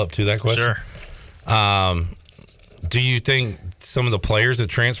follow-up to that question? Sure. Do you think some of the players that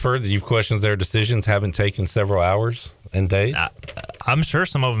transferred that you've questioned their decisions haven't taken several hours and days? I'm sure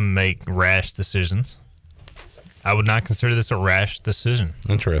some of them make rash decisions. I would not consider this a rash decision.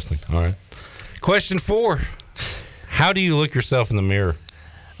 Interesting. All right. Question 4. How do you look yourself in the mirror?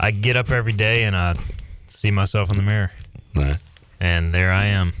 I get up every day and I see myself in the mirror. All right. And there I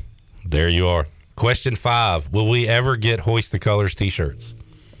am. There you are. Question 5. Will we ever get Hoist the Colors t-shirts?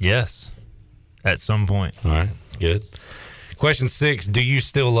 Yes. At some point. All right. Good. Question 6, do you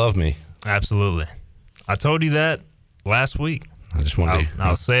still love me? Absolutely. I told you that last week. I just wanted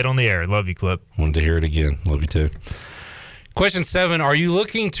I'll say it on the air. Love you, Clip. Wanted to hear it again. Love you too. Question 7, are you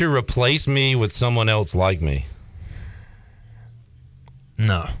looking to replace me with someone else like me?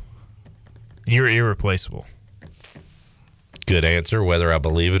 No. You're irreplaceable. Good answer, whether I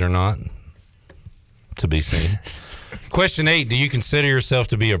believe it or not. To be seen. Question 8, do you consider yourself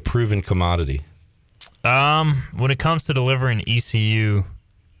to be a proven commodity? When it comes to delivering ECU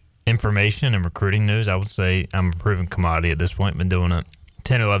information and recruiting news, I would say I'm a proven commodity at this point. Been doing it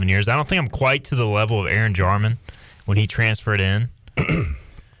 10, 11 years. I don't think I'm quite to the level of Aaron Jarman when he transferred in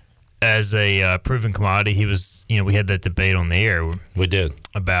as a proven commodity. He was, we had that debate on the air. We did.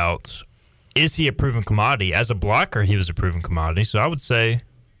 About, is he a proven commodity? As a blocker, he was a proven commodity. So I would say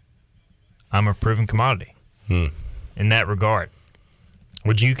I'm a proven commodity in that regard.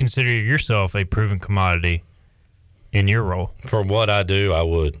 Would you consider yourself a proven commodity in your role? For what I do, I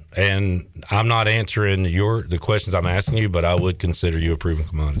would. And I'm not answering the questions I'm asking you, but I would consider you a proven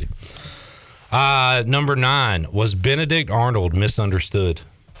commodity. Number 9, was Benedict Arnold misunderstood?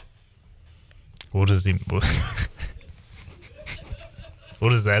 What is he?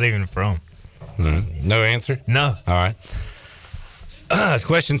 What is that even from? No answer? No. All right.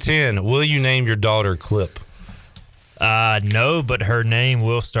 Question 10, will you name your daughter Clip? No, but her name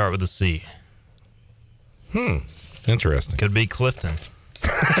will start with a C. Interesting. Could be Clifton.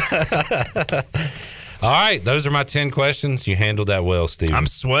 All right, those are my 10 questions. You handled that well, Steve. I'm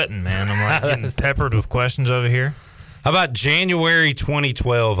sweating, man. I'm like getting peppered with questions over here. How about January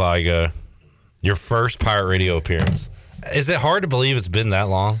 2012, Igoe? Your first Pirate Radio appearance. Is it hard to believe it's been that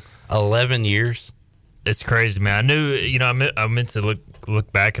long? 11 years? It's crazy, man. I knew, I meant to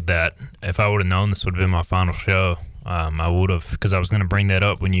look back at that. If I would have known this would have been my final show, I would have, because I was going to bring that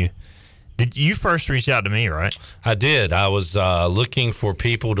up when you first reach out to me, right? I did. I was looking for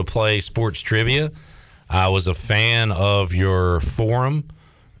people to play sports trivia. I was a fan of your forum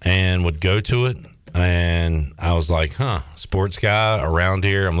and would go to it. And I was like, sports guy around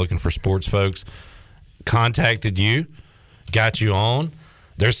here. I'm looking for sports folks. Contacted you, got you on.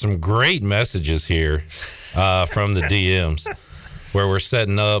 There's some great messages here from the DMs where we're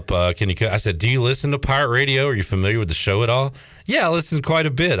setting up. I said, do you listen to Pirate Radio? Are you familiar with the show at all? Yeah, I listen quite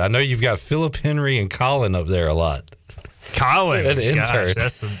a bit. I know you've got Philip Henry and Colin up there a lot. Colin, an intern.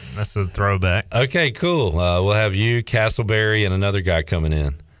 Gosh, that's a throwback. Okay, cool. We'll have you, Castleberry, and another guy coming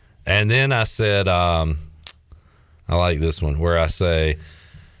in. And then I said, I like this one, where I say,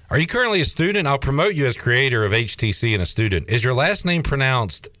 are you currently a student? I'll promote you as creator of HTC and a student. Is your last name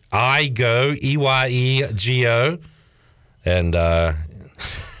pronounced Igoe, E-Y-E-G-O? And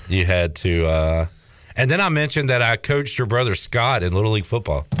you had to... and then I mentioned that I coached your brother Scott in Little League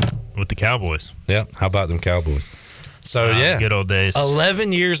football. With the Cowboys. Yep. How about them Cowboys? So, yeah. Good old days.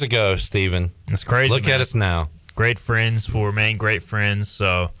 11 years ago, Stephen. That's crazy, Look at us now. Great friends. We'll remain great friends.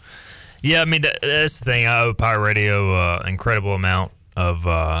 So, yeah, I mean, that's the thing. I owe Pirate Radio incredible amount of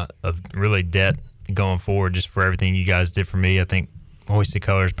really debt going forward just for everything you guys did for me. I think Hoisted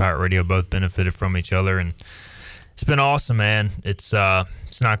Colors, Pirate Radio both benefited from each other, and it's been awesome, man. It's not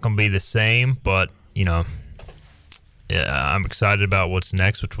going to be the same, but, I'm excited about what's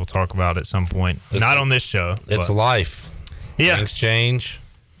next, which we'll talk about at some point. Not on this show. It's life. Yeah. Things change.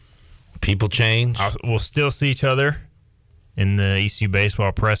 People change. We'll still see each other in the ECU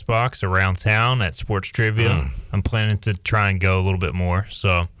baseball press box around town at sports trivia. I'm planning to try and go a little bit more.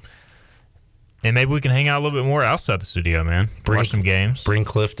 So, and maybe we can hang out a little bit more outside the studio, man. Watch some games. Bring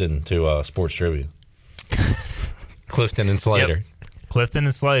Clifton to sports trivia. Clifton and Slater. Yep. Clifton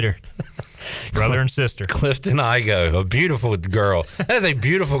and Slater. Brother and sister. Clifton Igoe. A beautiful girl. That's a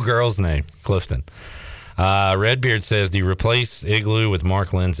beautiful girl's name, Clifton. Redbeard says, do you replace Igloo with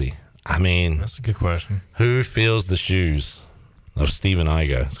Mark Lindsay? I mean, that's a good question. Who fills the shoes of Stephen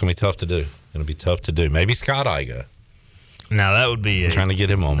Igoe? It's going to be tough to do. Maybe Scott Igoe. Now, that would be trying to get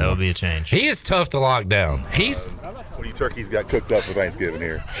him on. That would be a change. He is tough to lock down. What do you turkeys got cooked up for Thanksgiving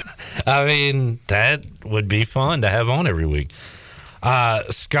here? I mean, that would be fun to have on every week.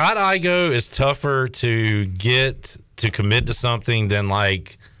 Scott Igoe is tougher to get to commit to something than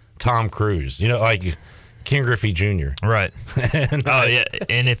like Tom Cruise. Like Ken Griffey Jr. Right. Yeah.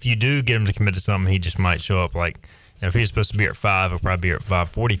 And if you do get him to commit to something, he just might show up like, if he's supposed to be at 5, he'll probably be at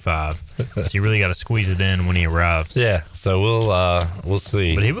 5:45. So you really got to squeeze it in when he arrives. Yeah. So we'll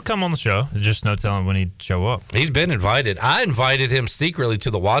see. But he would come on the show. There's just no telling when he'd show up. He's been invited. I invited him secretly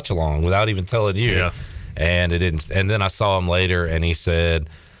to the watch along without even telling you. Yeah. And it didn't. And then I saw him later, and he said,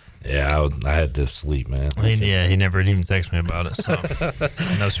 Yeah, I had to sleep, man. He never even texted me about it, so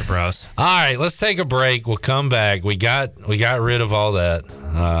no surprise. All right, let's take a break. We'll come back. We got rid of all that.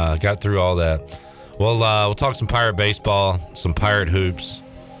 Got through all that. We'll talk some Pirate baseball, some Pirate hoops.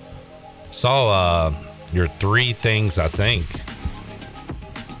 Saw your 3 things, I think.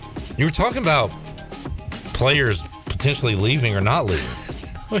 You were talking about players potentially leaving or not leaving.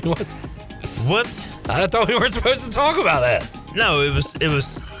 Wait, what? What? I thought we weren't supposed to talk about that. No, it was.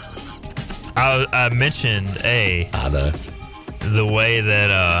 I mentioned I know the way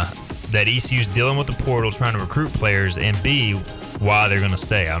that ECU's dealing with the portal, trying to recruit players, and B, why they're going to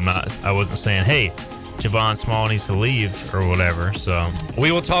stay. I wasn't saying, hey, Javon Small needs to leave or whatever. So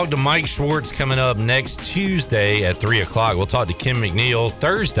we will talk to Mike Schwartz coming up next Tuesday at 3:00. We'll talk to Kim McNeil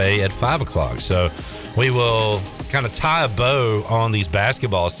Thursday at 5:00. So we will kind of tie a bow on these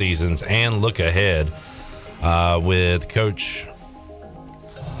basketball seasons and look ahead with Coach.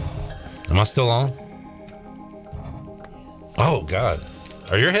 Am I still on? Oh, God.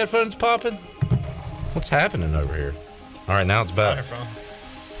 Are your headphones popping? What's happening over here? All right, now it's back.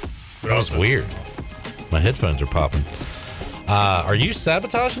 That was weird. My headphones are popping. Are you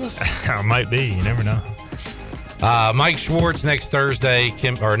sabotaging us? I might be. You never know. Mike Schwartz next Tuesday,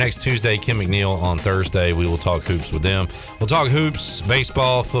 Kim McNeil on Thursday. We will talk hoops with them. We'll talk hoops,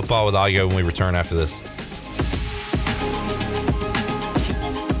 baseball, football with Igoe when we return after this.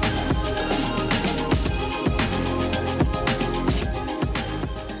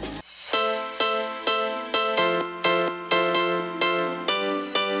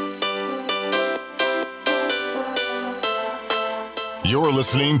 You're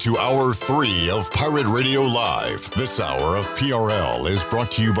listening to Hour 3 of Pirate Radio Live. This hour of PRL is brought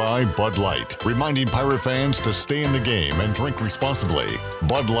to you by Bud Light, reminding Pirate fans to stay in the game and drink responsibly.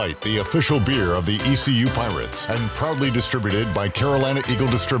 Bud Light, the official beer of the ECU Pirates, and proudly distributed by Carolina Eagle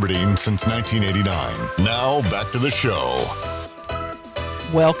Distributing since 1989. Now, back to the show.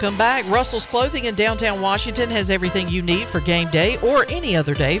 Welcome back. Russell's Clothing in downtown Washington has everything you need for game day or any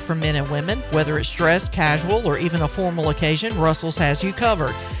other day for men and women. Whether it's dress, casual, or even a formal occasion, Russell's has you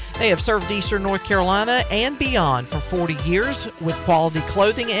covered. They have served Eastern North Carolina and beyond for 40 years with quality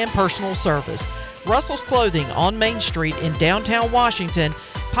clothing and personal service. Russell's Clothing on Main Street in downtown Washington.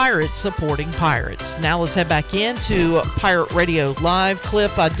 Pirates supporting Pirates. Now let's head back into Pirate Radio Live.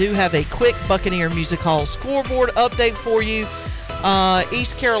 Clip, I do have a quick Buccaneer Music Hall scoreboard update for you.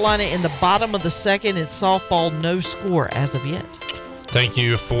 East Carolina in the bottom of the second in softball, no score as of yet. Thank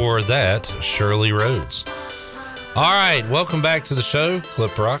you for that, Shirley Rhodes. All right, welcome back to the show.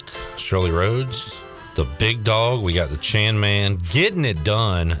 Clip Rock, Shirley Rhodes, the big dog. We got the Chan Man getting it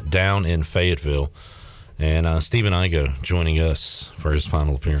done down in Fayetteville. And Stephen Igoe joining us for his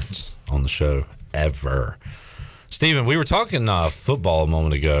final appearance on the show ever. Stephen, we were talking football a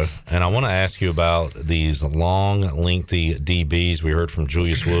moment ago, and I want to ask you about these long, lengthy DBs. We heard from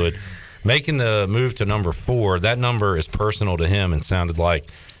Julius Wood making the move to number 4. That number is personal to him and sounded like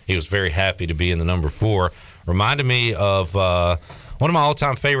he was very happy to be in the number 4. Reminded me of one of my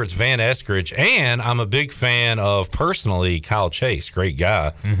all-time favorites, Van Eskridge, and I'm a big fan of, personally, Kyle Chase. Great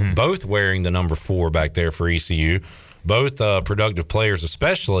guy. Mm-hmm. Both wearing the number 4 back there for ECU. Both productive players,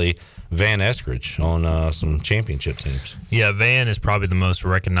 especially Van Eskridge on some championship teams. Yeah, Van is probably the most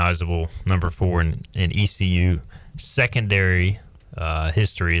recognizable number 4 in ECU secondary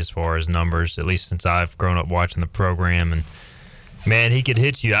history as far as numbers, at least since I've grown up watching the program. And, man, he could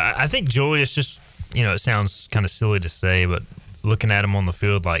hit you. I think Julius just, it sounds kind of silly to say, but looking at him on the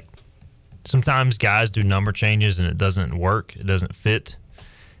field, like sometimes guys do number changes and it doesn't work. It doesn't fit.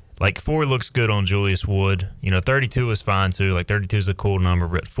 Like 4 looks good on Julius Wood. 32 is fine too. Like 32 is a cool number,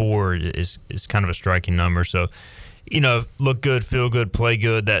 but 4 is kind of a striking number. So, look good, feel good, play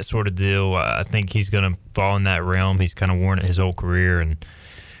good, that sort of deal. I think he's going to fall in that realm. He's kind of worn it his whole career, and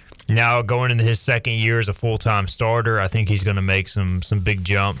now going into his second year as a full-time starter, I think he's going to make some big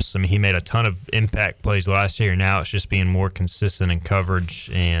jumps. I mean, he made a ton of impact plays last year. Now it's just being more consistent in coverage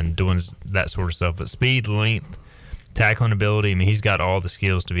and doing that sort of stuff. But speed, length, tackling ability, I mean, he's got all the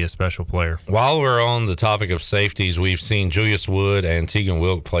skills to be a special player. While we're on the topic of safeties, we've seen Julius Wood and Tegan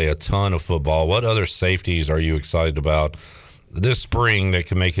Wilk play a ton of football. What other safeties are you excited about this spring that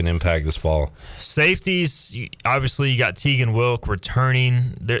can make an impact this fall? Safeties, obviously you got Tegan Wilk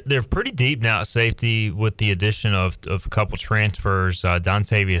returning. They're pretty deep now at safety with the addition of a couple transfers.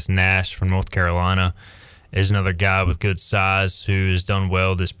 Dontavius Nash from North Carolina is another guy with good size who has done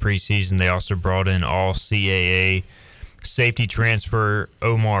well this preseason. They also brought in all CAA safety transfer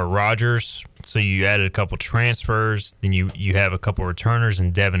Omar Rogers. So you added a couple transfers. Then you have a couple returners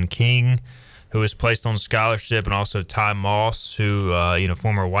in Devin King, who was placed on scholarship, and also Ty Moss, who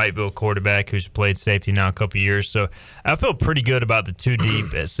former Whiteville quarterback who's played safety now a couple of years. So I feel pretty good about the two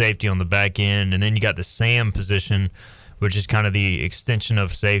deep at safety on the back end, and then you got the Sam position, which is kind of the extension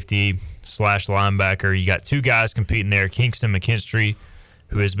of safety / linebacker. You got two guys competing there: Kingston McKinstry,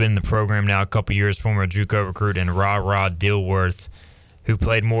 who has been in the program now a couple of years, former JUCO recruit, and Ra Dilworth, who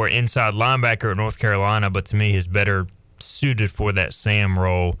played more inside linebacker at North Carolina, but to me is better suited for that Sam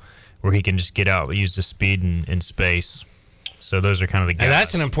role, where he can just get out, use the speed and space. So those are kind of the guys. And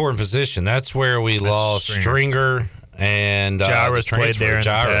that's an important position. That's where we lost Stringer and Gyra's played there in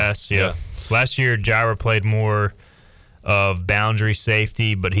Gyra. the past. Yeah. Last year, Gyra played more of boundary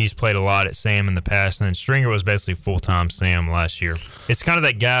safety, but he's played a lot at Sam in the past. And then Stringer was basically full-time Sam last year. It's kind of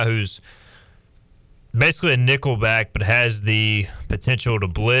that guy who's basically a nickel back, but has the potential to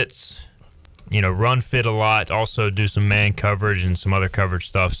blitz, run fit a lot, also do some man coverage and some other coverage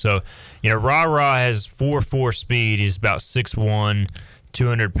stuff. So, Ra has 4.4 speed. He's about 6'1",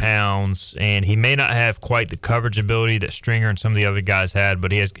 200 pounds, and he may not have quite the coverage ability that Stringer and some of the other guys had,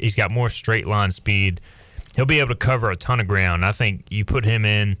 but he's got more straight line speed. He'll be able to cover a ton of ground. I think you put him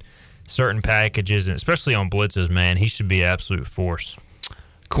in certain packages, and especially on blitzes, man, he should be an absolute force.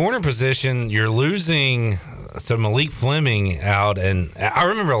 Corner position, you're losing Malik Fleming out, and I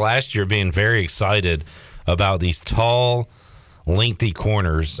remember last year being very excited about these tall, lengthy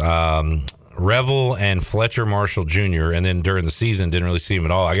corners, Revel and Fletcher Marshall Jr., and then during the season didn't really see him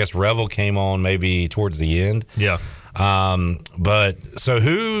at all. I guess Revel came on maybe towards the end. Yeah. But so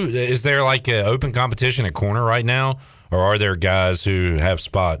who is there, like an open competition at corner right now, or are there guys who have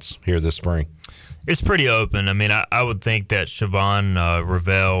spots here this spring? It's pretty open. I mean, I would think that Siobhan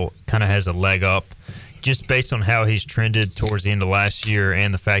Revel kind of has a leg up just based on how he's trended towards the end of last year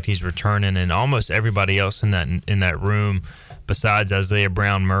and the fact he's returning, and almost everybody else in that room besides Isaiah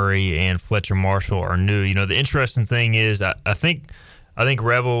Brown Murray and Fletcher Marshall are new. The interesting thing is I think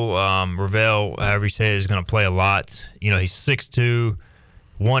Revel, however you say it, is going to play a lot. He's 6'2",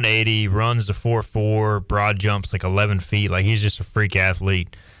 180, runs the 4.4, broad jumps like 11 feet. Like, he's just a freak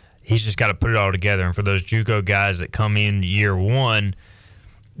athlete. He's just got to put it all together. And for those JUCO guys that come in year one,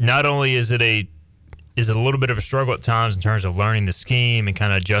 not only is it a little bit of a struggle at times in terms of learning the scheme and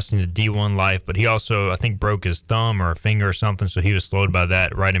kind of adjusting to D1 life, but he also, I think, broke his thumb or a finger or something, so he was slowed by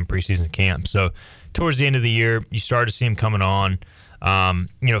that right in preseason camp. So towards the end of the year, you started to see him coming on.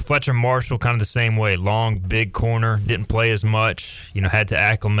 Fletcher Marshall, kind of the same way. Long, big corner, didn't play as much, had to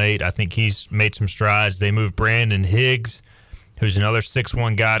acclimate. I think he's made some strides. They moved Brandon Higgs, who's another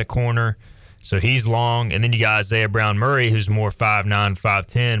 6'1" guy to corner. So he's long. And then you got Isaiah Brown Murray, who's more 5'9",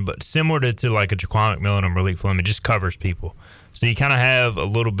 5'10", but similar to like a Jaquan McMillan or Malik Fleming, just covers people. So you kind of have a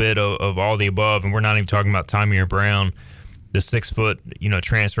little bit of all the above, and we're not even talking about Tymier Brown, the 6-foot,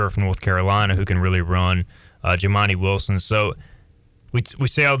 transfer from North Carolina who can really run, Jamani Wilson. So we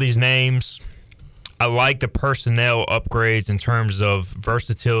say all these names. I like the personnel upgrades in terms of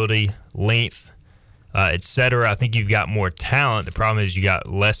versatility, length, etc. I think you've got more talent. The problem is you got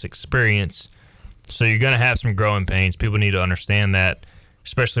less experience. So you're going to have some growing pains. People need to understand that,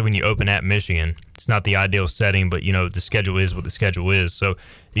 especially when you open at Michigan. It's not the ideal setting, but, the schedule is what the schedule is. So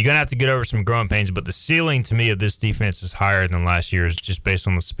you're going to have to get over some growing pains. But the ceiling, to me, of this defense is higher than last year's, just based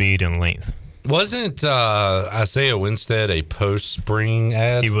on the speed and length. Wasn't Isaiah Winstead a post-spring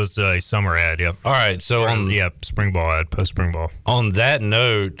ad? He was a summer ad, yep. All right, so spring ball ad, post-spring ball. On that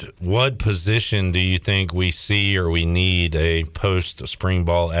note, what position do you think we see or we need a post-spring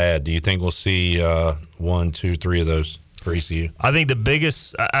ball ad? Do you think we'll see 1, 2, 3 of those for ECU? I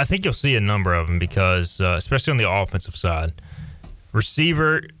think you'll see a number of them because, especially on the offensive side.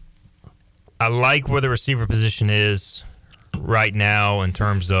 Receiver, I like where the receiver position is right now in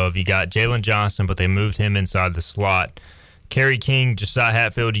terms of you got Jalen Johnson, but they moved him inside the slot. Kerry King, Josiah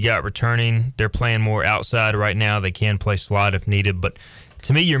Hatfield, you got returning. They're playing more outside right now. They can play slot if needed, but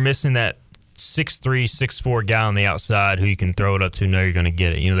to me, you're missing that 6'3", 6'4" guy on the outside who you can throw it up to, know you're going to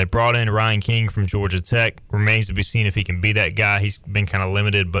get it. They brought in Ryan King from Georgia Tech. Remains to be seen if he can be that guy. He's been kind of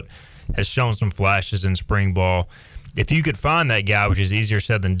limited, but has shown some flashes in spring ball. If you could find that guy, which is easier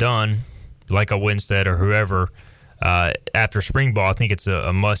said than done, like a Winstead or whoever, after spring ball, I think it's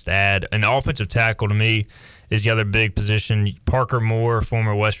a must-add. An offensive tackle, to me, is the other big position. Parker Moore,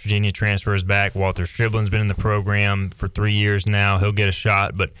 former West Virginia transfer, is back. Walter Striblin's been in the program for 3 years now. He'll get a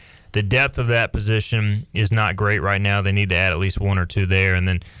shot, but the depth of that position is not great right now. They need to add at least 1 or 2 there, and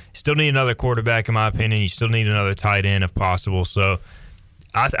then still need another quarterback, in my opinion. You still need another tight end if possible. So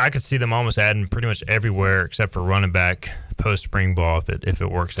I could see them almost adding pretty much everywhere except for running back post spring ball if it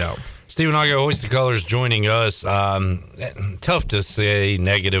works out. Stephen Igoe, Oyster Colors, joining us. Tough to say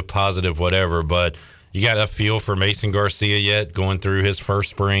negative, positive, whatever, but you got a feel for Mason Garcia yet going through his first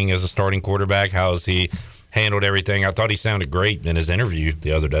spring as a starting quarterback? How has he handled everything? I thought he sounded great in his interview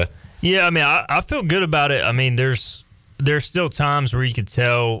the other day. Yeah, I mean, I feel good about it. I mean, there's still times where you could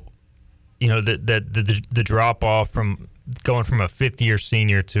tell, that the drop off from going from a fifth-year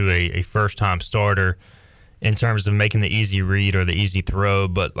senior to a first-time starter in terms of making the easy read or the easy throw.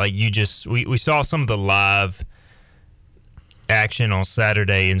 But like we saw some of the live action on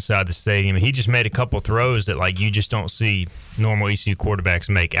Saturday inside the stadium. He just made a couple throws that like you just don't see normal ECU quarterbacks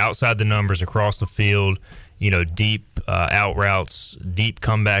make outside the numbers across the field. Deep out routes, deep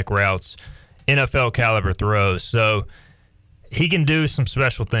comeback routes, NFL caliber throws. So he can do some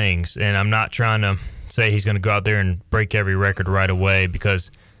special things, and I'm not trying to say he's going to go out there and break every record right away,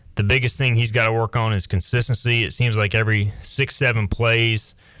 because the biggest thing he's got to work on is consistency. It seems like every 6-7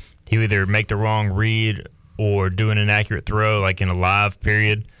 plays, he either make the wrong read or do an inaccurate throw, like in a live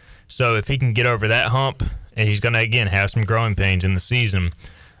period. So if he can get over that hump, and he's going to, again, have some growing pains in the season,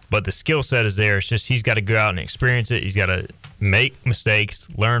 but the skill set is there. It's just he's got to go out and experience it. He's got to make mistakes,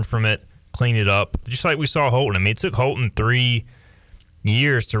 learn from it, clean it up, just like we saw Holton. I mean, it took Holton 3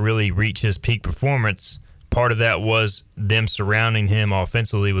 years to really reach his peak performance. Part of that was them surrounding him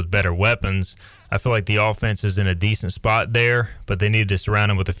offensively with better weapons. I feel like the offense is in a decent spot there, but they need to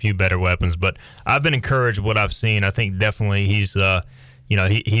surround him with a few better weapons. But I've been encouraged with what I've seen. I think definitely he's,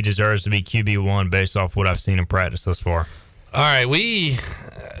 he deserves to be QB1 based off what I've seen in practice thus far. All right, we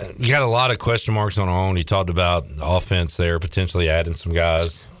got a lot of question marks on our own. You talked about the offense there, potentially adding some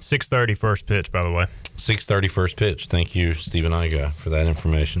guys. 6:30 first pitch, by the way. 6:30 first pitch. Thank you, Stephen Igoe, for that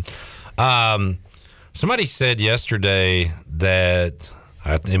information. Somebody said yesterday that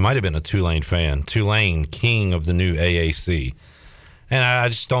it might have been a Tulane fan, Tulane king of the new AAC. And I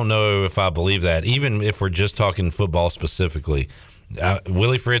just don't know if I believe that, even if we're just talking football specifically.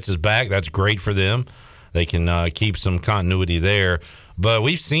 Willie Fritz is back. That's great for them. They can keep some continuity there. But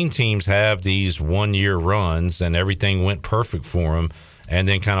we've seen teams have these one-year runs, and everything went perfect for them, and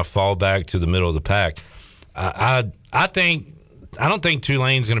then kind of fall back to the middle of the pack. I don't think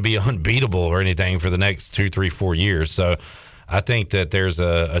Tulane's going to be unbeatable or anything for the next 2, 3, 4 years. So I think that there's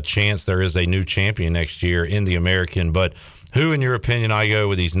a chance there is a new champion next year in the American. But who, in your opinion, Igoe,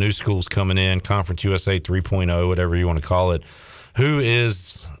 with these new schools coming in, Conference USA 3.0, whatever you want to call it, who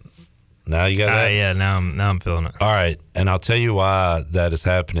is now you got that? Yeah, now I'm feeling it. All right, and I'll tell you why that is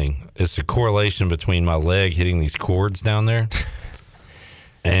happening. It's a correlation between my leg hitting these cords down there,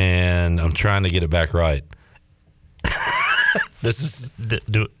 and I'm trying to get it back right. This is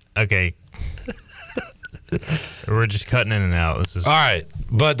okay. We're just cutting in and out. This is all right,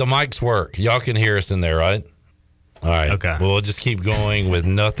 but the mics work. Y'all can hear us in there, right? All right. Okay. Well, we'll just keep going with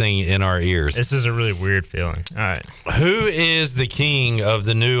nothing in our ears. This is a really weird feeling. All right. Who is the king of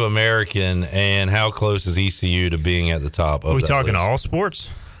the new American, and how close is ECU to being at the top of Are we that talking list? all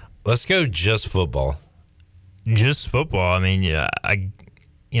sports? Let's go just football. Just football. I mean, yeah, I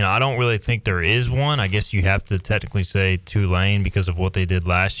don't really think there is one. I guess you have to technically say Tulane because of what they did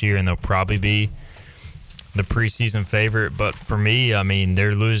last year, and they'll probably be the preseason favorite. But for me, I mean,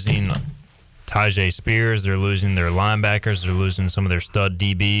 they're losing Tajay Spears, they're losing their linebackers, they're losing some of their stud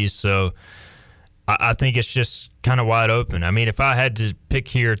DBs. So I think it's just kind of wide open. I mean, if I had to pick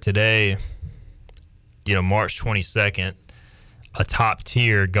here today, March 22nd, a top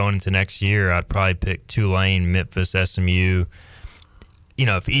tier going into next year, I'd probably pick Tulane, Memphis, SMU.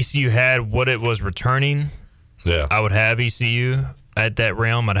 If ECU had what it was returning, I would have ECU at that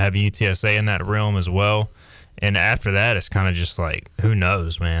realm. I'd have UTSA in that realm as well. And after that, it's kind of just like, who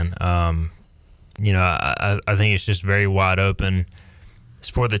knows, man? I think it's just very wide open. It's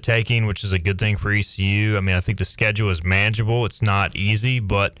for the taking, which is a good thing for ECU. I mean, I think the schedule is manageable. It's not easy,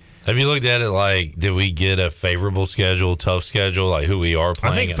 but have you looked at it like, did we get a favorable schedule, tough schedule, like who we are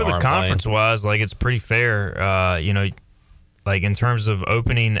playing? I think for the conference-wise, like it's pretty fair. Like in terms of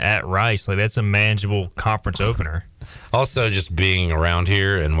opening at Rice, like that's a manageable conference opener. Also, just being around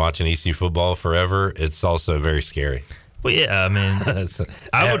here and watching ECU football forever, it's also very scary. Well, yeah, I mean,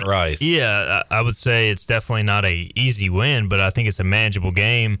 Rice. Yeah, I would say it's definitely not a easy win, but I think it's a manageable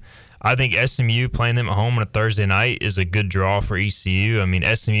game. I think SMU playing them at home on a Thursday night is a good draw for ECU. I mean,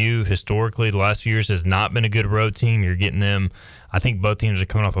 SMU historically the last few years has not been a good road team. You're getting them. I think both teams are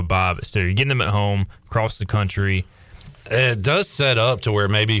coming off a bye, but still, you're getting them at home across the country. It does set up to where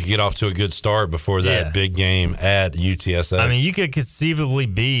maybe you can get off to a good start before that big game at UTSA. I mean, you could conceivably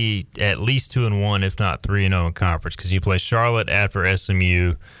be at least 2-1, if not 3-0 in conference, because you play Charlotte after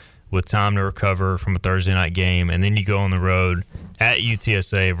SMU with time to recover from a Thursday night game, and then you go on the road at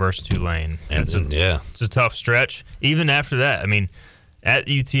UTSA versus Tulane. It's a tough stretch. Even after that, I mean, at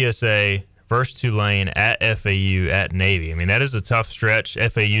UTSA versus Tulane, at FAU, at Navy. I mean, that is a tough stretch.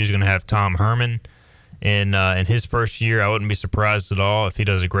 FAU is going to have Tom Herman in his first year. I wouldn't be surprised at all if he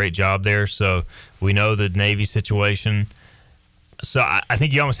does a great job there. So we know the Navy situation. So I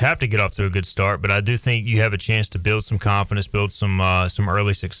think you almost have to get off to a good start, but I do think you have a chance to build some confidence, build some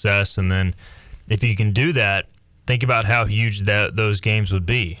early success, and then if you can do that, think about how huge those games would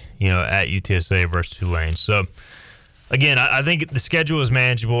be, at UTSA versus Tulane. So again, I think the schedule is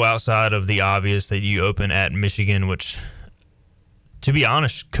manageable outside of the obvious that you open at Michigan, which, to be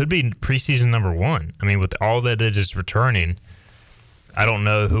honest, could be preseason number 1. I mean, with all that it is returning, I don't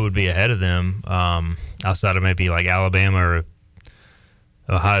know who would be ahead of them outside of maybe like Alabama or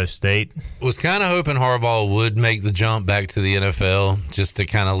Ohio State. Was kind of hoping Harbaugh would make the jump back to the NFL just to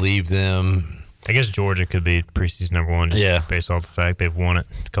kind of leave them. I guess Georgia could be preseason number 1 based off the fact they've won it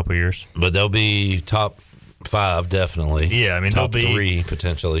a couple of years. But they'll be top 5 definitely. Yeah, I mean, top they'll be 3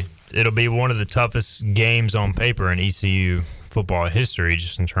 potentially. It'll be one of the toughest games on paper in ECU football history,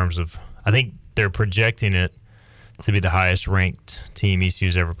 just in terms of, I think they're projecting it to be the highest ranked team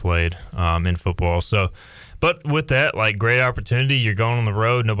ECU's ever played in football. So, but with that, like, great opportunity. You're going on the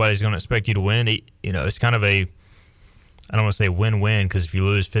road. Nobody's going to expect you to win. It's kind of I don't want to say win-win, because if you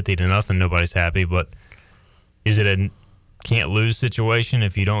lose 50-0, nobody's happy. But is it a can't-lose situation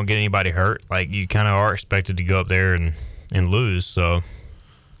if you don't get anybody hurt? Like, you kind of are expected to go up there and lose. So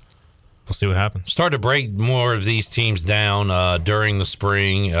we'll see what happens. Start to break more of these teams down during the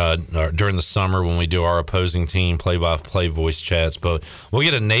spring, or during the summer when we do our opposing team play-by-play voice chats. But we'll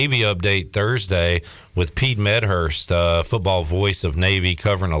get a Navy update Thursday with Pete Medhurst, football voice of Navy,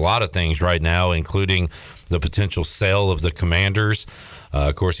 covering a lot of things right now, including the potential sale of the Commanders.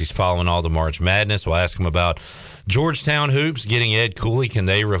 Of course, he's following all the March Madness. We'll ask him about Georgetown hoops, getting Ed Cooley. Can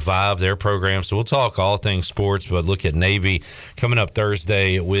they revive their program? So we'll talk all things sports, but look at Navy coming up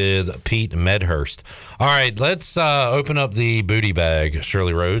Thursday with Pete Medhurst. All right, let's open up the booty bag,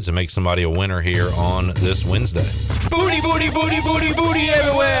 Shirley Rhodes, and make somebody a winner here on this Wednesday. Booty, booty, booty, booty, booty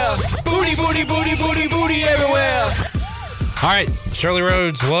everywhere. Booty, booty, booty, booty, booty everywhere. All right, Shirley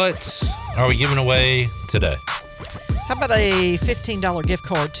Rhodes, what are we giving away today? How about a $15 gift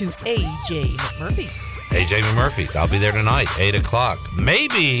card to AJ McMurphy's? AJ McMurphy's. I'll be there tonight, 8 o'clock.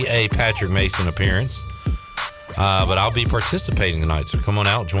 Maybe a Patrick Mason appearance, but I'll be participating tonight. So come on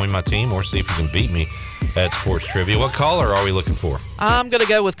out, join my team, or see if you can beat me at Sports Trivia. What caller are we looking for? I'm going to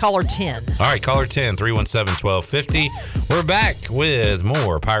go with caller 10. All right, caller 10, 317-1250. We're back with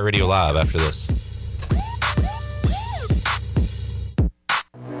more Pirate Radio Live after this.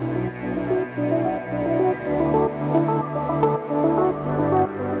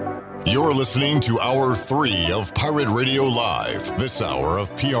 You're listening to Hour 3 of Pirate Radio Live. This hour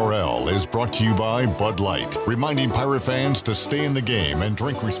of PRL is brought to you by Bud Light, reminding Pirate fans to stay in the game and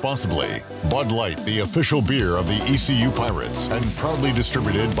drink responsibly. Bud Light, the official beer of the ECU Pirates, and proudly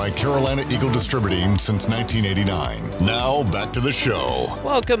distributed by Carolina Eagle Distributing since 1989. Now, back to the show.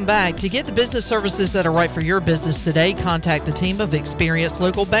 Welcome back. To get the business services that are right for your business today, contact the team of experienced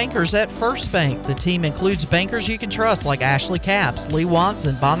local bankers at First Bank. The team includes bankers you can trust like Ashley Capps, Lee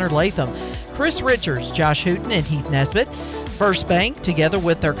Watson, Bonner Latham, Chris Richards, Josh Hooten, and Heath Nesbitt. First Bank, together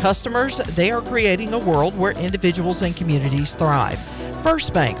with their customers, they are creating a world where individuals and communities thrive.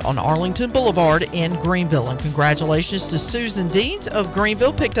 First Bank on Arlington Boulevard in Greenville. And congratulations to Susan Deans of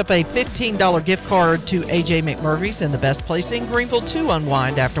Greenville. Picked up a $15 gift card to AJ McMurphy's, and the best place in Greenville to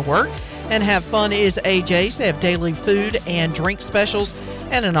unwind after work and have fun is AJ's. They have daily food and drink specials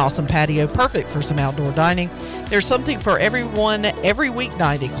and an awesome patio, perfect for some outdoor dining. There's something for everyone every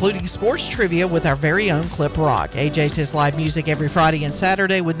weeknight, including sports trivia with our very own Clip Rock. AJ's has live music every Friday and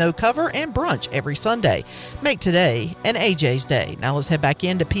Saturday with no cover, and brunch every Sunday. Make today an AJ's day. Now let's head back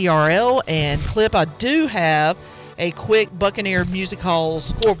into PRL. And Clip, I do have a quick Buccaneer Music Hall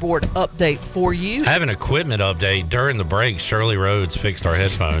scoreboard update for you. I have an equipment update. During the break, Shirley Rhodes fixed our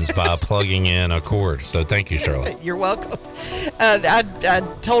headphones by plugging in a cord. So thank you, Shirley. You're welcome. I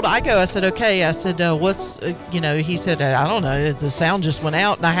told Igoe, I said, okay. I said, what's, he said, I don't know. The sound just went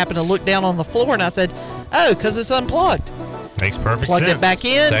out. And I happened to look down on the floor and I said, oh, because it's unplugged. Makes perfect Plugged sense. it back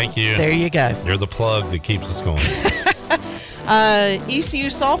in. Thank you. There you go. You're the plug that keeps us going. ECU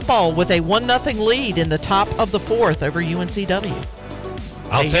softball with a 1-0 lead in the top of the fourth over UNCW.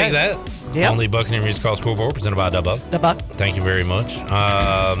 I'll take that. Yep. On the Buccaneer Music Hall scoreboard, presented by Da Buck. Da Buck. Thank you very much. Do you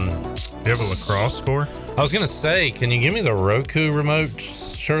have a lacrosse score? I was going to say, can you give me the Roku remote,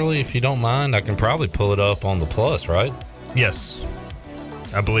 Shirley, if you don't mind? I can probably pull it up on the Plus, right? Yes.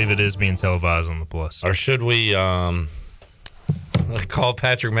 I believe it is being televised on the Plus. Or should we call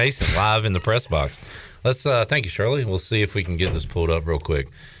Patrick Mason live in the press box? Let's thank you, Shirley. We'll see if we can get this pulled up real quick.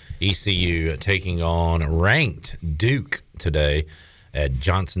 ECU taking on ranked Duke today at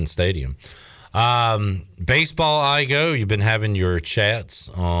Johnson Stadium. Baseball, Igoe, you've been having your chats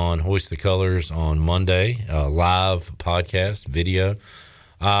on Hoist the Colors on Monday, live podcast, video.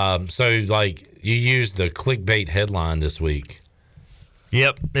 So, you used the clickbait headline this week.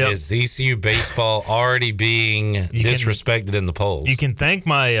 Yep. Is ECU baseball already being disrespected in the polls? You can thank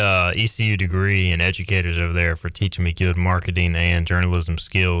my ECU degree and educators over there for teaching me good marketing and journalism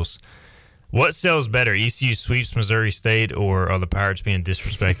skills. What sells better, ECU sweeps Missouri State, or are the Pirates being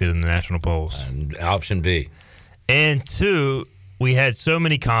disrespected in the national polls? Option B. And 2, we had so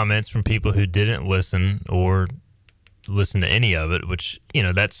many comments from people who didn't listen or listen to any of it, which,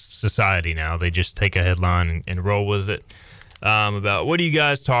 that's society now. They just take a headline and roll with it. About what are you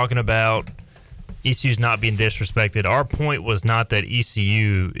guys talking about? ECU's not being disrespected. Our point was not that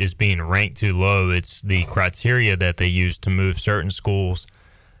ECU is being ranked too low. It's the criteria that they use to move certain schools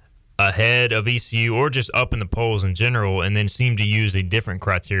ahead of ECU or just up in the polls in general, and then seem to use a different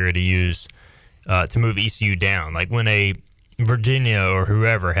criteria to use to move ECU down. Like when a Virginia or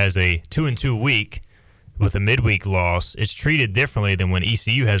whoever has a 2-2 week with a midweek loss, it's treated differently than when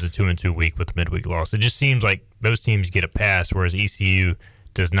ECU has a 2-2 week with a midweek loss. It just seems like those teams get a pass, whereas ECU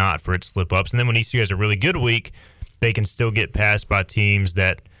does not for its slip-ups. And then when ECU has a really good week, they can still get passed by teams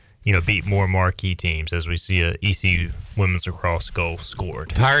that, beat more marquee teams, as we see a ECU women's lacrosse goal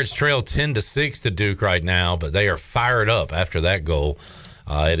scored. Pirates trail 10-6 to Duke right now, but they are fired up after that goal.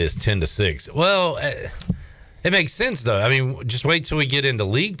 It is 10-6. Well, it makes sense, though. I mean, just wait till we get into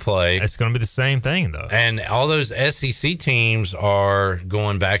league play. It's going to be the same thing, though. And all those SEC teams are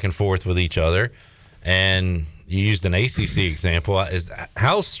going back and forth with each other. And you used an ACC example.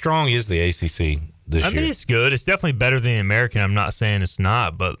 How strong is the ACC this year? I mean, it's good. It's definitely better than the American. I'm not saying it's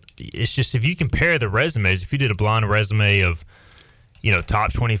not, but it's just if you compare the resumes, if you did a blind resume of,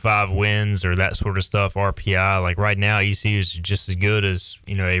 top 25 wins or that sort of stuff, RPI, like right now, ECU is just as good as,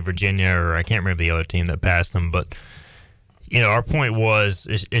 a Virginia, or I can't remember the other team that passed them. But, our point was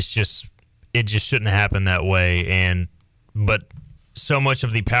it just shouldn't happen that way. But so much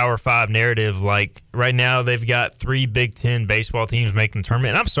of the Power 5 narrative, like right now they've got 3 Big Ten baseball teams making the tournament.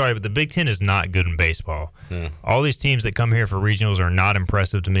 And I'm sorry, but the Big Ten is not good in baseball. All these teams that come here for regionals are not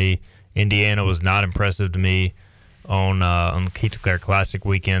impressive to me. Indiana was not impressive to me on their Classic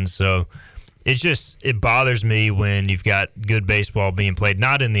weekend. So it bothers me when you've got good baseball being played,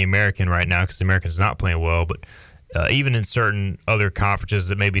 not in the American right now because the American's not playing well, but even in certain other conferences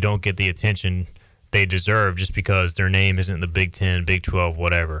that maybe don't get the attention they deserve just because their name isn't the Big 10, Big 12,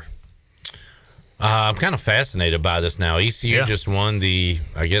 whatever. I'm kind of fascinated by this now. ECU just won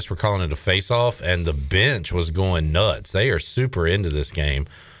I guess we're calling it a face-off, and the bench was going nuts. They are super into this game.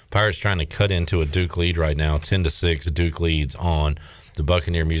 Pirates trying to cut into a Duke lead right now, 10-6. Duke leads on the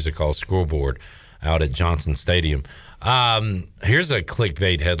Buccaneer Music Hall scoreboard out at Johnson Stadium. Here's a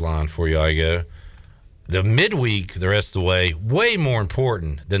clickbait headline for you, Igoe. The midweek, the rest of the way more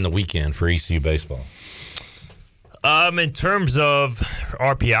important than the weekend for ECU baseball. In terms of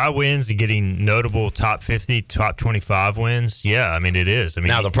RPI wins and getting notable top 50, top 25 wins, yeah, I mean, it is. I mean,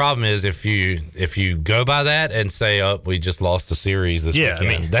 now the problem is if you go by that and say, "Oh, we just lost a series this weekend,"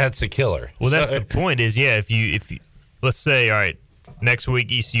 I mean, that's a killer. Well, that's the point. Is if you let's say, all right, next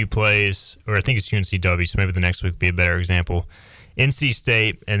week ECU plays, or I think it's UNCW, so maybe the next week would be a better example. NC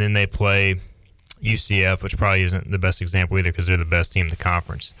State, and then they play UCF, which probably isn't the best example either because they're the best team in the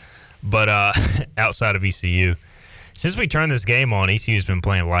conference. But outside of ECU. Since we turned this game on, ECU's been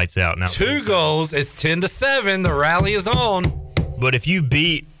playing lights out. Now 2 goals. It's 10-7. The rally is on. But if you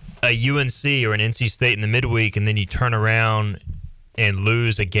beat a UNC or an NC State in the midweek and then you turn around and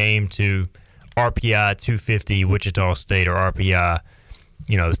lose a game to RPI 250 Wichita State or RPI,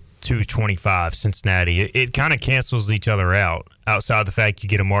 225 Cincinnati, it kind of cancels each other out outside the fact you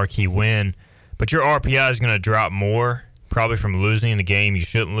get a marquee win. But your RPI is going to drop more probably from losing in a game you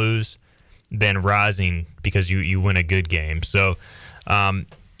shouldn't lose than rising because you win a good game. So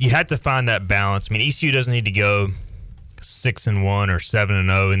you have to find that balance. I mean, ECU doesn't need to go 6-1 or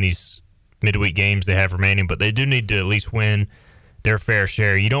 7-0 in these midweek games they have remaining, but they do need to at least win their fair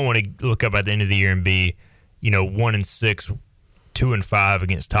share. You don't want to look up at the end of the year and be, 1-6 2-5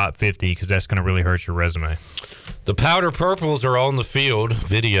 against top 50 because that's going to really hurt your resume. The Powder Purples are on the field.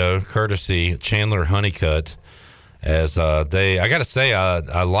 Video courtesy Chandler Honeycutt. As I got to say,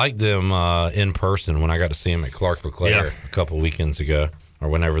 I liked them in person when I got to see them at Clark LeClaire a couple weekends ago, or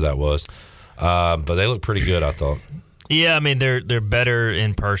whenever that was. But they look pretty good, I thought. Yeah, I mean they're better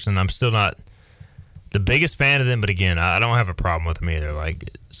in person. I'm still not the biggest fan of them, but again, I don't have a problem with them either.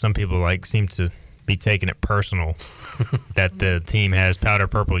 Like some people seem to be taking it personal that the team has powder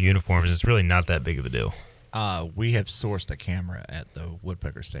purple uniforms. It's really not that big of a deal. We have sourced a camera at the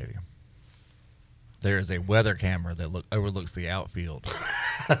Woodpecker Stadium. There is a weather camera that overlooks the outfield,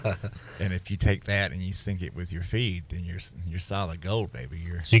 and if you take that and you sync it with your feed, then you're solid gold, baby.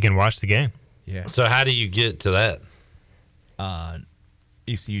 So you can watch the game. Yeah. So how do you get to that?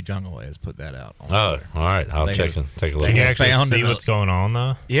 ECU Jungle has put that out. All right. I'll take a look. Can you actually see what's going on,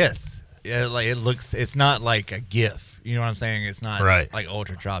 though? Yes. Yeah, like it looks. It's not like a GIF. You know what I'm saying? It's not like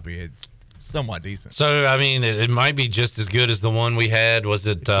ultra choppy. It's somewhat decent. So I mean, it might be just as good as the one we had. Was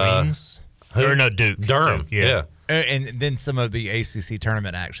it Queens? Or no, Duke. Durham. Yeah. And then some of the ACC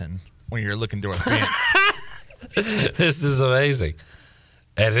tournament action when you're looking through a fence. This is amazing.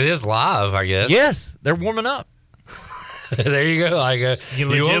 And it is live, I guess. Yes, they're warming up. There you go. You can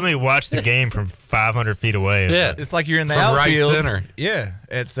legitimately watch the game from 500 feet away. Yeah. It's like you're in the From outfield. right center. Yeah,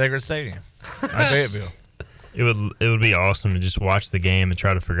 at Segra Stadium. Fayetteville. It would be awesome to just watch the game and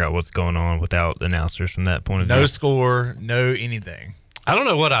try to figure out what's going on without announcers from that point of view. No score, no anything. I don't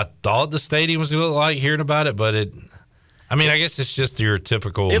know what I thought the stadium was going to look like hearing about it, but I guess it's just your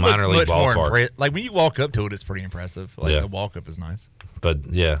typical minor league ballpark. Like when you walk up to it, it's pretty impressive. Like the walk up is nice. But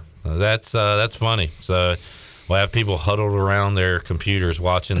yeah, that's funny. So we'll have people huddled around their computers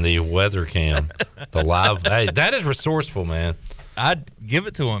watching the weather cam, the live. Hey, that is resourceful, man. I'd give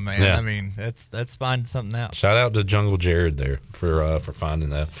it to him, man. Yeah. I mean, that's finding something out. Shout out to Jungle Jared there for finding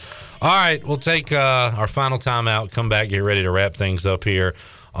that. All right, we'll take our final timeout, come back, get ready to wrap things up here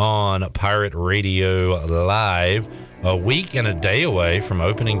on Pirate Radio Live. A week and a day away from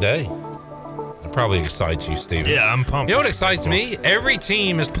opening day. That probably excites you, Steven. Yeah, I'm pumped. You know what excites me? Every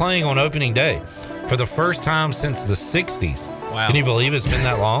team is playing on opening day for the first time since the 60s. Wow. Can you believe it's been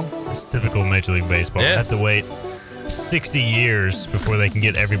that long? It's typical Major League Baseball. Yeah. They have to wait 60 years before they can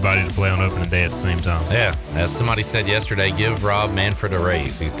get everybody to play on opening day at the same time. Yeah, as somebody said yesterday, give Rob Manfred a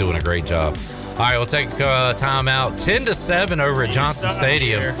raise. He's doing a great job. All right, we'll take time out. 10-7 over at Johnson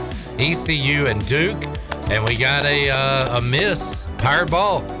Stadium. ECU and Duke. And we got a miss. Pirate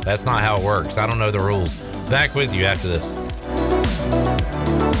ball. That's not how it works. I don't know the rules. Back with you after this.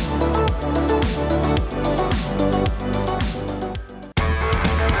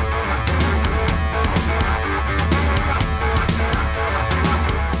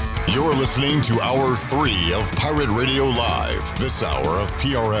 You're listening to Hour 3 of Pirate Radio Live. This hour of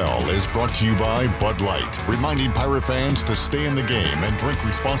PRL is brought to you by Bud Light, reminding Pirate fans to stay in the game and drink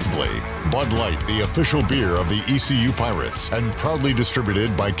responsibly. Bud Light, the official beer of the ECU Pirates, and proudly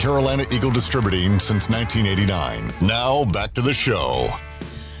distributed by Carolina Eagle Distributing since 1989. Now, back to the show.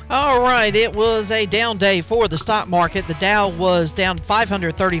 All right, it was a down day for the stock market. The Dow was down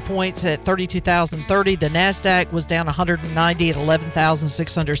 530 points at 32,030. The NASDAQ was down 190 at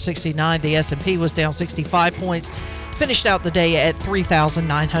 11,669. The S&P was down 65 points, finished out the day at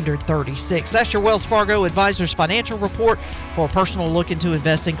 3,936. That's your Wells Fargo Advisors Financial Report. For a personal look into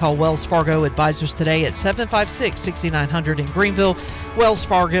investing, call Wells Fargo Advisors today at 756-6900 in Greenville. Wells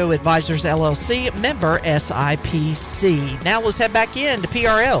Fargo Advisors, LLC, member SIPC. Now let's head back in to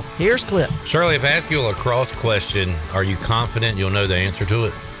PRL. Here's Clip. Shirley, if I ask you a lacrosse question, are you confident you'll know the answer to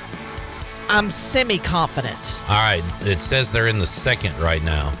it? I'm semi-confident. All right. It says they're in the second right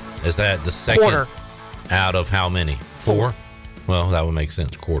now. Is that the second? Quarter. Out of how many? Four? Well, that would make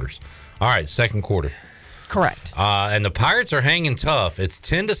sense. Quarters. All right. Second quarter. Correct. And the Pirates are hanging tough. It's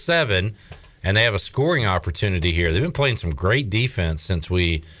 10-7, and they have a scoring opportunity here. They've been playing some great defense since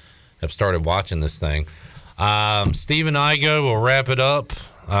we have started watching this thing. Stephen Igoe will wrap it up.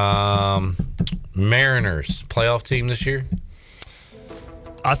 Mariners, playoff team this year?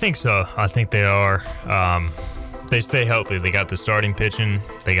 I think so. I think they are. They stay healthy. They got the starting pitching.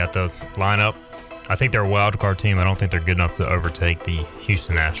 They got the lineup. I think they're a wild card team. I don't think they're good enough to overtake the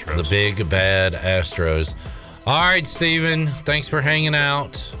Houston Astros. The big, bad Astros. All right, Steven, thanks for hanging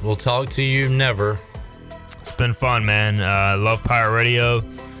out. We'll talk to you never. It's been fun, man. I love Pirate Radio.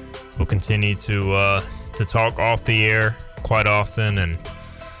 We'll continue to talk off the air quite often, and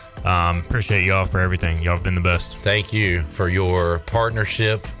appreciate y'all for everything. Y'all have been the best. Thank you for your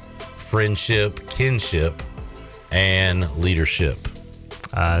partnership, friendship, kinship, and leadership.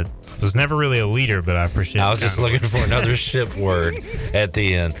 Was never really a leader, but I appreciate it. I was just looking for another ship word at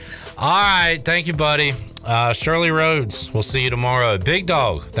the end. All right. Thank you, buddy. Shirley Rhodes, we'll see you tomorrow. Big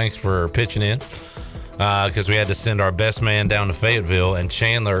Dog, thanks for pitching in. Because we had to send our best man down to Fayetteville, and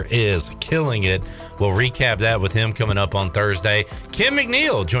Chandler is killing it. We'll recap that with him coming up on Thursday. Kim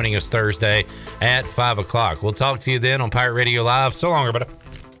McNeil joining us Thursday at 5 o'clock. We'll talk to you then on Pirate Radio Live. So long, everybody.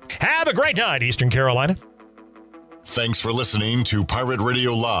 Have a great night, Eastern Carolina. Thanks for listening to Pirate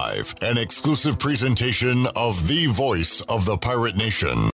Radio Live, an exclusive presentation of the voice of the Pirate Nation.